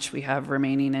how much we have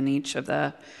remaining in each of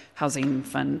the housing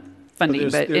funding.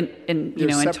 But in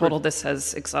total, this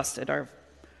has exhausted our.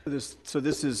 So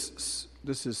this is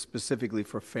specifically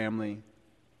for family.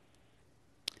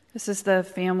 This is the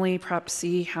family Prop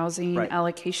C housing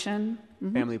allocation.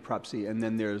 Mm-hmm. Family Prop C, and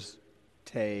then there's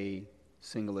TAY,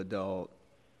 single adult.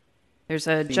 There's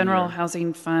a general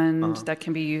housing fund that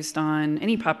can be used on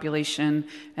any population,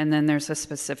 and then there's a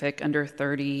specific under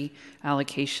 30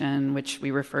 allocation, which we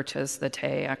refer to as the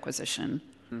TAY acquisition.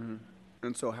 Mm-hmm.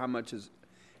 And so how much is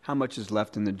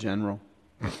left in the general?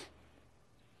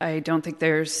 I don't think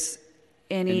there's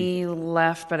any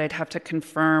left, but I'd have to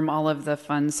confirm all of the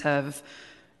funds have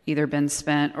either been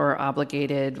spent or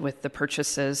obligated with the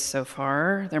purchases so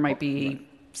far. There might be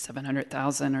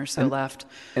 700,000 or so left.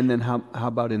 And then how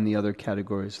about in the other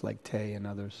categories like TAY and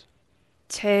others?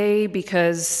 TAY,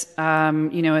 because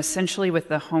essentially with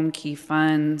the home key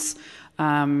funds,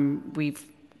 we've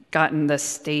gotten the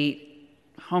state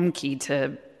home key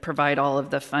to provide all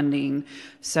of the funding.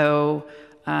 So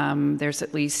there's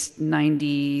at least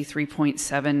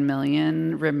 $93.7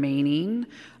 million remaining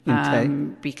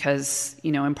because,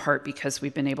 in part because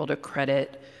we've been able to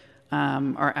credit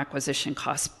our acquisition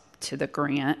costs to the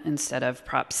grant instead of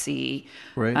Prop C.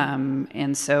 Right.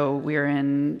 And so we're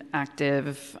in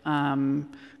active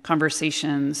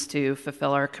conversations to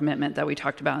fulfill our commitment that we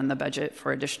talked about in the budget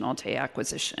for additional TAY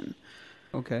acquisition.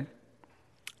 Okay.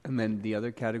 And then the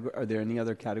other category, are there any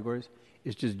other categories?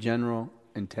 It's just general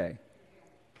and TAY.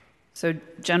 So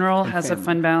general has a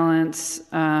fund balance,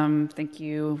 thank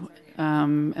you,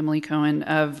 Emily Cohen,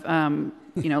 of,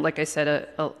 like I said,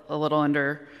 a little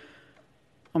under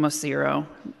almost zero.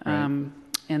 Right.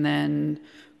 And then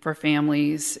for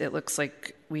families, it looks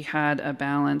like we had a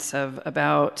balance of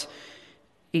about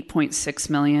 8.6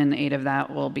 million. 8 of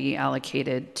that will be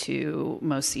allocated to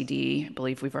MoCD. I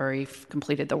believe we've already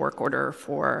completed the work order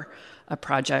for a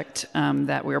project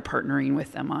that we're partnering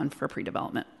with them on for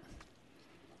pre-development.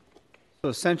 So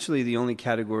essentially, the only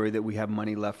category that we have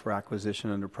money left for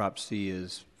acquisition under Prop C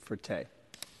is for TAY.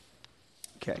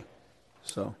 Okay.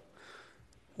 So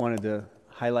wanted to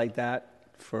highlight that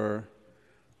for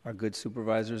our good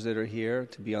supervisors that are here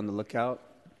to be on the lookout.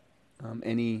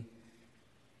 Any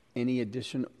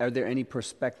addition? Are there any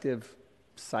prospective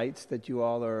sites that you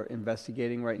all are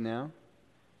investigating right now?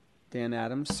 Dan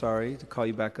Adams, sorry to call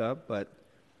you back up, but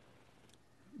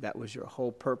that was your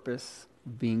whole purpose,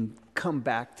 come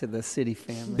back to the city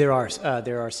family. There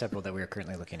are several that we are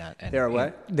currently looking at. There are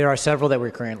what? There are several that we're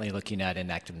currently looking at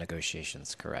in active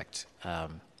negotiations. Correct.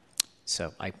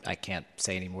 So I can't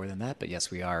say any more than that, but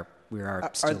yes, we are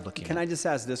still looking. Can I just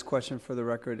ask this question for the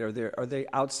record? Are they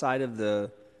outside of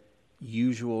the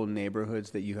usual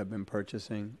neighborhoods that you have been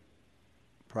purchasing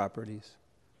properties?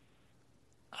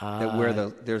 That where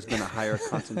there's been a higher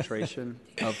concentration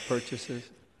of purchases?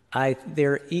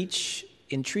 They're each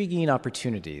intriguing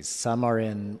opportunities. Some are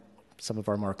in some of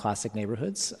our more classic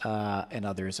neighborhoods, and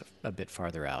others a bit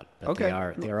farther out. But Okay.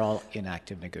 they are all in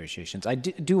active negotiations. I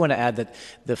do want to add that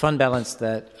the fund balance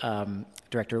that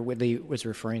Director Whitley was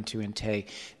referring to in Tay,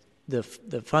 the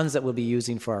funds that we'll be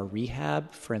using for our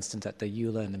rehab, for instance, at the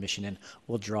EULA and the Mission Inn,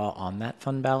 will draw on that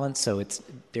fund balance. So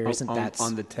there isn't that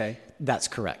on the Tay. That's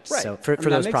correct. Right. So for I mean,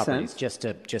 those that makes properties, sense.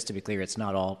 just to be clear, it's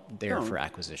not all there No. for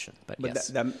acquisition. But But yes,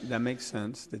 that makes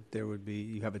sense that there would be,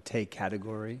 you have a Tay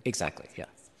category. exactly. Yeah.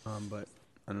 But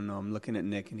I don't know. I'm looking at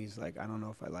Nick, and he's like, I don't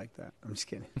know if I like that. I'm just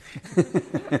kidding.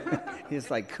 He's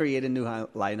like, create a new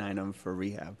line item for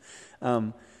rehab.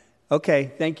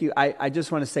 Okay, thank you. I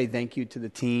just want to say thank you to the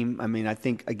team. I mean, I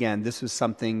think, again, this was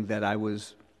something that I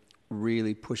was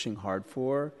really pushing hard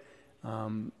for.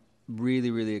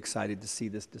 Really, really excited to see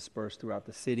this dispersed throughout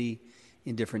the city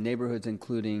in different neighborhoods,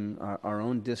 including our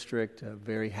own district.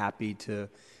 Very happy to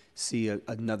see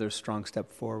another strong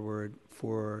step forward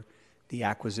for the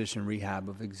acquisition rehab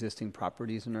of existing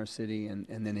properties in our city, and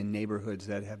then in neighborhoods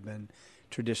that have been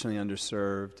traditionally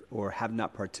underserved or have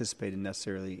not participated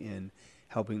necessarily in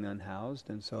helping the unhoused.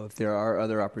 And so if there are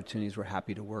other opportunities, we're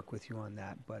happy to work with you on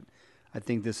that. But I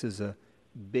think this is a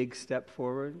big step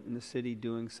forward in the city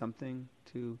doing something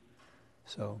to,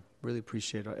 so really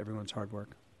appreciate everyone's hard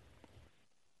work.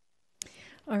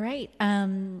 All right.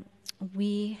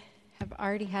 We have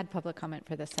already had public comment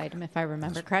for this item, if I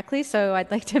remember correctly. So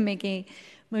I'd like to make a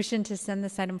motion to send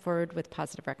this item forward with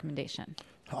positive recommendation.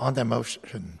 On that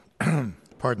motion, on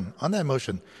that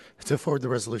motion, to forward the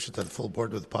resolution to the full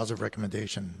board with positive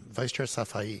recommendation, Vice Chair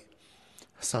Safai.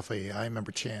 Safai, aye.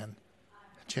 Member Chan.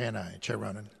 Chan, aye. Chair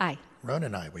Ronan. Aye.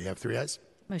 Ronan, aye. We have 3 ayes.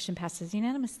 Motion passes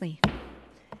unanimously.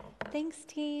 Thanks,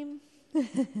 team.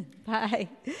 Bye.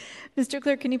 Mr.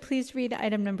 Clerk, can you please read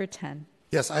item number 10?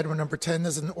 Yes, item number 10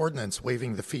 is an ordinance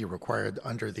waiving the fee required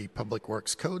under the Public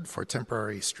Works Code for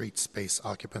temporary street space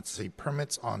occupancy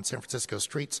permits on San Francisco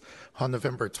streets on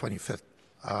November 25th.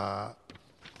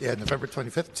 November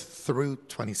 25th through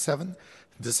 27th,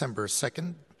 December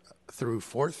 2nd through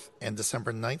 4th, and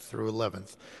December 9th through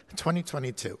 11th,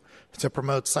 2022, to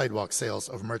promote sidewalk sales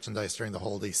of merchandise during the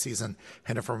holiday season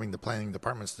and affirming the Planning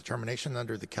Department's determination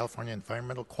under the California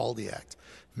Environmental Quality Act.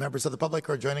 Members of the public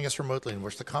who are joining us remotely and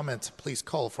wish to comment, please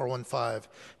call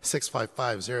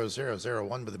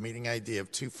 415-655-0001 with a meeting ID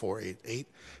of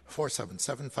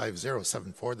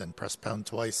 2488-477-5074, then press pound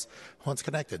twice. Once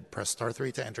connected, press star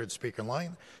 3 to enter the speaker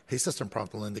line. A system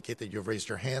prompt will indicate that you've raised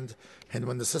your hand, and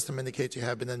when the system indicates you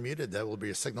have been unmuted, that will be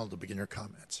a signal to begin your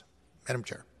comments. Madam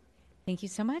Chair. Thank you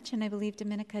so much. And I believe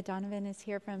Dominica Donovan is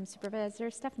here from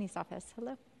Supervisor Stephanie's office.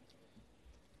 Hello.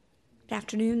 Good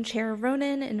afternoon, Chair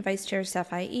Ronan and Vice Chair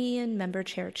Safai and Member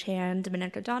Chair Chan.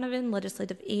 Dominica Donovan,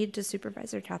 Legislative Aide to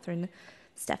Supervisor Catherine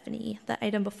Stefani. The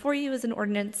item before you is an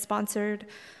ordinance sponsored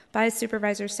by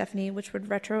Supervisor Stefani, which would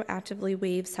retroactively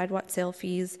waive sidewalk sale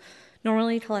fees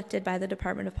normally collected by the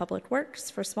Department of Public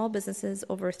Works for small businesses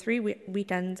over 3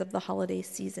 weekends of the holiday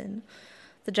season.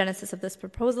 The genesis of this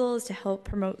proposal is to help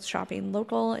promote shopping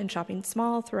local and shopping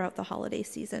small throughout the holiday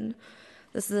season.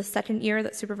 This is the second year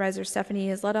that Supervisor Stefani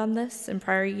has led on this. In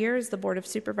prior years, the Board of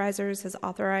Supervisors has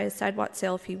authorized sidewalk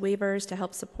sale fee waivers to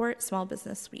help support Small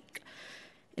Business Week.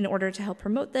 In order to help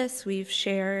promote this, we've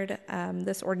shared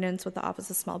this ordinance with the Office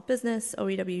of Small Business,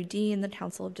 OEWD, and the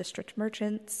Council of District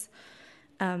Merchants.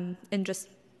 And just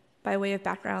by way of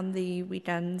background, the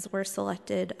weekends were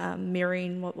selected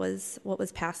mirroring what was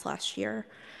passed last year.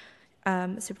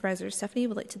 Supervisor Stefani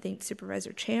would like to thank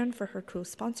Supervisor Chan for her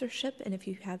co-sponsorship, and if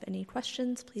you have any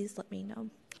questions, please let me know.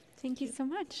 Thank you so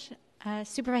much.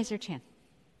 Supervisor Chan.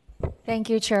 Thank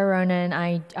you, Chair Ronan.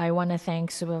 I want to thank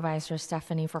Supervisor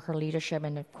Stefani for her leadership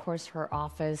and, of course, her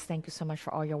office. Thank you so much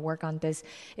for all your work on this.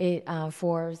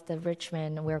 For the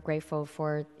Richmond, we're grateful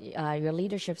for your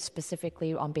leadership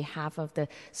specifically on behalf of the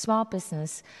small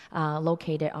business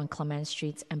located on Clement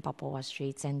Streets and Balboa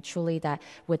Streets. And truly that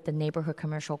with the neighborhood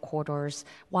commercial corridors,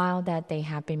 while that they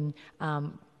have been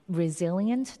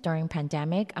resilient during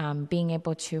pandemic, being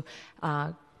able to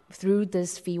through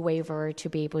this fee waiver to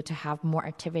be able to have more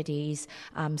activities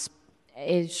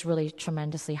is really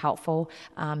tremendously helpful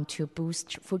to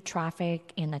boost foot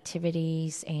traffic and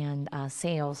activities and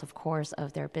sales, of course,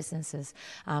 of their businesses.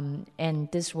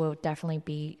 And this will definitely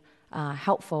be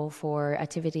helpful for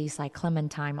activities like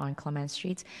Clementine on Clement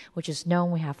Streets, which is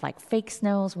known. We have like fake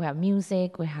snows, we have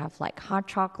music, we have like hot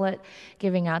chocolate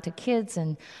giving out to kids.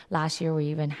 And last year we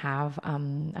even have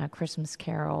a Christmas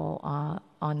carol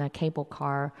on a cable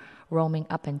car roaming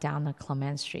up and down the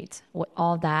Clement Streets. With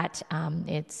all that,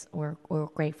 we're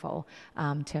grateful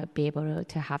to be able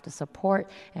to have the support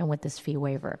and with this fee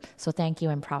waiver. So thank you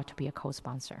and proud to be a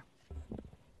co-sponsor.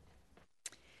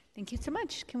 Thank you so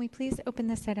much. Can we please open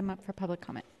this item up for public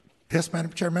comment? Yes,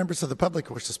 Madam Chair, members of the public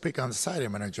who wish to speak on this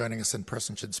item and are joining us in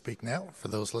person should speak now. For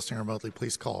those listening remotely,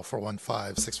 please call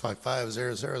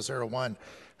 415-655-0001.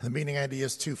 The meeting ID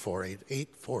is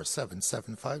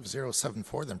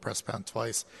 248-847-75074. Then press pound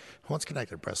twice. Once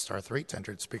connected, press star 3 to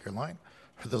enter the speaker line.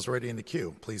 For those already in the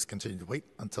queue, please continue to wait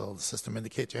until the system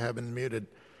indicates you have been muted,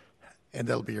 and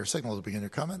that'll be your signal to begin your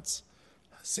comments.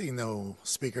 Seeing no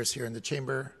speakers here in the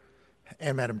chamber,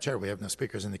 and Madam Chair, we have no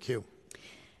speakers in the queue.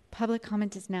 Public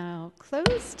comment is now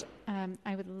closed.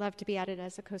 I would love to be added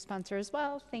as a co-sponsor as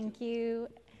well. Thank you.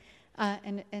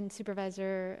 And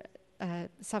Supervisor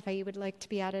Safai would like to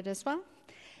be added as well.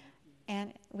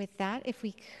 And with that, if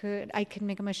we could, I could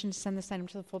make a motion to send this item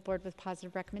to the full board with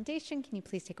positive recommendation. Can you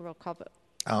please take a roll call vote?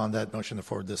 On that motion to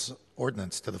forward this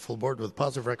ordinance to the full board with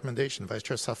positive recommendation, Vice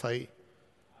Chair Safai.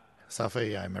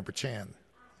 Safai, aye. Member Chan.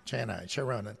 Chan, aye. Chair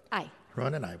Ronan. Aye.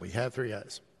 Ronan, aye. We have 3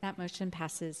 ayes. That motion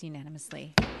passes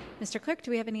unanimously. Mr. Clerk, do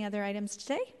we have any other items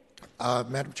today?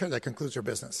 Madam Chair, that concludes your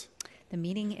business. The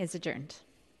meeting is adjourned.